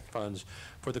Preservation Act funds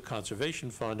for the Conservation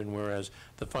Fund, and whereas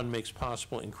the fund makes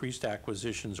possible increased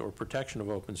acquisitions or protection of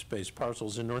open space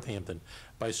parcels in Northampton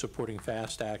by supporting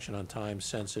fast action on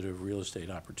time-sensitive real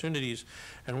estate opportunities,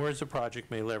 and whereas the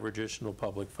project may leverage additional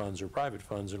public funds or private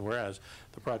funds, and whereas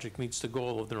the project meets the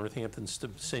goal of the Northampton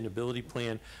Sustainability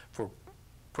Plan for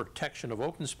protection of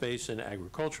open space and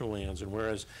agricultural lands, and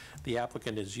whereas the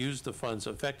applicant has used the funds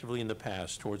effectively in the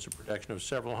past towards the protection of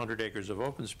several hundred acres of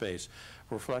open space,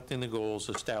 reflecting the goals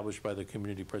established by the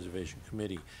Community Preservation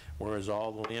Committee, whereas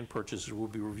all the land purchases will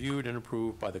be reviewed and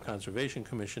approved by the Conservation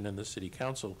Commission and the City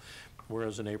Council,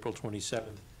 whereas on April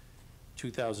 27th,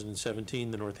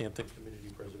 2017, the Northampton Community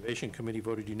Preservation Committee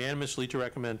voted unanimously to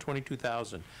recommend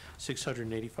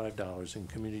 $22,685 in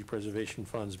community preservation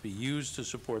funds be used to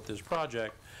support this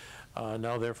project.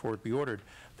 Now, therefore, it be ordered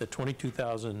that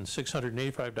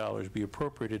 $22,685 be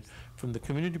appropriated from the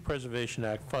Community Preservation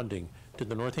Act funding to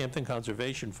the Northampton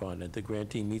Conservation Fund, and the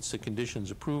grantee meets the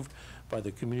conditions approved by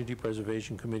the Community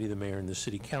Preservation Committee, the mayor, and the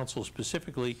City Council.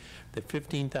 Specifically, that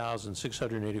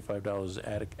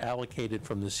 $15,685 allocated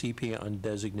from the CPA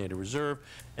undesignated reserve,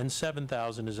 and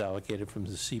 $7,000 is allocated from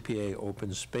the CPA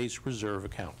open space reserve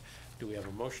account. Do we have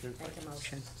a motion? Make a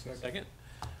motion. Second?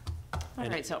 All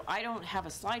right, so I don't have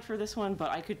a slide for this one, but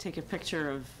I could take a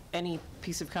picture of any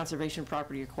piece of conservation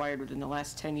property acquired within the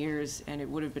last 10 years, and it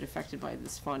would have been affected by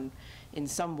this fund in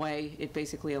some way. It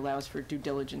basically allows for due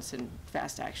diligence and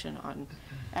fast action on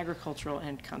agricultural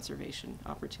and conservation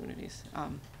opportunities.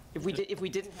 If we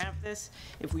didn't have this,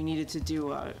 if we needed to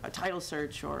do a title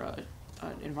search or an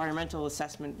environmental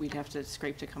assessment, we'd have to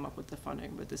scrape to come up with the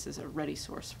funding, but this is a ready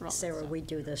source for all that Sarah, stuff. we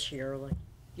do this yearly.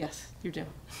 Yes, you do.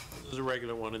 This is a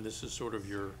regular one, and this is sort of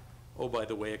your, oh, by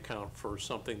the way, account for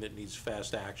something that needs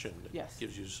fast action. Yes.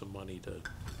 Gives you some money to.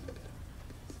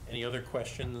 Any other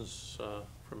questions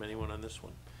from anyone on this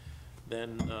one?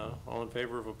 Then, all in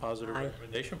favor of a positive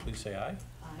recommendation, please say aye.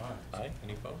 Aye. Aye.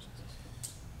 Any opposed?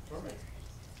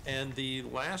 And the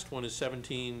last one is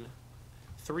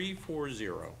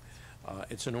 17340.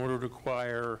 It's an order to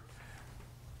acquire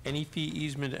any fee,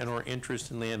 easement, and/or interest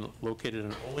in land located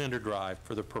on Oleander Drive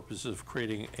for the purposes of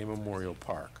creating a memorial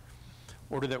park.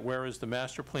 Order that whereas the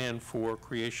master plan for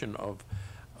creation of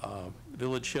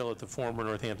Village Hill at the former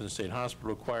Northampton State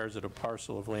Hospital requires that a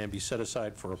parcel of land be set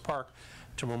aside for a park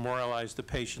to memorialize the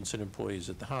patients and employees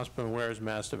at the hospital, whereas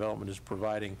Mass Development is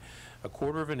providing a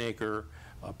quarter of an acre,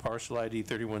 parcel ID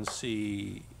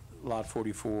 31C, Lot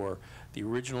 44, the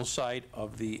original site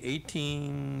of the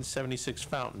 1876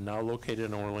 fountain, now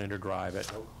located on Orlander Drive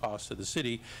at no cost to the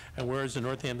city, and whereas the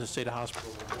Northampton State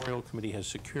Hospital Memorial Committee has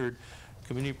secured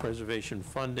community preservation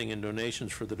funding and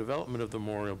donations for the development of the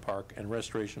memorial park and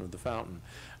restoration of the fountain.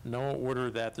 Now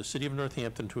order that the City of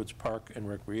Northampton, to its Park and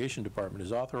Recreation Department,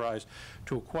 is authorized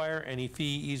to acquire any fee,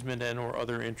 easement, and/or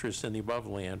other interest in the above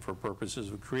land for purposes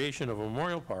of creation of a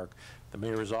memorial park. The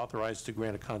mayor is authorized to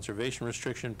grant a conservation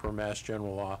restriction per Mass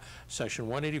General Law, Section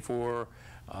 184,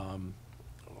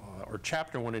 or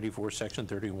Chapter 184, Section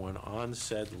 31, on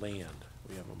said land.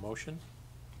 We have a motion?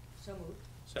 So moved.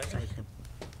 Second?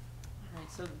 All right,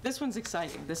 so this one's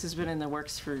exciting. This has been in the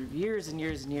works for years and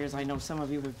years and years. I know some of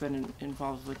you have been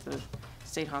involved with the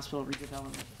state hospital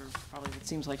redevelopment for probably what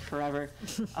seems like forever.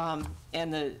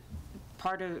 And the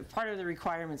part of the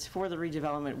requirements for the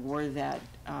redevelopment were that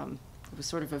it was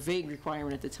sort of a vague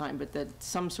requirement at the time, but that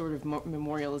some sort of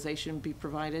memorialization be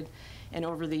provided. And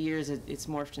over the years, it's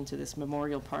morphed into this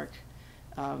memorial park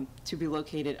to be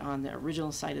located on the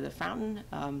original site of the fountain.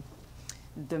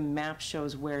 The map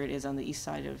shows where it is on the east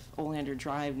side of Oleander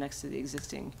Drive, next to the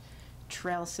existing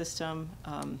trail system,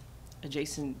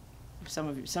 adjacent. Some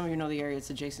of you know the area. It's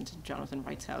adjacent to Jonathan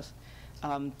Wright's house.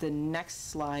 The next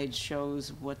slide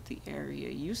shows what the area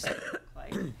used to look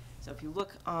like. So if you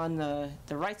look on the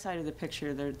right side of the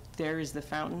picture, there is the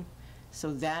fountain.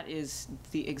 So that is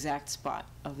the exact spot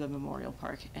of the memorial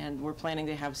park. And we're planning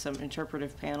to have some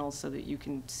interpretive panels so that you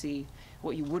can see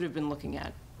what you would have been looking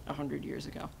at 100 years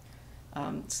ago.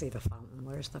 See the fountain.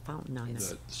 Where's the fountain on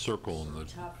The circle and the.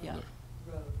 Yeah.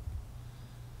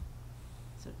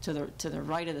 So to the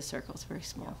right of the circle, it's very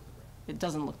small. It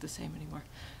doesn't look the same anymore.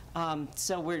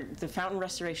 So the fountain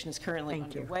restoration is currently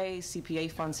underway. CPA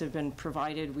funds have been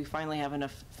provided. We finally have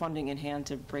enough funding in hand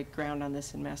to break ground on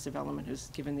this, and Mass Development has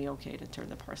given the okay to turn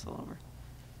the parcel over.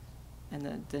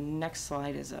 And the next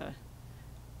slide is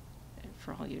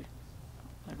for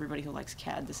everybody who likes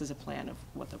CAD, this is a plan of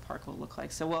what the park will look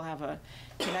like. So we'll have a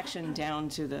connection down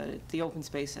to the open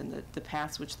space and the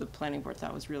paths, which the planning board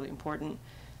thought was really important.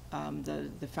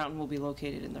 The fountain will be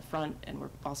located in the front, and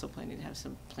we're also planning to have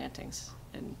some plantings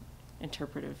and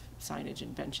interpretive signage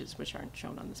and benches, which aren't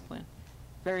shown on this plan.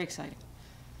 Very exciting.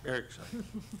 Very exciting.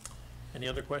 Any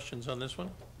other questions on this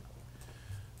one?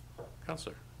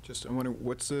 Counselor? Just, I'm wondering,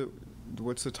 what's the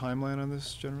timeline on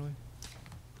this generally?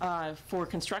 For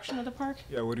construction of the park?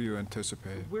 Yeah, what do you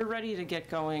anticipate? We're ready to get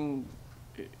going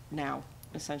now,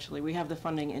 essentially. We have the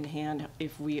funding in hand.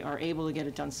 If we are able to get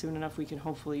it done soon enough, we can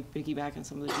hopefully piggyback on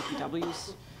some of the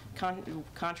DPW's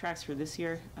contracts for this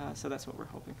year. So that's what we're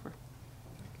hoping for.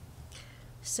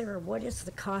 Sarah, what is the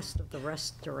cost of the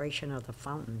restoration of the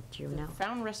fountain? Do you know? The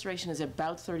fountain restoration is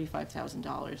about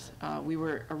 $35,000. We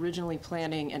were originally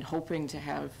planning and hoping to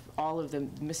have all of the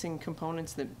missing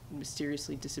components that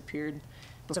mysteriously disappeared.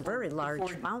 It's a very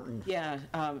large fountain. Yeah,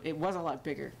 it was a lot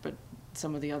bigger, but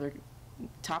some of the other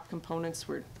top components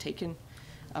were taken.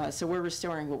 So we're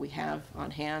restoring what we have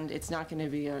on hand. It's not going to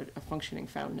be a functioning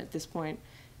fountain at this point.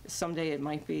 Someday it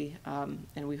might be,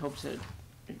 and we hope to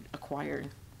acquire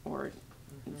or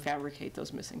fabricate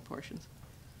those missing portions.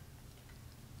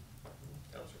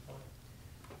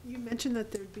 You mentioned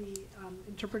that there'd be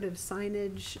interpretive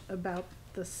signage about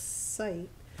the site,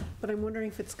 but I'm wondering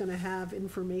if it's going to have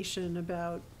information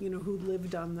about, who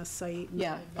lived on the site.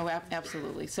 Yeah,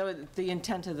 absolutely. So the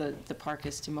intent of the park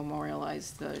is to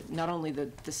memorialize not only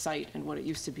the site and what it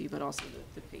used to be, but also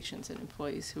the patients and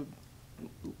employees who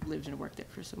lived and worked there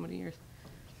for so many years.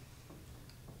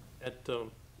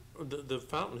 The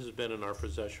fountain has been in our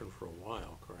possession for a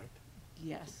while, correct?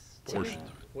 Yes. Portion of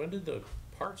it. When did the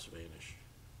parts vanish?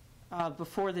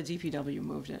 Before the DPW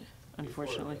moved it,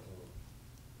 unfortunately.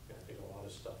 I think a lot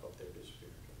of stuff up there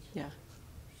disappeared. Yeah.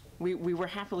 We were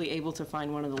happily able to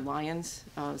find one of the lions.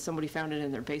 Somebody found it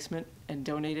in their basement and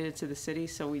donated it to the city,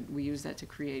 so we used that to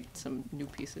create some new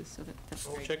pieces, so that's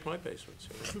Oh, great. check my basement.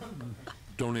 See.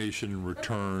 Donation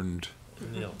returned.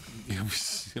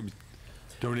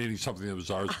 Donating something that was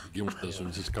ours to begin with, this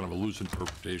was just kind of a loose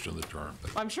interpretation of the term.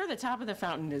 But I'm sure the top of the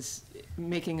fountain is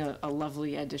making a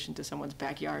lovely addition to someone's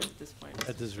backyard at this point.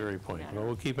 At this very point. Well,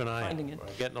 we'll keep an eye out. Finding it. We're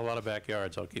getting a lot of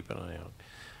backyards, I'll keep an eye out.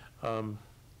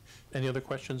 Any other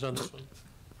questions on this one?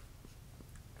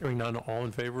 Hearing none, all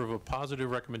in favor of a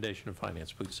positive recommendation of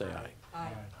finance, please say aye.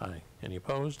 Aye. Aye. Any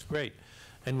opposed? Great.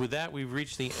 And with that, we've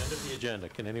reached the end of the agenda.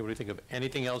 Can anybody think of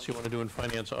anything else you want to do in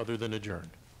finance other than adjourn?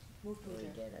 We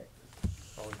did it.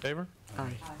 All in favor?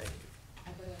 Aye.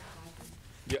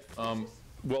 yeah,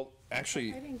 well,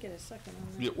 actually, I didn't get a second on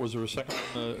that. yeah, was there a second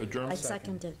on the adjournment? I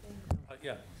seconded.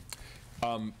 Yeah.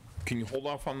 Can you hold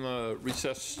off on the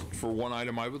recess for one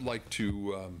item? I would like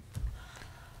to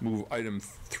move item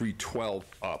 312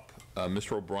 up.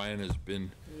 Mr. O'Brien has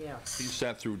been, Yes. he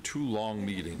sat through 2 long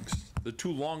meetings, the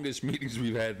 2 longest meetings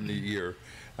we've had in a year.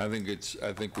 I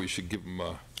think we should give him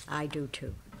a, I do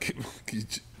too.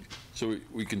 so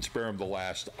we can spare him the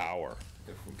last hour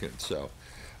if we can. So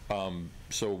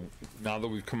now that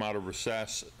we've come out of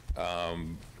recess,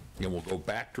 and we'll go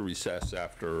back to recess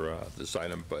after this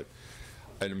item, but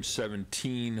item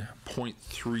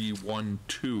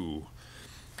 17.312,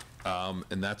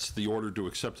 and that's the order to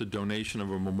accept the donation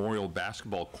of a memorial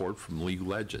basketball court from League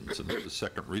Legends. And it's the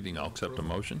second reading. I'll accept a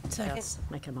motion. Yes,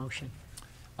 make a motion.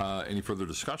 Any further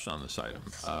discussion on this item?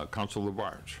 Councilor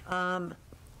Labarge.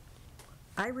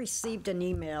 I received an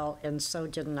email, and so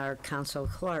did our council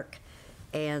clerk,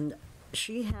 and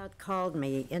she had called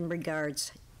me in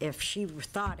regards if she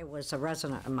thought it was a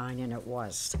resident of mine, and it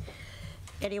was.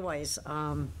 Anyways,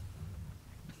 I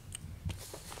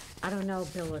don't know,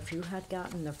 Bill, if you had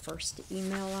gotten the first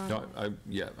email on it?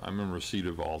 No, I'm in receipt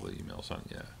of all the emails on,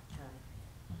 yeah.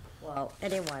 Well,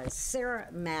 anyways, Sarah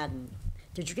Madden,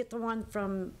 did you get the one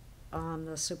from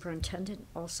the superintendent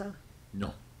also?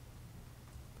 No.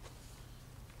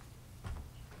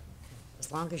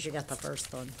 As long as you got the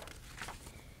first one.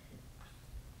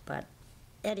 But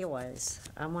anyways,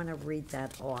 I want to read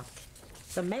that off.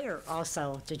 The mayor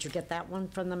also, did you get that one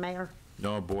from the mayor?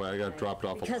 No, boy, I got dropped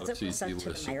off a lot Because of it was CC sent to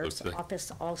lists. the mayor's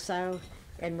office also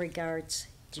in regards,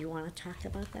 do you want to talk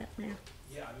about that, Mayor?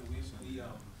 Yeah, I mean, we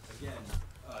again,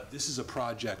 this is a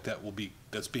project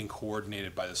that's being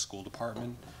coordinated by the school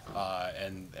department,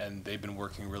 and they've been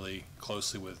working really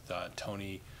closely with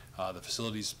Tony, the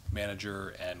facilities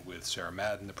manager, and with Sarah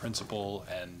Madden, the principal,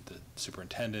 and the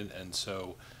superintendent, and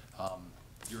so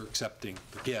you're accepting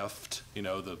the gift,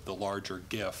 the larger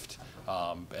gift,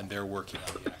 and they're working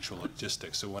on the actual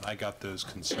logistics. So when I got those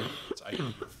concerns, I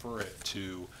can refer it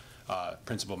to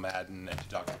Principal Madden and to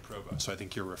Dr. Provost. So I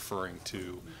think you're referring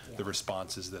to the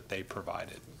responses that they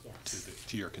provided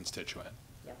to your constituent.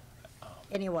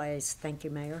 Anyways, thank you,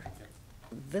 Mayor.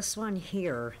 This one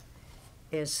here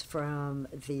is from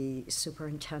the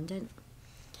superintendent,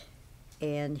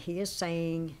 and he is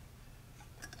saying,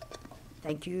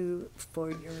 thank you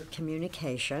for your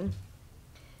communication.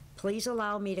 Please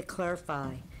allow me to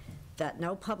clarify that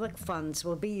no public funds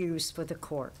will be used for the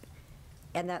court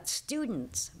and that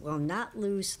students will not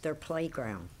lose their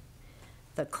playground.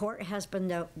 The court has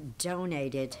been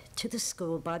donated to the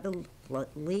school by the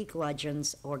League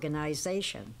Legends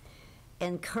organization,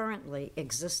 and currently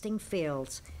existing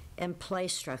fields and play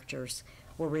structures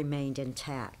will remain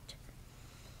intact.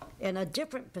 In a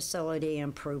different facility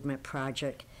improvement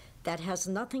project that has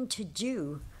nothing to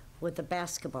do with the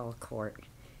basketball court,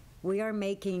 we are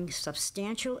making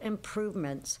substantial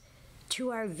improvements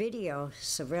to our video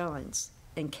surveillance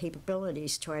and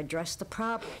capabilities to address the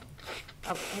problem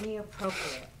of any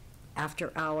appropriate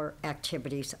after-hour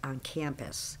activities on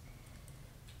campus.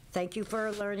 Thank you for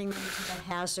alerting me to the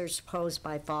hazards posed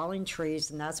by falling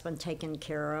trees, and that's been taken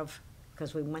care of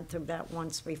because we went through that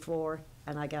once before,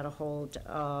 and I got a hold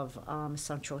of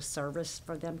Central Service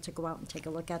for them to go out and take a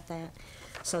look at that.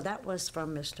 So that was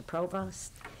from Mr.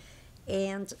 Provost.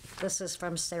 And this is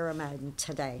from Sarah Madden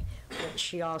today, which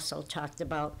she also talked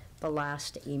about the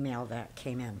last email that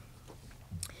came in.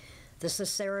 This is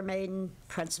Sarah Madden,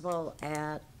 principal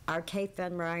at R.K.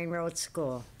 Fenn Ryan Road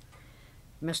School.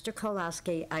 Mr.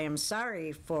 Kolowski, I am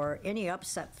sorry for any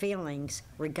upset feelings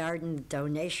regarding the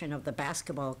donation of the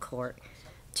basketball court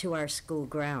to our school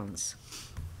grounds.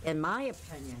 In my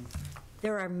opinion,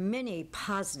 there are many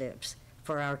positives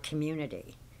for our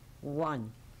community.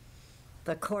 1,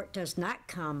 the court does not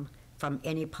come from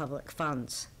any public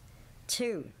funds.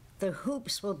 2, the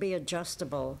hoops will be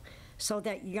adjustable so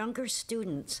that younger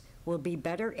students will be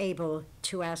better able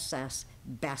to access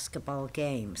basketball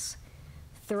games.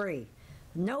 3,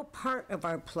 no part of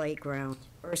our playground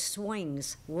or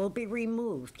swings will be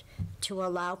removed to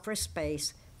allow for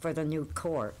space for the new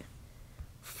court.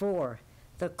 4,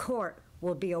 the court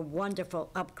will be a wonderful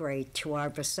upgrade to our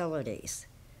facilities.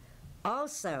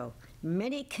 Also,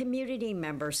 many community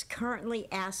members currently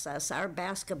access our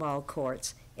basketball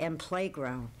courts and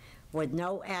playground with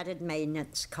no added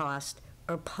maintenance cost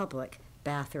or public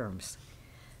bathrooms.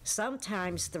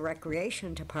 Sometimes the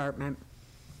recreation department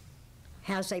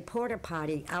has a porta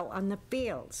potty out on the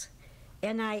fields,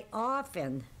 and I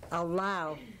often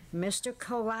allow Mr.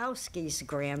 Kolowski's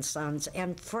grandsons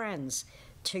and friends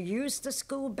to use the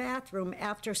school bathroom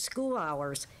after school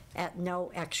hours at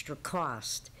no extra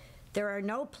cost. There are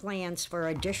no plans for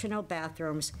additional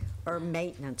bathrooms or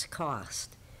maintenance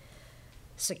cost.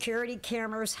 Security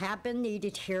cameras have been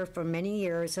needed here for many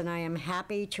years, and I am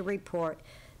happy to report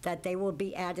that they will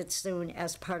be added soon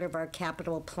as part of our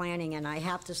capital planning. And I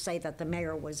have to say that the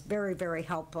mayor was very, very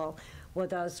helpful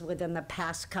with us within the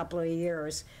past couple of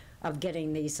years of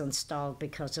getting these installed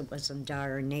because it was in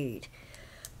dire need.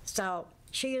 So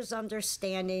she is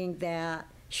understanding that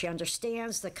she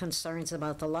understands the concerns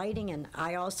about the lighting, and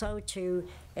I also too,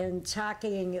 in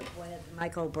talking with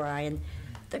Mike O'Brien,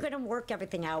 they're going to work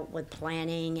everything out with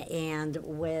planning and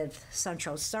with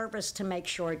central service to make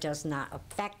sure it does not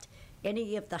affect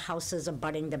any of the houses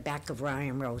abutting the back of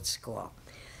Ryan Road School.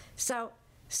 So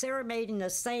Sarah Maiden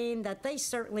is saying that they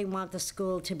certainly want the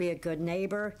school to be a good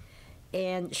neighbor,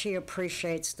 and she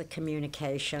appreciates the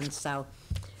communication. So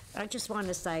I just want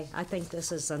to say I think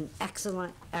this is an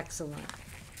excellent, excellent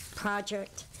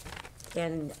project.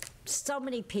 And so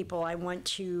many people, I went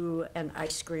to an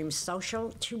ice cream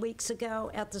social 2 weeks ago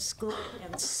at the school,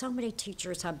 and so many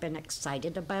teachers have been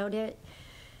excited about it,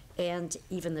 and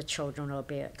even the children will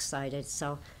be excited.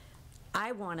 So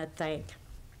I want to thank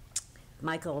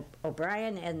Michael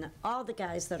O'Brien and all the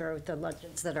guys that are the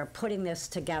legends that are putting this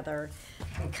together,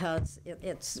 because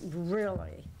it's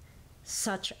really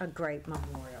such a great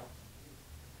memorial.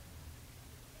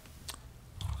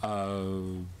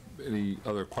 Any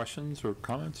other questions or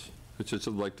comments? I'd just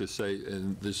like to say,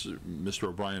 and this, Mr.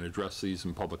 O'Brien addressed these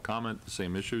in public comment, the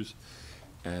same issues,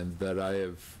 and that I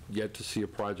have yet to see a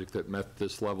project that met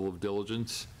this level of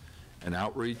diligence and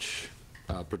outreach,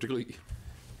 particularly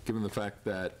given the fact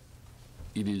that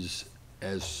it is,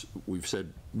 as we've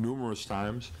said numerous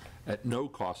times, at no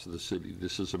cost to the city.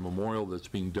 This is a memorial that's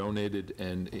being donated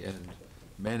and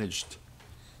managed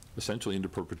essentially into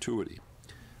perpetuity.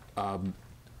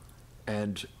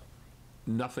 And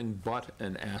nothing but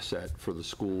an asset for the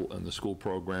school and the school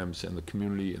programs and the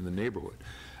community and the neighborhood.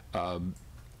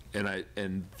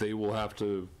 And they will have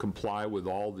to comply with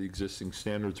all the existing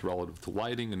standards relative to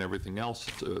lighting and everything else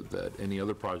that any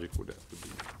other project would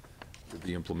have to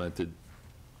be implemented.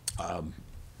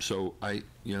 So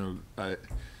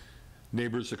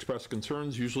neighbors express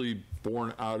concerns, usually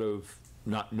born out of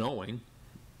not knowing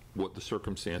what the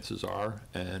circumstances are,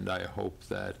 and I hope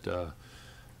that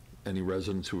any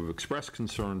residents who have expressed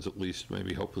concerns, at least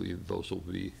maybe hopefully those will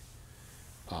be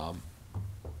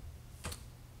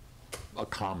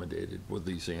accommodated with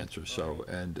these answers. So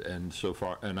and so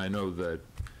far, and I know that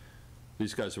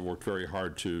these guys have worked very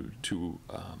hard to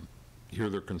hear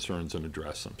their concerns and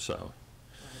address them. So.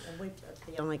 And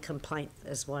the only complaint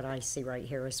is what I see right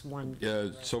here is one. Yeah,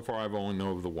 so far I've only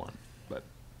known of the one,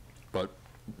 but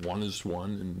one is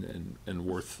one and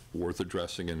worth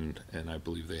addressing, and I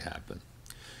believe they have been.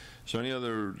 So any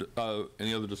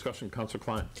other discussion, Councilor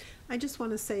Klein? I just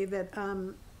want to say that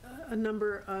a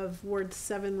number of Ward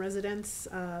 7 residents,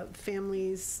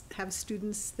 families have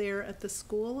students there at the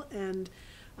school, and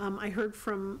I heard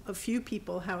from a few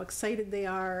people how excited they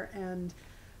are and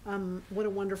what a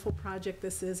wonderful project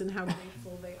this is and how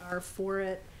grateful they are for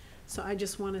it. So I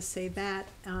just want to say that.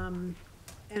 And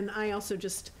I also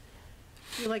just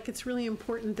feel like it's really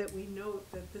important that we note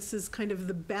that this is kind of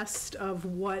the best of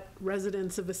what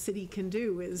residents of a city can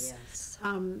do is, yes.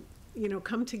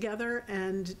 Come together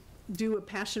and do a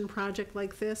passion project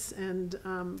like this and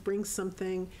bring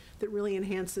something that really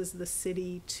enhances the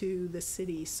city to the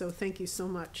city. So thank you so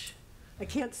much. I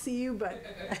can't see you, but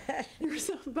you're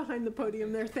so behind the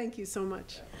podium there. Thank you so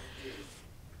much.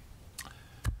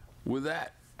 With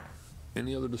that,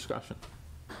 Any other discussion?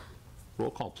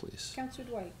 Roll call, please. Counselor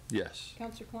Dwight? Yes.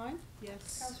 Counselor Klein?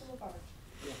 Yes. Counselor Labarge?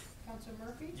 Yes. Counselor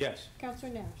Murphy? Yes.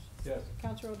 Counselor Nash? Yes.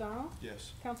 Counselor O'Donnell?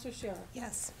 Yes. Counselor Shara?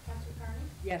 Yes. Counselor Carney?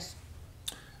 Yes.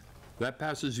 That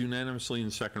passes unanimously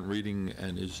in second reading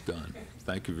and is done.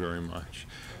 Thank you very much.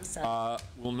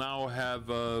 We'll now have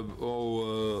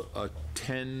a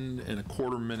 10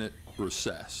 1/4 minute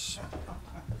recess.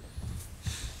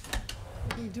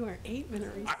 We do our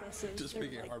 8-minute recesses. Just They're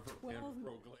making it like hard for 12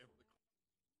 pro-glam.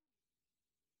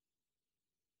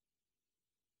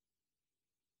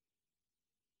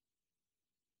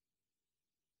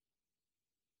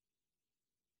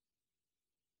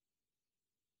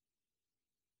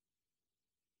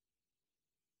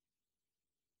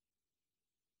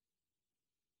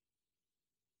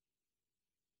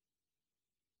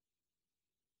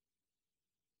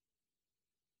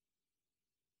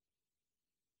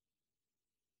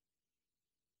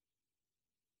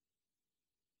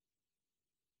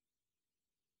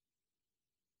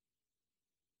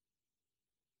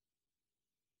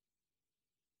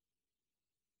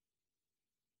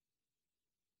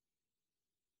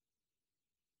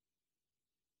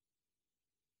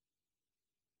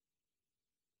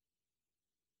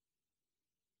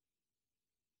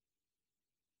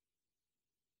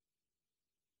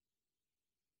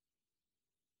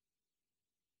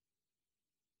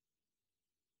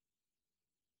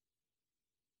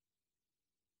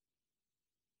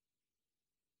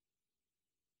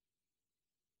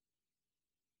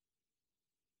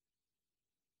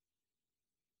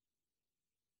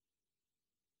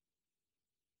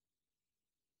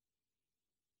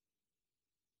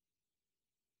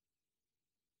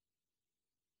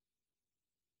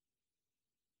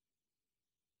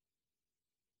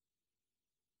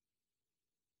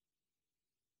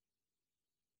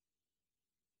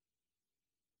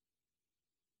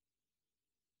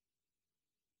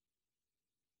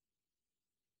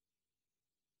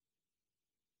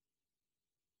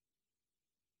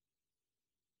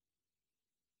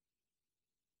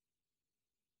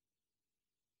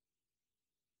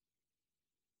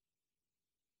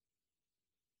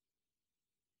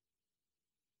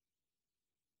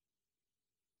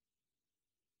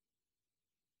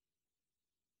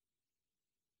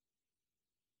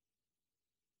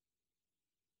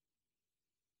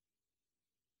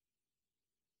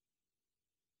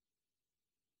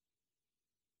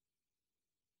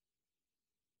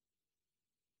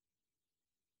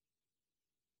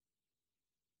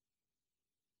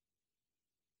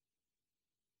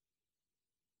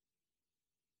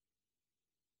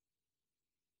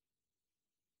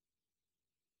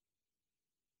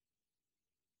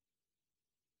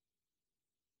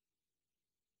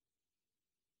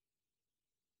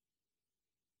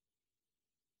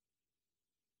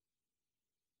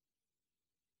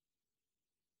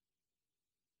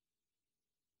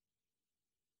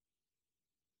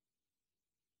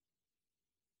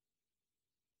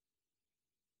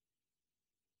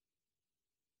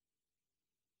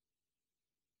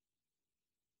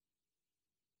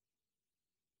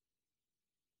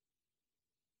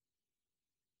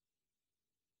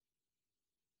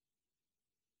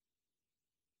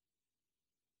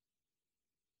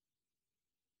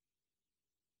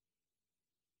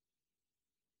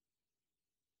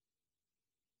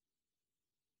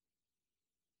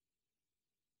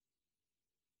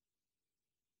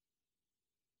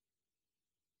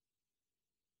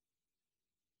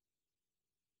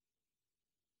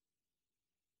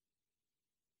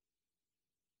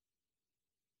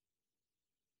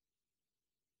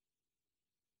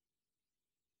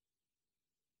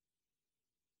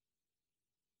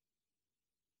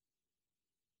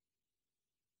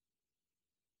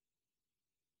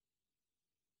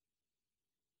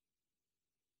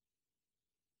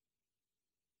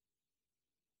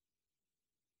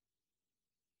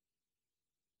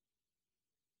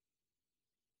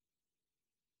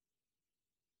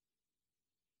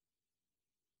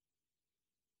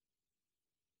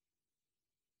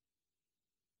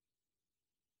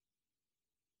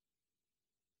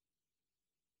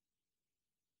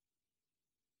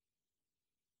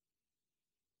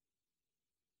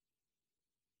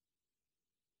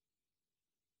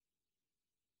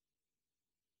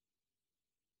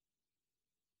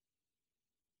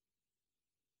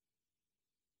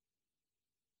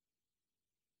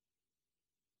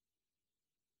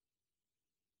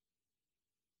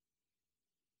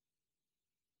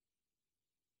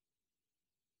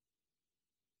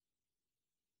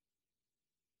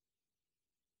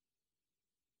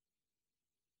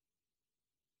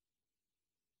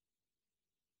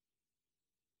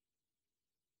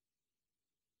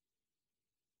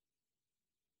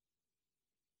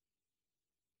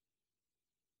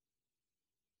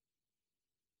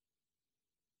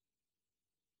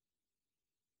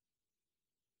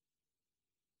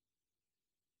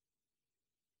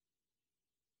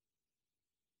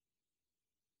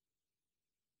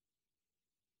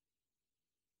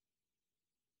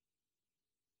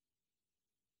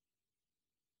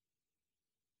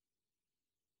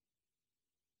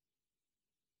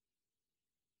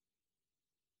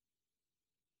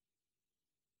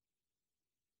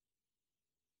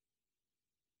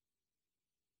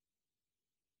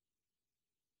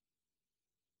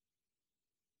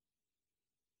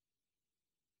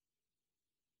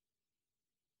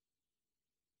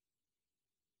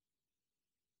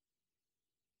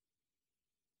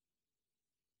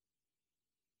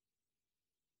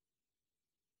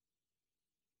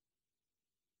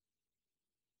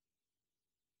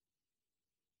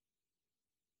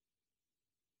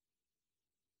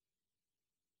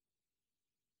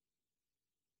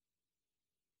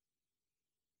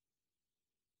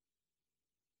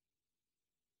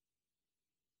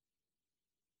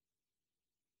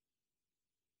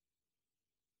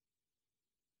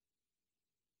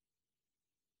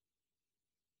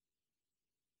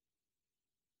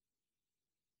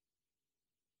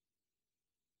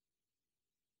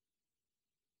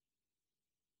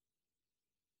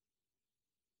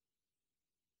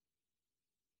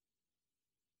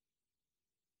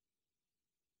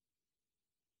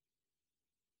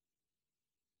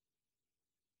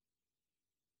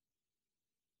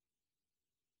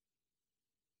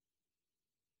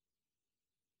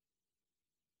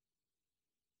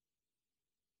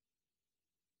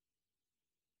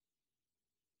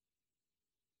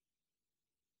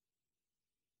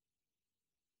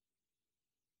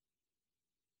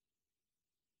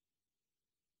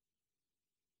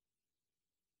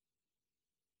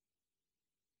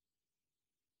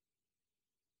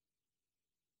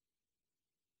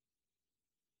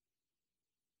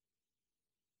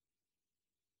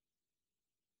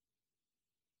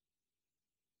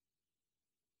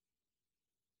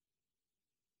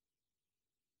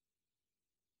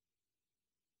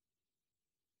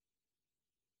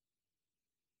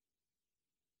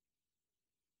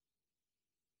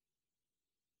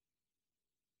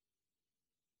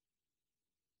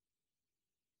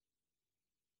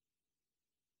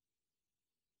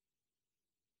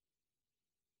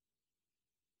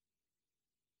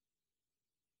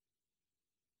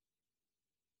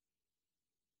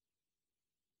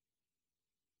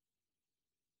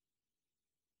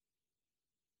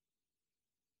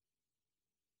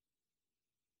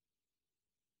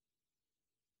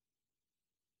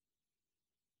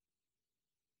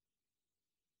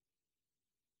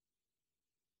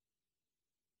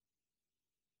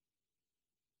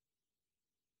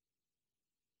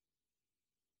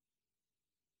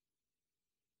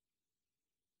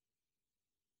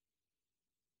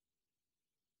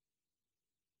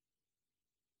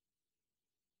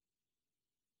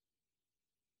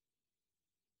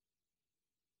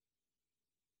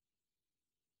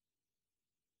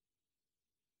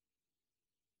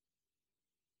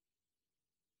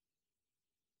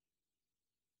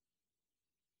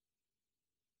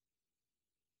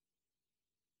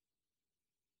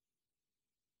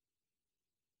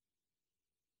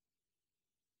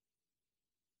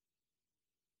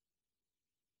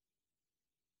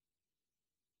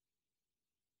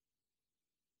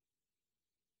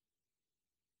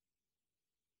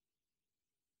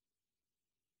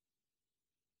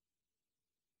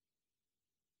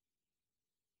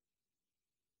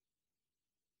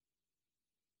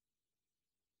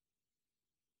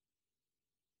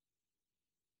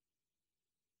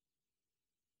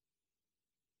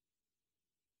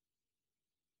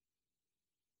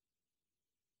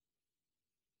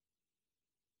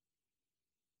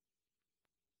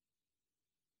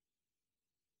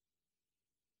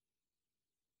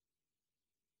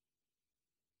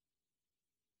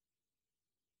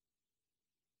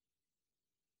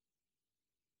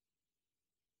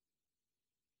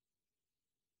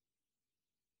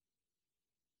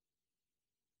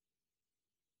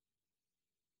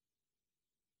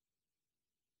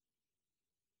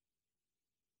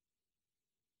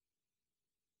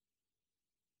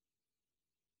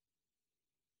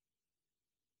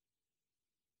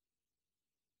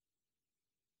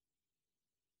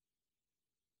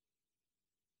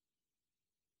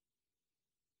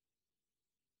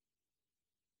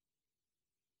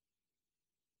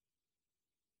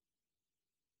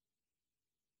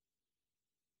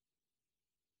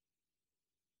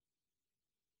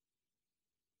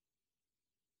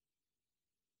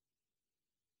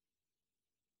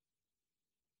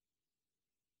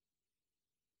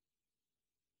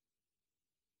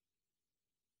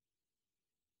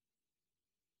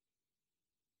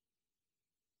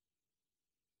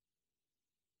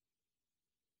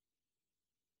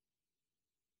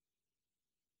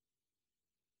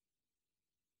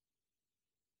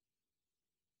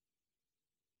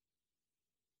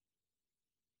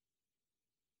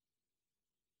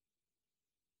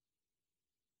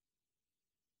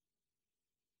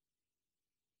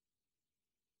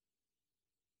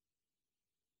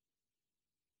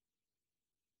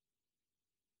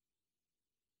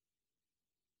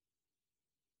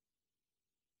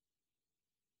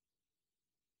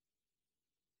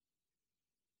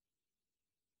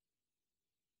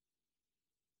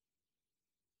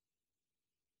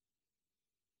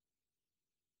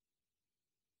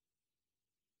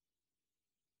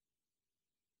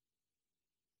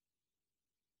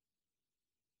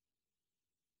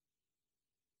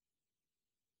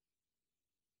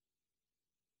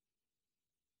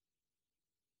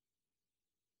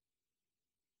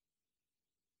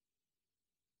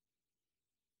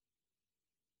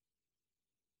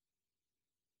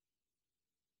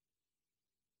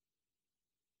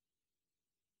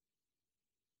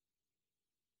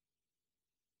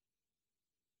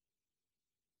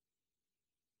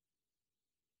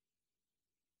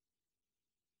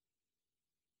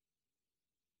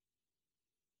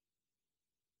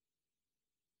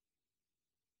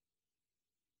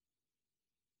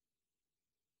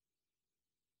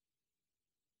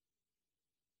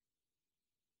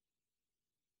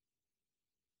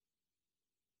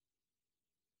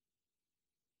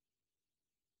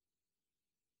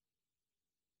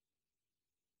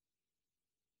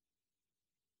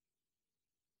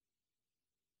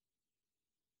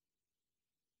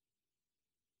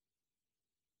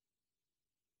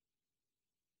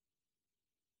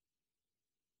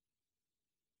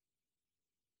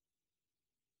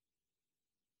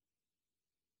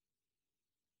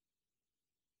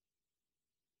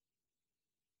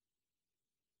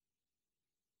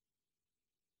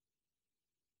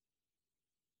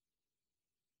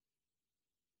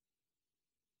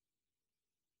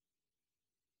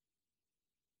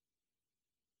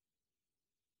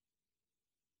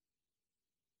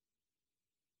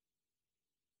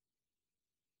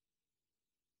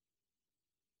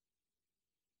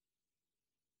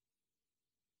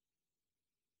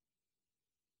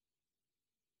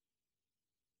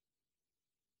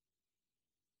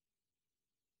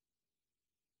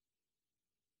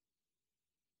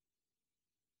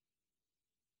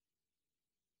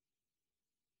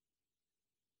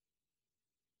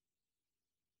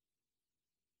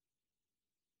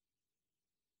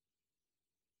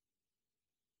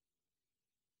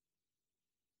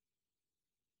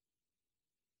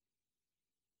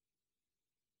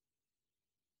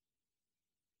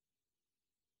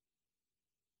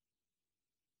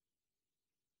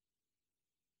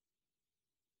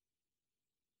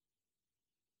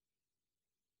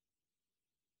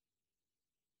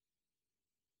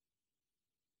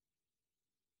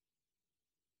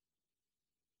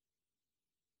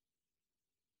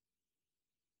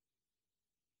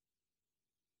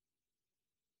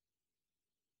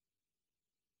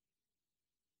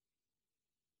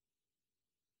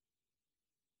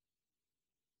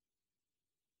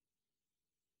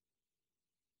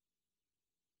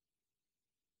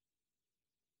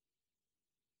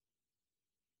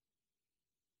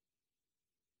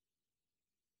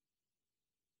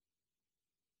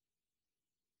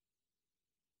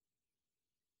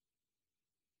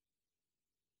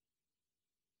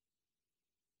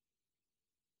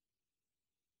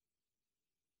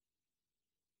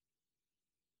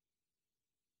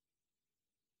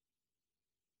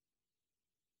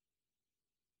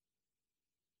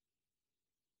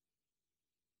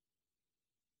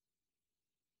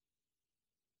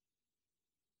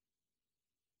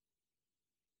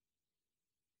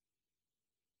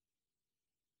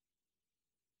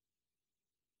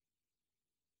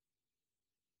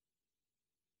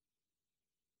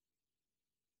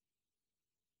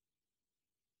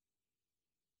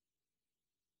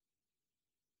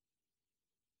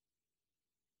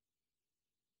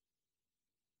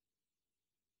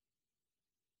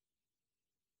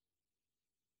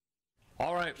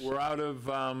 All right, we're out of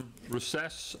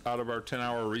recess, out of our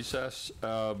 10-hour recess,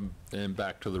 and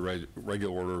back to the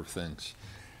regular order of things.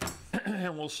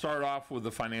 And we'll start off with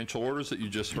the financial orders that you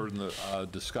just heard in the,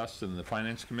 discussed in the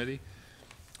Finance Committee,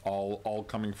 all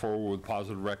coming forward with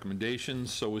positive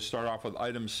recommendations. So we start off with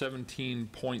item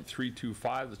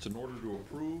 17.325. That's an order to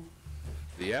approve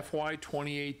the FY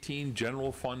 2018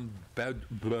 General Fund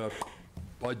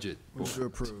budget. Move to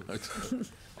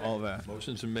approve. All that.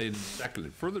 Motion's been made and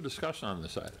seconded. Further discussion on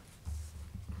this item?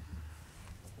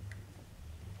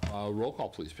 Roll call,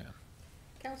 please, Pam.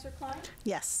 Counselor Klein?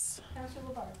 Yes. Counselor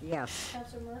LaBarge? Yes.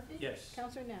 Counselor Murphy? Yes.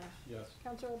 Counselor Nash? Yes.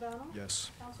 Counselor O'Donnell? Yes.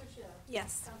 Counselor Shara?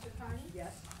 Yes. Counselor Carney?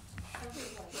 Yes. Counselor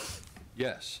Dwight?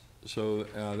 Yes. So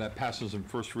that passes in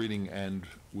first reading, and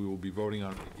we will be voting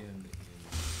on it again in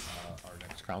our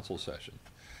next council session.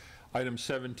 Item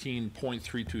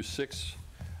 17.326,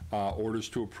 orders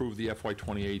to approve the FY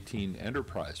 2018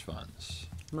 enterprise funds.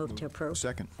 Move to approve.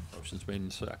 Second. Motion's made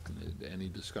and seconded. Any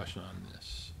discussion on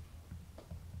this?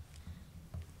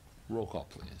 Roll call,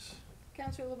 please.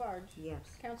 Counselor LaBarge? Yes.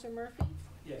 Counselor Murphy?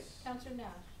 Yes. Counselor Nash?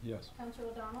 Yes. Counselor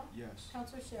O'Donnell? Yes.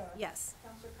 Counselor Shara? Yes.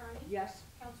 Counselor Carney? Yes.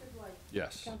 Counselor Dwight?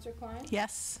 Yes. Counselor Klein?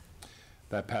 Yes.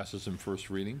 That passes in first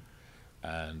reading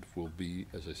and will be,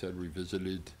 as I said,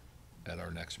 revisited at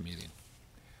our next meeting.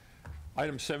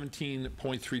 Item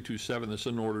 17.327, this is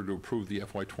an order to approve the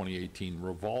FY 2018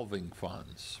 revolving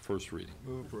funds. First reading.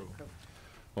 Move approval.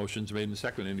 Motion's made and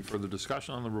seconded. Any further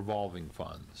discussion on the revolving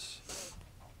funds?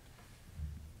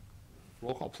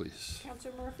 Roll call, please.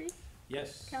 Counselor Murphy?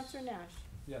 Yes. Counselor Nash?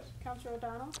 Yes. Counselor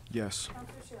O'Donnell? Yes.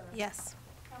 Counselor Shara? Yes.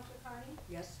 Counselor Carney?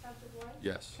 Yes. Counselor Dwight?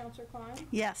 Yes. Counselor Klein?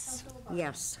 Yes. Counselor LaBarge?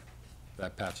 Yes.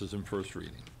 That passes in first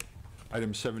reading.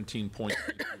 Item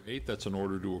 17.328, that's an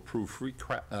order to approve free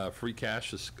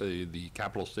cash, the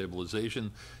capital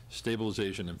stabilization,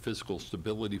 and fiscal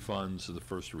stability funds of the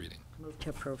first reading. Move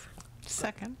to approve.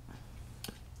 Second.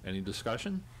 Any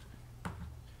discussion?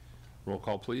 Roll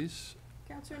call, please.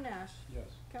 Counselor Nash? Yes.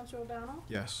 Counselor O'Donnell?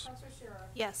 Yes. Counselor Shara?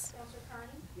 Yes. Counselor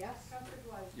Carney? Yes. Counselor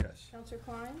Dwight? Yes. Counselor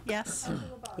Klein? Yes. Counselor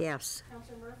LaBarge? Yes.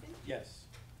 Counselor Murphy? Yes.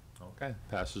 Okay,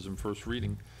 passes in first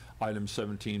reading. Item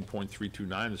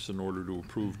 17.329 is an order to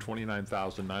approve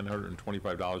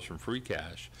 $29,925 from free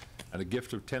cash and a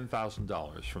gift of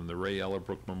 $10,000 from the Ray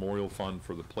Ellerbrook Memorial Fund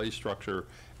for the play structure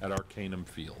at Arcanum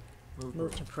Field.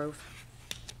 Move to approve.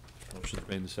 Motion's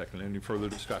made and seconded. Any further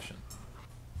discussion?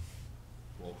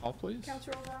 Roll call, please.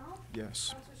 Counselor O'Donnell?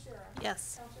 Yes. Counselor Shara?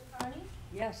 Yes. Counselor Carney?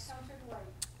 Yes. Counselor Dwight?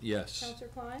 Yes. Counselor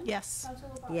Klein? Yes. Counselor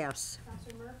LaBarge? Yes.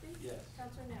 Counselor Murphy? Yes.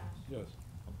 Counselor Nash? Yes.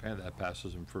 Okay, that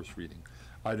passes in first reading.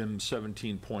 Item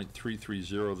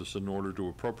 17.330, this is an order to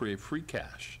appropriate free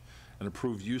cash and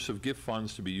approve use of gift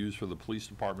funds to be used for the police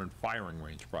department firing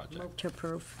range project. Move to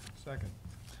approve. Second.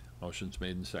 Motion's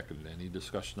made and seconded. Any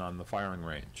discussion on the firing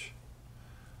range?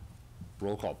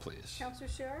 Roll call, please. Counselor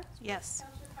Shara? Yes.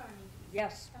 Counselor Carney?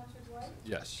 Yes. Counselor Dwight?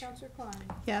 Yes. Counselor Klein?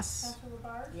 Yes. Counselor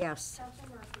LaBarge? Yes. Counselor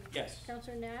Murphy? Yes.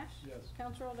 Counselor Nash? Yes.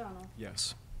 Counselor O'Donnell?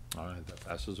 Yes. All right, that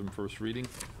passes in first reading.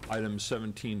 Item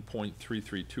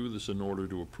 17.332, this is an order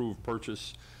to approve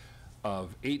purchase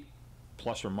of 8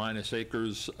 plus or minus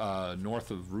acres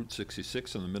north of Route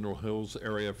 66 in the Mineral Hills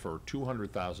area for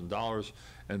 $200,000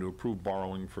 and to approve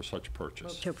borrowing for such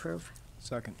purchase. Move to approve.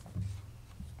 Second.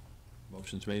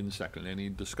 Motion's made and seconded. Any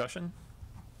discussion?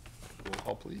 Roll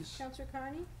call, please. Counselor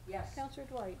Carney? Yes. Counselor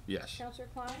Dwight? Yes. Counselor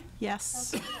Klein?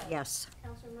 Yes. Counselor Dwight? Yes.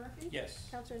 Counselor Murphy? Yes.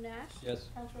 Counselor Nash? Yes.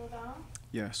 Counselor O'Donnell?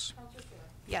 Yes. Counselor Shara?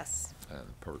 Yes. And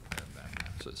that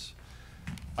passes.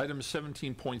 Item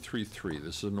 17.33,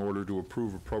 this is an order to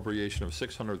approve appropriation of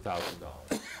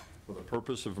 $600,000 for the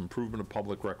purpose of improvement of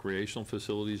public recreational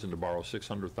facilities and to borrow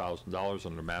 $600,000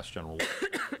 under Mass General Law,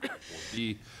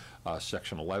 4B,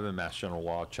 Section 11, Mass General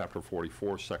Law, Chapter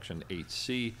 44, Section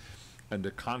 8C, and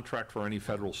to contract for any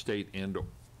federal, state, and or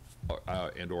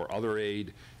other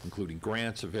aid, including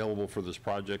grants available for this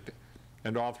project,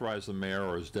 and authorize the mayor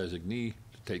or his designee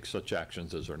to take such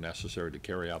actions as are necessary to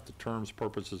carry out the terms,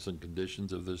 purposes, and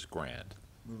conditions of this grant.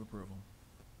 Move approval.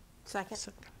 Second.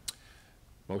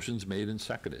 Motion's made and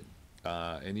seconded.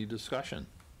 Any discussion?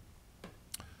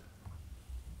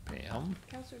 Pam?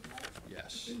 Counselor Dwight?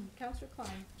 Yes. Counselor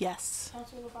Klein? Yes.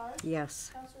 Counselor LaBarge?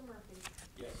 Yes. Counselor Murphy?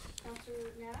 Yes.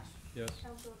 Counselor Nash? Yes.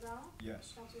 Counselor O'Donnell?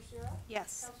 Yes. Counselor Shara?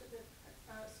 Yes. Counselor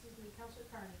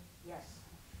Carney? Yes.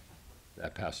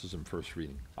 That passes in first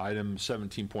reading. Item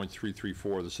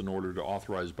 17.334, this is an order to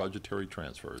authorize budgetary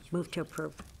transfers. Move to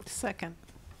approve. Second.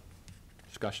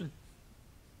 Discussion?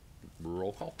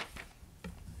 Roll call?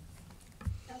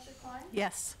 Counselor Klein?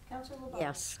 Yes. Counselor LaBarge?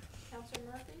 Yes. Counselor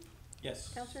Murphy? Yes.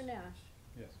 Counselor Nash?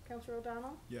 Yes. Counselor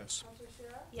O'Donnell? Yes. Counselor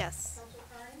Shara? Yes. Counselor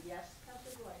Carney? Yes.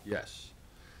 Counselor Dwight? Yes.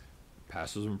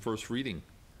 Passes on first reading.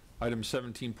 Item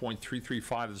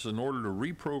 17.335, this is an order to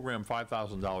reprogram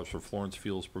 $5,000 for Florence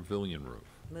Field's Pavilion roof.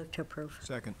 Move to approve.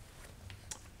 Second.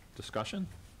 Discussion?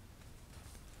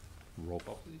 Roll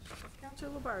call, please.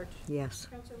 Counselor Labarge? Yes.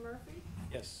 Counselor Murphy?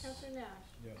 Yes. Counselor Nash?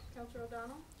 Yes. Counselor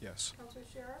O'Donnell? Yes. Counselor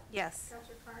Shara? Yes.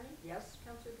 Counselor Carney? Yes.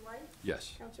 Counselor Dwight?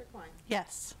 Yes. Counselor Klein?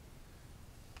 Yes.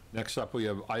 Next up, we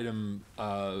have item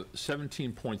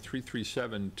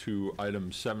 17.337 to item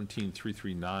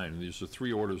 17.339. These are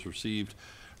 3 orders received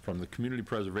from the Community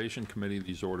Preservation Committee.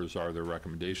 These orders are their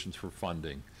recommendations for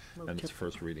funding, and it's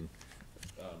first reading.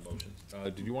 Motions.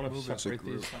 Did you want to Move as a separate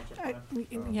these? group.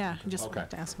 Yeah, I just Okay.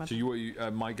 wanted to ask about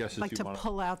So my guess is I'd like you to want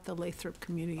pull out the Lathrop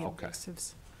Community Okay.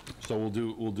 Invasives. So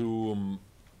we'll do them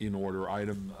in order.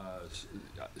 Item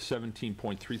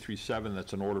 17.337,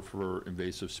 that's an order for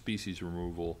invasive species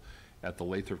removal at the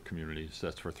Lathrop communities.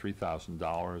 That's for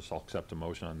 $3,000. I'll accept a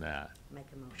motion on that. Make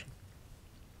a motion.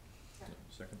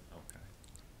 Second? Okay.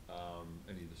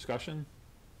 Any discussion?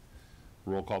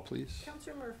 Roll call, please.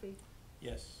 Counselor Murphy?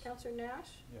 Yes. Counselor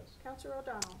Nash? Yes. Counselor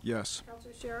O'Donnell? Yes.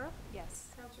 Counselor Shara? Yes.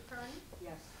 Counselor Carney?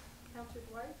 Yes. Counselor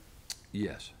Dwight?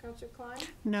 Yes. Counselor Klein?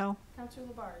 No. Counselor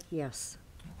Labarge? Yes.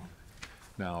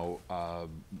 Now,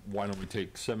 why don't we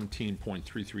take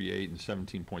 17.338 and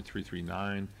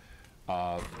 17.339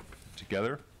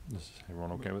 together? Is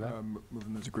everyone okay with that? Move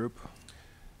them as a group.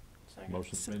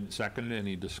 Motion's been seconded.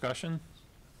 Any discussion?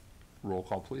 Roll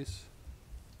call, please.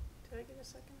 Did I get a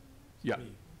second? Yeah.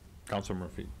 Counselor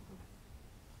Murphy.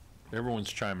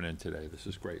 Everyone's chiming in today. This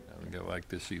is great. I like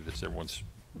to see this. Everyone's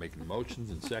making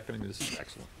motions and seconding. This is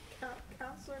excellent.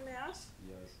 Counselor Nash?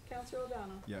 Yes. Counselor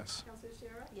O'Donnell? Yes. Counselor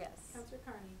Shara? Yes. Counselor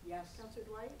Carney? Yes. Counselor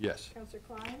Dwight? Yes. Counselor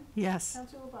Klein? Yes.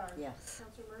 Counselor Labarge? Yes.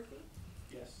 Counselor Murphy?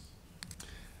 Yes.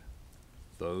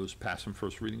 Those pass in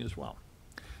first reading as well.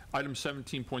 Item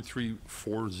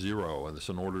 17.340, and this is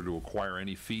in order to acquire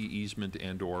any fee, easement,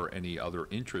 and/or any other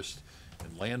interest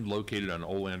in land located on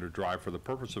Olander Drive for the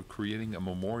purpose of creating a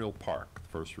memorial park.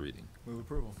 First reading. Move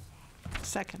approval.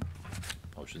 Second.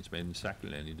 Motion's made and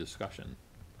seconded. Any discussion?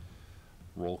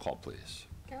 Roll call, please.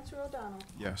 Counselor O'Donnell?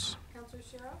 Yes. Counselor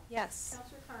Shara? Yes.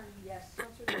 Counselor Carney? Yes.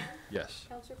 Counselor Dwight? Yes.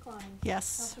 Counselor Klein?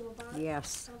 Yes. Counselor Labarge?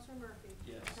 Yes. Counselor Murphy?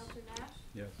 Yes. Counselor Nash?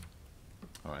 Yes.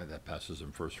 All right, that passes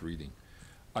in first reading.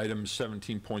 Item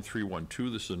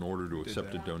 17.312, this is in order to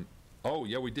accept a oh,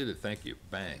 yeah, we did it, thank you,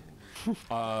 bang.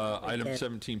 Item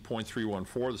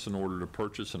 17.314, this is in order to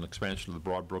purchase an expansion of the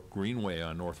Broadbrook Greenway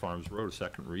on North Farms Road, a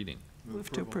second reading. Move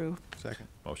to approve. Second.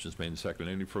 Motion's made and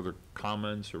seconded. Any further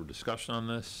comments or discussion on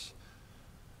this?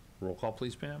 Roll call,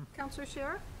 please, Pam. Counselor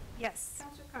Shara? Yes.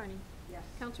 Counselor Carney? Yes.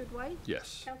 Counselor Dwight?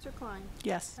 Yes. Counselor Klein?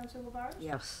 Yes. Counselor Labarge?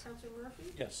 Yes. Counselor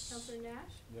Murphy? Yes. Counselor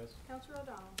Nash? Yes. Counselor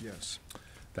O'Donnell? Yes.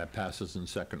 That passes in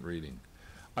second reading.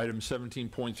 Item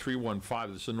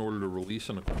 17.315, this is in order to release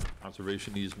and acquire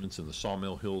conservation easements in the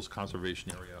Sawmill Hills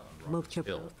Conservation Area on Move to Roberts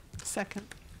Hill. approve. Second.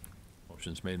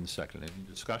 Motion's made and seconded. Any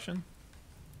discussion?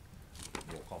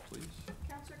 Roll call, please.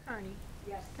 Counselor Carney?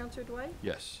 Yes. Counselor Dwight?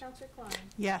 Yes. Counselor Klein?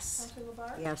 Yes. Counselor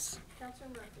Labarge? Yes. Counselor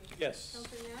Murphy? Yes.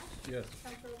 Counselor Nash? Yes.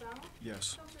 Counselor O'Donnell?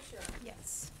 Yes. Counselor Shara?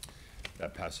 Yes.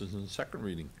 That passes in second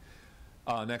reading.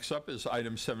 Next up is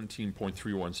item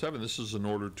 17.317. This is in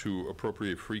order to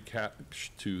appropriate free cash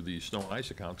to the snow and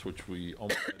ice accounts, which we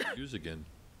almost had to use again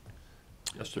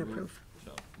yesterday. approve.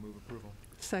 So, Move approval.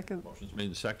 Second. motion's made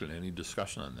and seconded. Any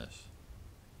discussion on this?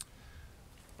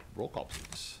 Roll call,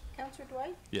 please. Counselor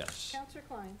Dwight? Yes. Counselor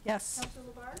Klein? Yes. Counselor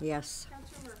Labarge? Yes.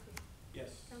 Counselor Murphy? Yes.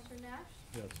 Counselor Nash?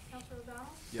 Yes. Counselor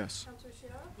O'Donnell? Yes. Counselor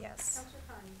Shara? Yes. Counselor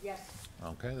Carney? Yes.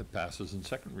 Okay, that passes in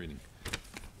second reading.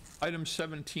 Item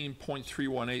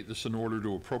 17.318, this is in order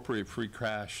to appropriate free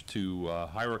cash to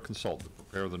hire a consultant to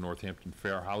prepare the Northampton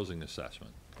Fair Housing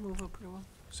Assessment. Move approval.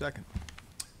 Second.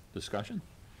 Discussion?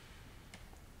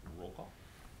 Roll call.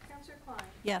 Counselor Klein?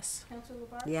 Yes. Counselor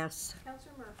Labarge? Yes.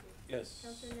 Counselor Murphy? Yes.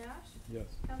 Counselor Nash? Yes.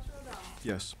 Counselor O'Donnell?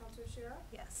 Yes. Counselor Shara?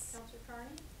 Yes. Counselor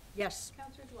Carney? Yes.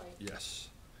 Counselor Dwight? Yes,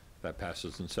 that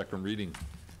passes in second reading.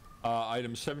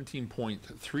 Item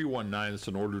 17.319, it's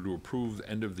in order to approve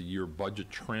end-of-the-year budget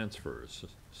transfers.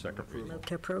 Second reading. Move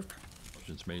to approve.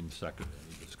 Motion's made and seconded.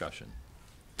 Any discussion?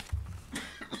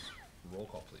 Roll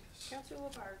call, please. Counselor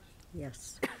Labarge?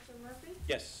 Yes. Counselor Murphy?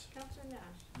 Yes. Counselor Nash?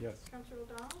 Yes. Counselor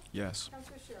O'Donnell? Yes.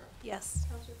 Counselor Shara? Yes.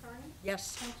 Counselor Carney?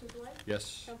 Yes. Counselor Dwight?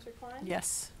 Yes, Counselor Klein?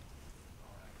 Yes.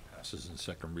 passes in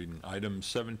second reading. Item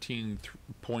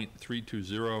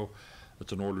 17.320,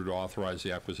 it's an order to authorize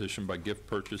the acquisition by gift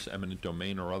purchase, eminent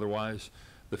domain, or otherwise,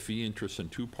 the fee interest in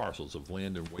 2 parcels of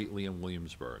land in Whately and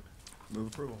Williamsburg. Move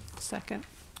approval. Second.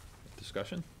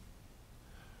 Discussion?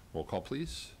 Roll call,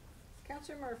 please.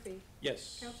 Counselor Murphy?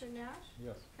 Yes. Counselor Nash?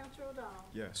 Yes. Counselor O'Donnell?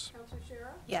 Yes. Counselor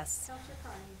Shara? Yes. Counselor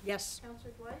Carney? Yes.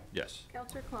 Counselor Dwight? Yes.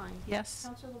 Counselor Klein? Yes.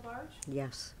 Counselor Labarge?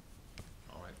 Yes.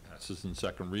 All right, passes in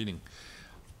second reading.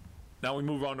 Now we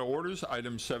move on to orders.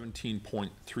 Item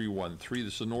 17.313.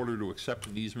 This is an order to accept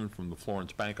an easement from the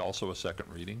Florence Bank, also a second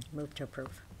reading. Move to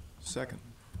approve. Second.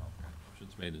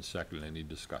 Motion's made and seconded. Any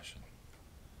discussion?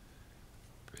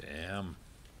 Bam.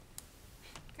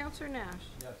 Counselor Nash?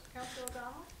 Yes. Counselor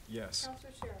O'Donnell? Yes.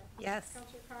 Counselor Shara? Yes.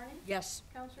 Counselor Carney? Yes.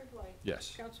 Counselor Dwight?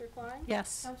 Yes. Counselor Klein?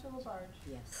 Yes. Counselor Labarge?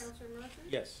 Yes. Counselor Murphy?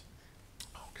 Yes.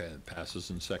 Okay, it passes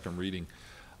in second reading.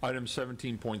 Item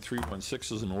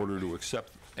 17.316 is an order to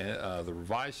accept the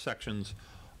revised sections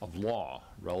of law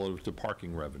relative to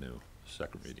parking revenue.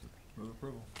 Second reading. Move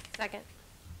approval. Second.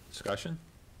 Discussion?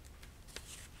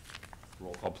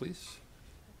 Roll call, please.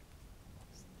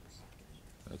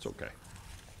 That's okay.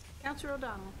 Counselor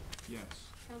O'Donnell? Yes.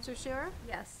 Counselor Shara?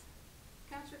 Yes.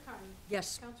 Counselor Carney?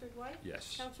 Yes. Counselor Dwight?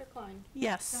 Yes. Counselor Klein?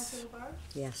 Yes. Counselor Labarge?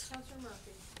 Yes. Counselor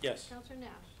Murphy? Yes. Counselor Nash?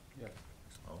 Yes.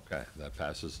 Okay, that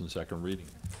passes in second reading.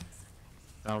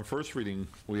 Now, in first reading,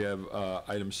 we have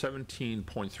item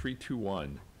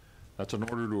 17.321. That's an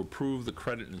order to approve the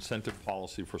credit incentive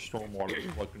policy for stormwater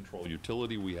and flood control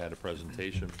utility. We had a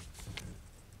presentation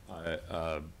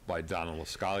by Donna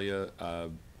LaScalia.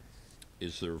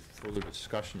 Is there further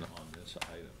discussion on this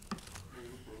item?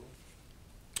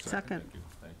 Second. Thank you,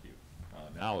 thank you.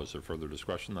 Now, is there further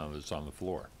discussion on this on the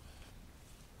floor?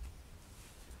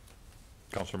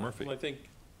 Councilor Murphy. Well, I think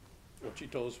what she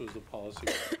told us was the policy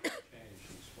would change. She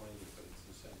explained it, but it's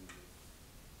the same. I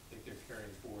think they're carrying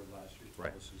forward last year's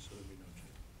Right. policy, so there'll be no change.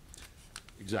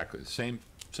 Exactly, same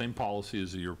policy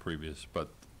as the year previous, but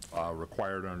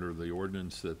required under the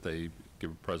ordinance that they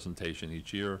give a presentation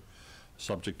each year,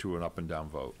 subject to an up and down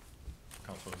vote.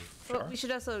 Councilor Well, Shar? we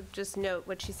should also just note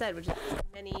what she said, which is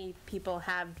many people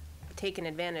have taken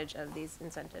advantage of these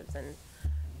incentives, and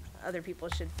other people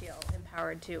should feel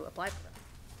empowered to apply for them.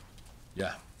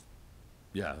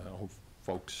 Yeah, I hope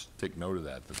folks take note of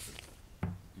that,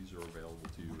 these are available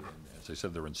to you, and as I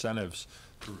said, they're incentives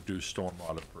to reduce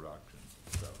stormwater production,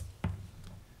 so.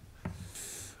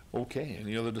 Okay,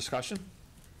 any other discussion?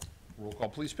 Roll call,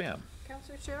 please, Pam.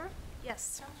 Counselor Shara?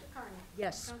 Yes. Counselor Carney?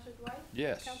 Yes. Counselor Dwight?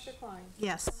 Yes. Counselor Klein?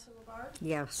 Yes. Counselor Labarge?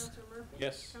 Yes. Counselor Murphy?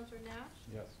 Yes. Counselor Nash?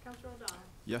 Yes. Counselor O'Donnell?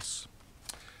 Yes.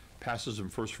 Passes in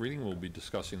first reading, we'll be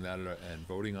discussing that and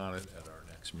voting on it at our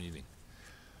next meeting.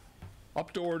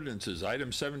 Up to ordinances,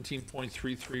 item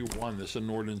 17.331, this is an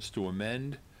ordinance to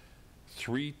amend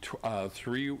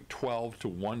 312 to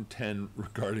 110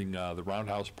 regarding the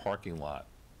Roundhouse parking lot.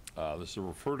 This is a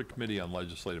refer to Committee on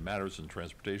Legislative Matters and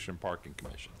Transportation and Parking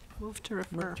Commission. Move to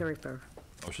refer. Move to refer.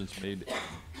 Motion's made and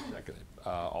seconded.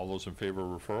 All those in favor of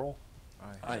referral?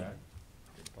 Aye.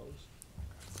 Opposed?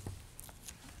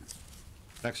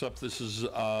 Next up, this is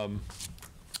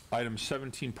item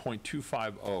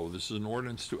 17.250. This is an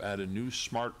ordinance to add a new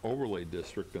smart overlay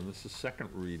district, and this is second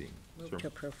reading. Move to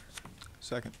approve.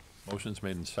 Second. Motion's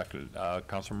made and seconded.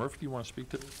 Councilor Murphy, do you want to speak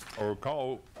to this? Or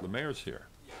the mayor's here.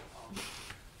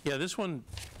 Yeah, this one,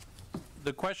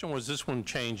 the question was, this one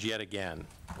changed yet again?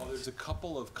 Well, there's a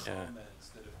couple of comments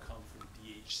that have come from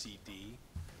DHCD,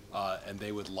 and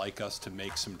they would like us to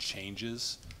make some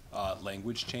changes,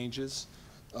 language changes.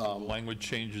 Language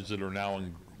changes that are now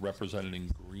represented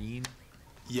in green?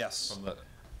 Yes. From the-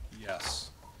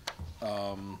 Yes.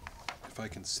 If I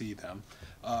can see them.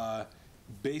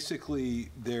 Basically,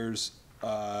 there's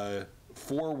 4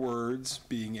 words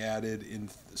being added in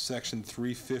section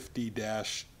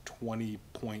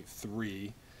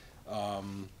 350-20.3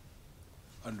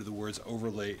 under the words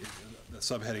overlay, the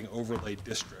subheading overlay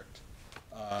district.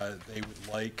 They would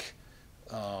like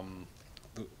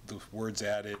the words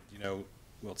added,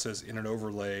 well, it says in an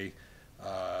overlay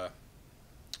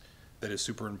that is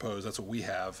superimposed, that's what we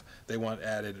have. They want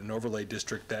added an overlay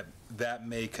district that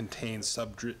may contain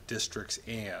sub-districts,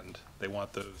 and they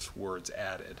want those words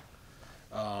added.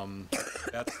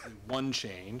 That's the one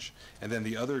change. And then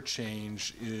the other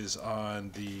change is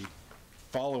on the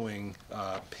following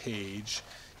page,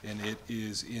 and it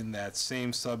is in that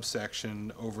same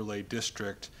subsection overlay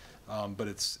district, but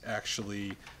it's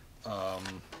actually,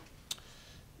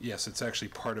 yes, it's actually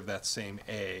part of that same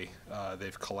A.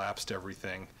 They've collapsed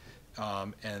everything.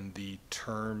 And the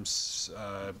terms,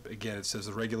 again, it says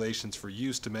the regulations for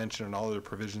use, dimension, and all other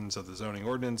provisions of the zoning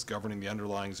ordinance governing the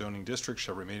underlying zoning district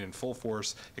shall remain in full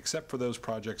force, except for those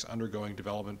projects undergoing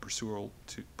development pursuant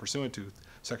to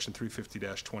Section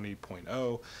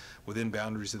 350-20.0. Within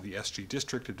boundaries of the SG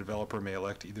district, a developer may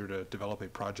elect either to develop a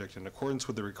project in accordance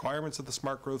with the requirements of the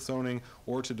smart growth zoning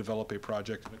or to develop a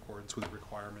project in accordance with the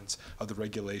requirements of the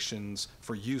regulations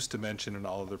for use, dimension, and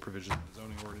all other provisions of the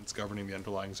zoning ordinance governing the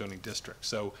underlying zoning district.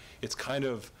 So it's kind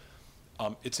of,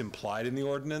 it's implied in the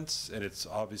ordinance, and it's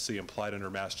obviously implied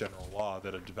under Mass General Law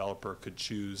that a developer could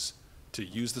choose to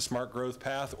use the smart growth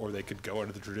path, or they could go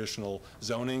under the traditional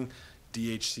zoning.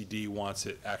 DHCD wants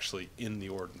it actually in the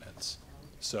ordinance.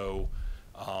 So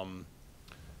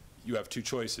you have two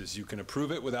choices. You can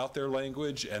approve it without their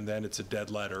language, and then it's a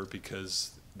dead letter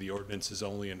because the ordinance is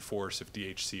only in force if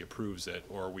DHC approves it,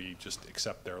 or we just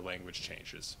accept their language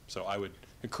changes. So I would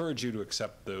encourage you to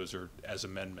accept those or as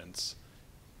amendments.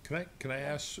 Can I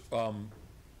ask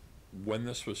when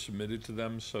this was submitted to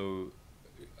them? So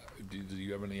do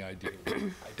you have any idea?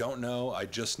 I don't know. I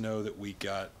just know that we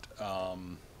got,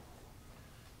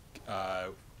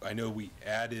 I know we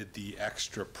added the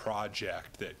extra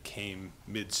project that came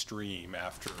midstream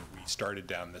after we started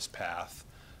down this path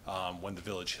when the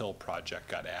Village Hill project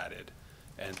got added.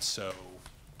 And so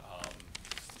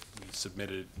we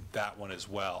submitted that one as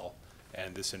well,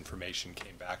 and this information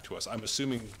came back to us. I'm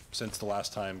assuming since the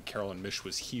last time Carolyn Mish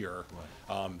was here,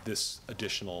 this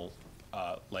additional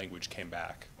language came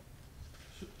back.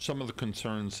 Some of the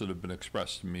concerns that have been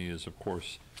expressed to me is, of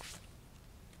course,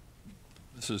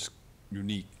 this is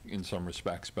unique in some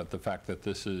respects, but the fact that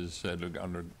this had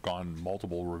undergone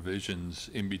multiple revisions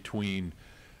in between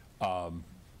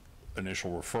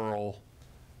initial referral,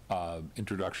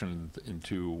 introduction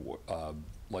into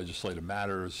legislative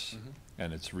matters,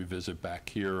 and its revisit back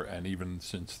here, and even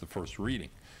since the first reading.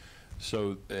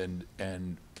 So, and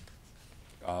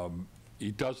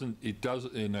it doesn't,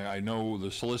 and I know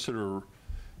the solicitor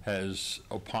has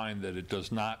opined that it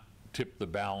does not tip the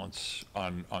balance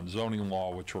on zoning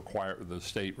law, which the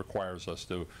state requires us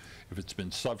to, if it's been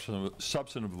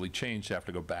substantively changed, have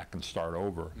to go back and start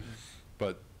over.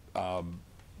 But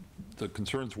the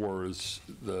concerns were is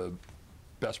the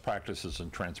best practices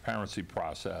and transparency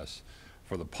process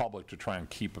for the public to try and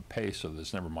keep a pace of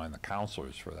this, never mind the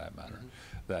counselors for that matter,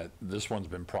 that this one's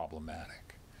been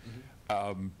problematic.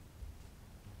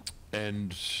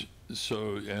 And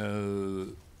so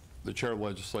the chair of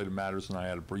legislative matters and I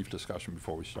had a brief discussion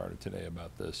before we started today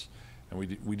about this, and we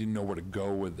didn't know where to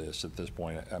go with this at this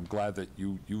point. I'm glad that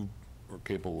you were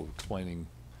capable of explaining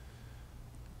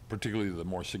particularly the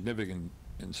more significant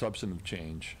and substantive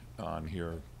change on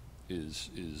here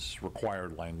is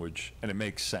required language, and it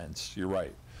makes sense. You're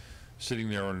right. Sitting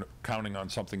there and counting on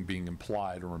something being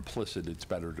implied or implicit, it's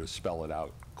better to spell it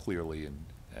out clearly,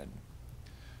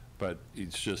 but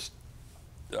it's just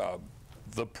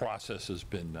the process has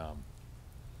been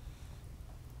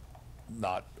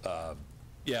not.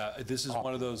 Yeah, this is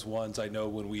one of those ones. I know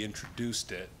when we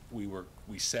introduced it, we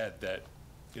said that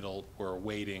we're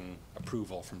awaiting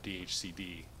approval from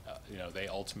DHCD. They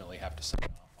ultimately have to sign off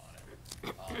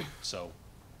on it. So,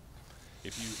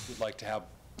 if you would like to have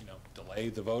delay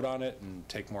the vote on it and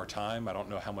take more time, I don't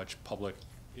know how much public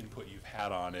input you've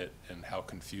had on it and how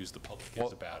confused the public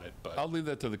is about it. But I'll leave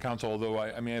that to the council. Although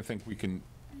I think we can.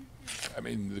 I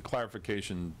mean, the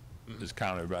clarification is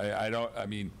counted, but I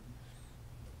mean,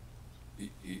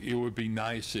 it would be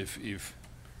nice if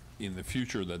in the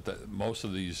future that most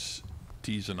of these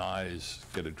T's and I's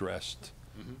get addressed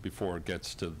before it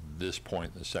gets to this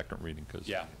point in the second reading, because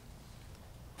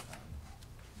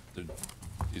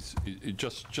it's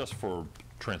just for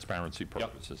transparency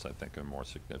purposes, I think, are more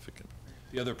significant.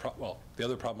 The other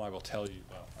problem I will tell you,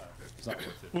 it's not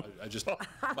worth it. I just,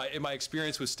 in my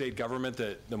experience with state government,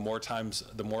 that the more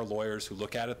lawyers who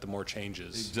look at it, the more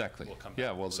changes will come.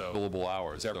 Yeah, well, so billable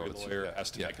hours. Every lawyer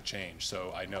has to make a change.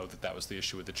 So I know that was the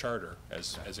issue with the charter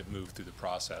as it moved through the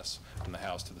process from the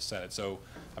House to the Senate. So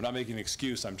I'm not making an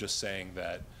excuse. I'm just saying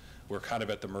that we're kind of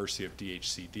at the mercy of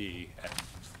DHCD, and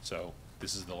so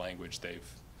this is the language they've.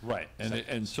 Right,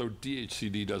 and so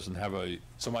DHCD doesn't have a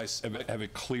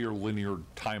clear linear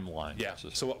timeline. Yeah.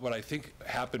 So what I think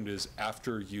happened is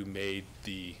after you made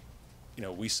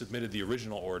we submitted the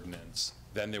original ordinance,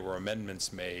 then there were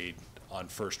amendments made on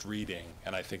first reading,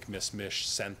 and I think Ms. Mish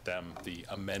sent them the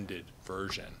amended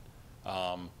version.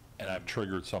 And I've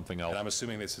triggered something else. And I'm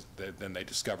assuming then they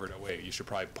discovered, oh wait, you should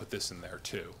probably put this in there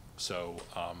too. So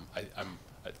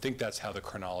I think that's how the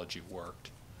chronology worked.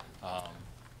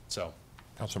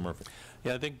 Councilor Murphy.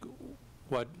 Yeah, I think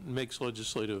what makes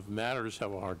legislative matters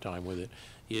have a hard time with it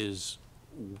is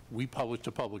we published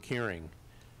a public hearing.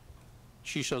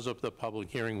 She shows up at the public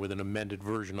hearing with an amended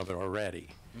version of it already.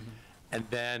 And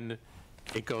then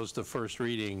it goes to first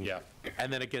reading.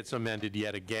 And then it gets amended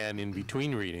yet again in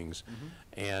between readings.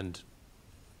 And,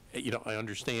 you know, I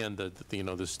understand that, you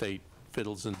know, the state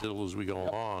fiddles and diddles as we go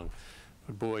along.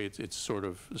 But boy, it's sort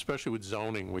of, especially with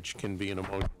zoning, which can be an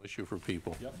emotional issue for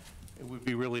people. It would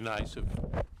be really nice if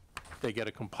they get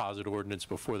a composite ordinance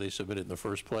before they submit it in the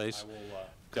first place.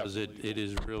 Because it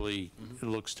is really, it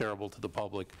looks terrible to the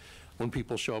public when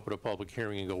people show up at a public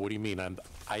hearing and go, what do you mean?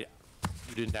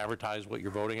 You didn't advertise what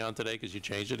you're voting on today because you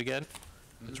changed it again?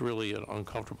 It's really an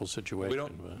uncomfortable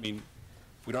situation.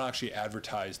 We don't actually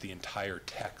advertise the entire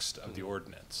text of the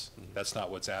ordinance. That's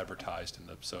not what's advertised in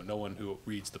the, so no one who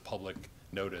reads the public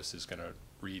notice is going to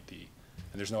read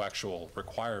and there's no actual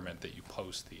requirement that you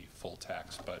post the full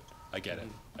text, but I get it,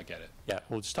 I get it. Yeah,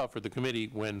 well, it's tough for the committee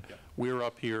when we're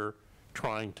up here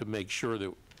trying to make sure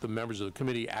that the members of the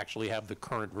committee actually have the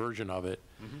current version of it.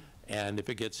 And if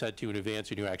it gets said to you in advance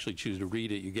and you actually choose to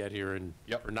read it, you get here and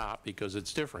or not because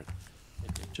it's different.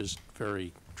 It's just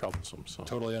very troublesome. So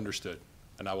totally understood,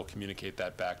 and I will communicate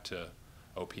that back to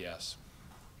OPS.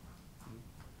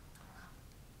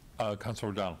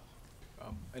 Councilor O'Donnell.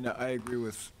 And I agree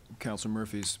with Councilor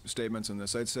Murphy's statements on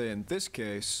this. I'd say in this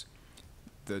case,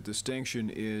 the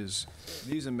distinction is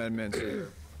these amendments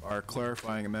are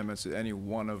clarifying amendments that any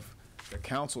one of the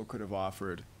council could have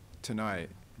offered tonight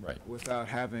without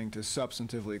having to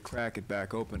substantively crack it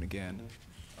back open again.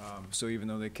 So even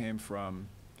though they came from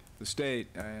the state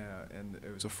and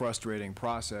it was a frustrating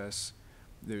process,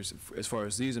 as far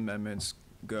as these amendments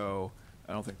go,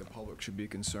 I don't think the public should be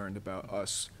concerned about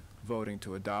us voting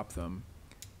to adopt them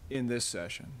in this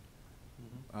session.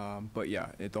 But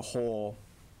yeah, the whole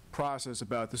process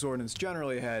about this ordinance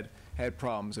generally had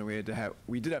problems, and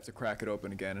we did have to crack it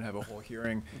open again and have a whole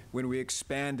hearing when we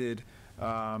expanded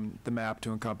the map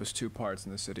to encompass 2 parts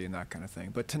in the city and that kind of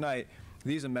thing. But tonight,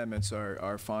 these amendments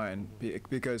are fine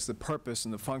because the purpose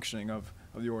and the functioning of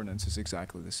the ordinance is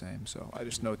exactly the same. So I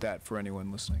just note that for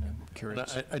anyone listening and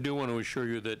curious. I do want to assure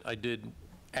you that I did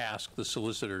ask the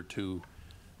solicitor to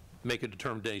make a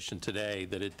determination today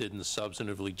that it didn't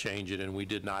substantively change it and we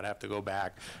did not have to go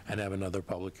back and have another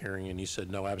public hearing, and he said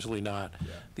no, absolutely not.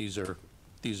 These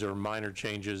are minor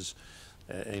changes,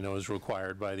 you know, as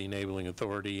required by the enabling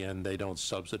authority, and they don't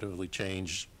substantively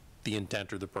change the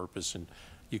intent or the purpose, and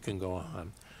you can go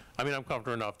on. I mean, I'm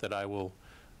comfortable enough that I will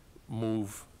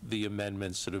move the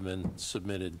amendments that have been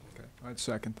submitted. Okay, I'd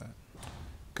second that.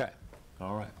 Okay,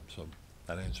 all right, so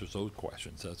that answers those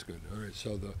questions. That's good. All right,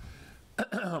 so the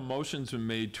motion's been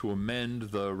made to amend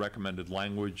the recommended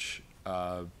language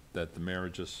that the mayor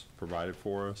just provided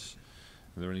for us.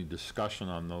 Is there any discussion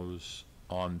on those,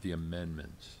 on the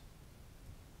amendments?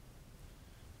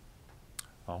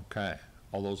 Okay.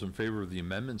 All those in favor of the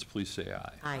amendments, please say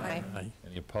aye. Aye. Aye.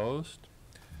 Any opposed?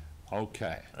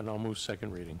 Okay. And I'll move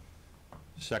second reading.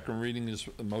 Second reading is,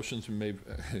 motion's been made,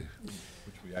 which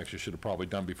we actually should have probably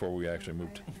done before we actually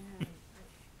moved.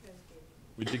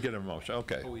 We did get a motion,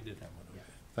 okay. Oh, we did have one.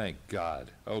 Thank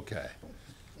God. Okay.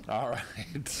 All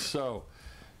right. So,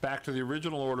 back to the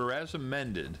original order as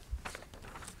amended.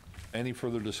 Any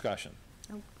further discussion?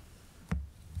 Nope.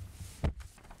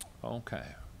 Okay.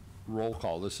 Roll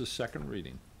call. This is second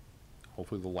reading.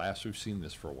 Hopefully the last we've seen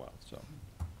this for a while, so.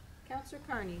 Counselor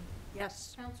Carney?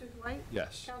 Yes. Counselor Dwight?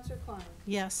 Yes. Counselor Klein?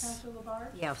 Yes. Counselor LaBarge?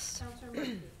 Yes. Counselor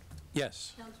Murphy?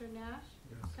 Yes. Counselor Nash?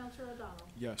 Yes. Counselor O'Donnell?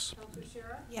 Yes. Counselor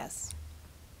Shara? Yes.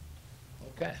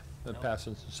 Okay. That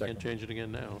passes the second. Can't change it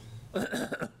again now.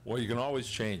 Well, you can always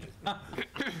change it.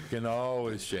 You can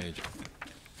always change it.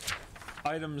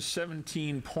 Item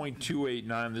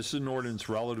 17.289, this is an ordinance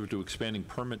relative to expanding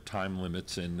permit time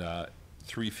limits in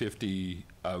 350,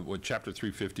 Chapter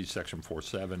 350, Section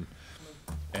 47,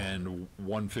 and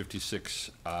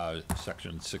 156,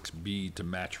 Section 6B to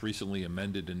match recently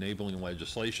amended enabling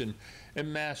legislation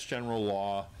in Mass General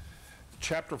Law,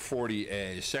 Chapter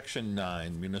 40A, Section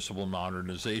 9, Municipal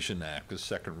Modernization Act, is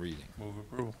second reading. Move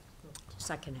approval.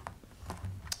 Second it.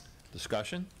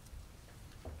 Discussion?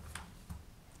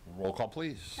 Roll call,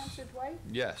 please. Counselor Dwight?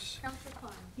 Yes. Counselor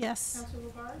Klein? Yes. Counselor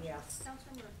LaBarge? Yes.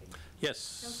 Counselor Murphy?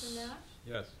 Yes. Counselor Nash?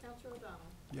 Yes. Counselor O'Donnell?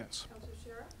 Yes. Counselor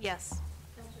Shara? Yes.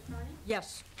 Counselor Carney?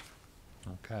 Yes.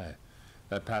 Okay.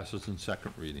 That passes in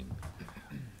second reading.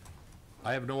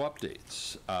 I have no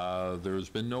updates. There's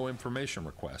been no information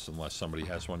request unless somebody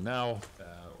has one now,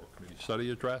 or committee study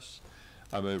address,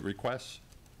 request,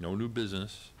 no new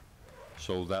business.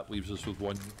 So that leaves us with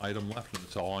one item left, and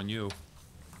it's all on you.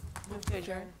 Move to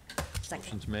adjourn.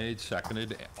 Motion's made,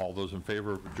 seconded. All those in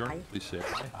favor of adjournment, please say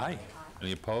aye. Aye.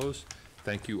 Any opposed?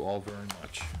 Thank you all very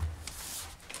much.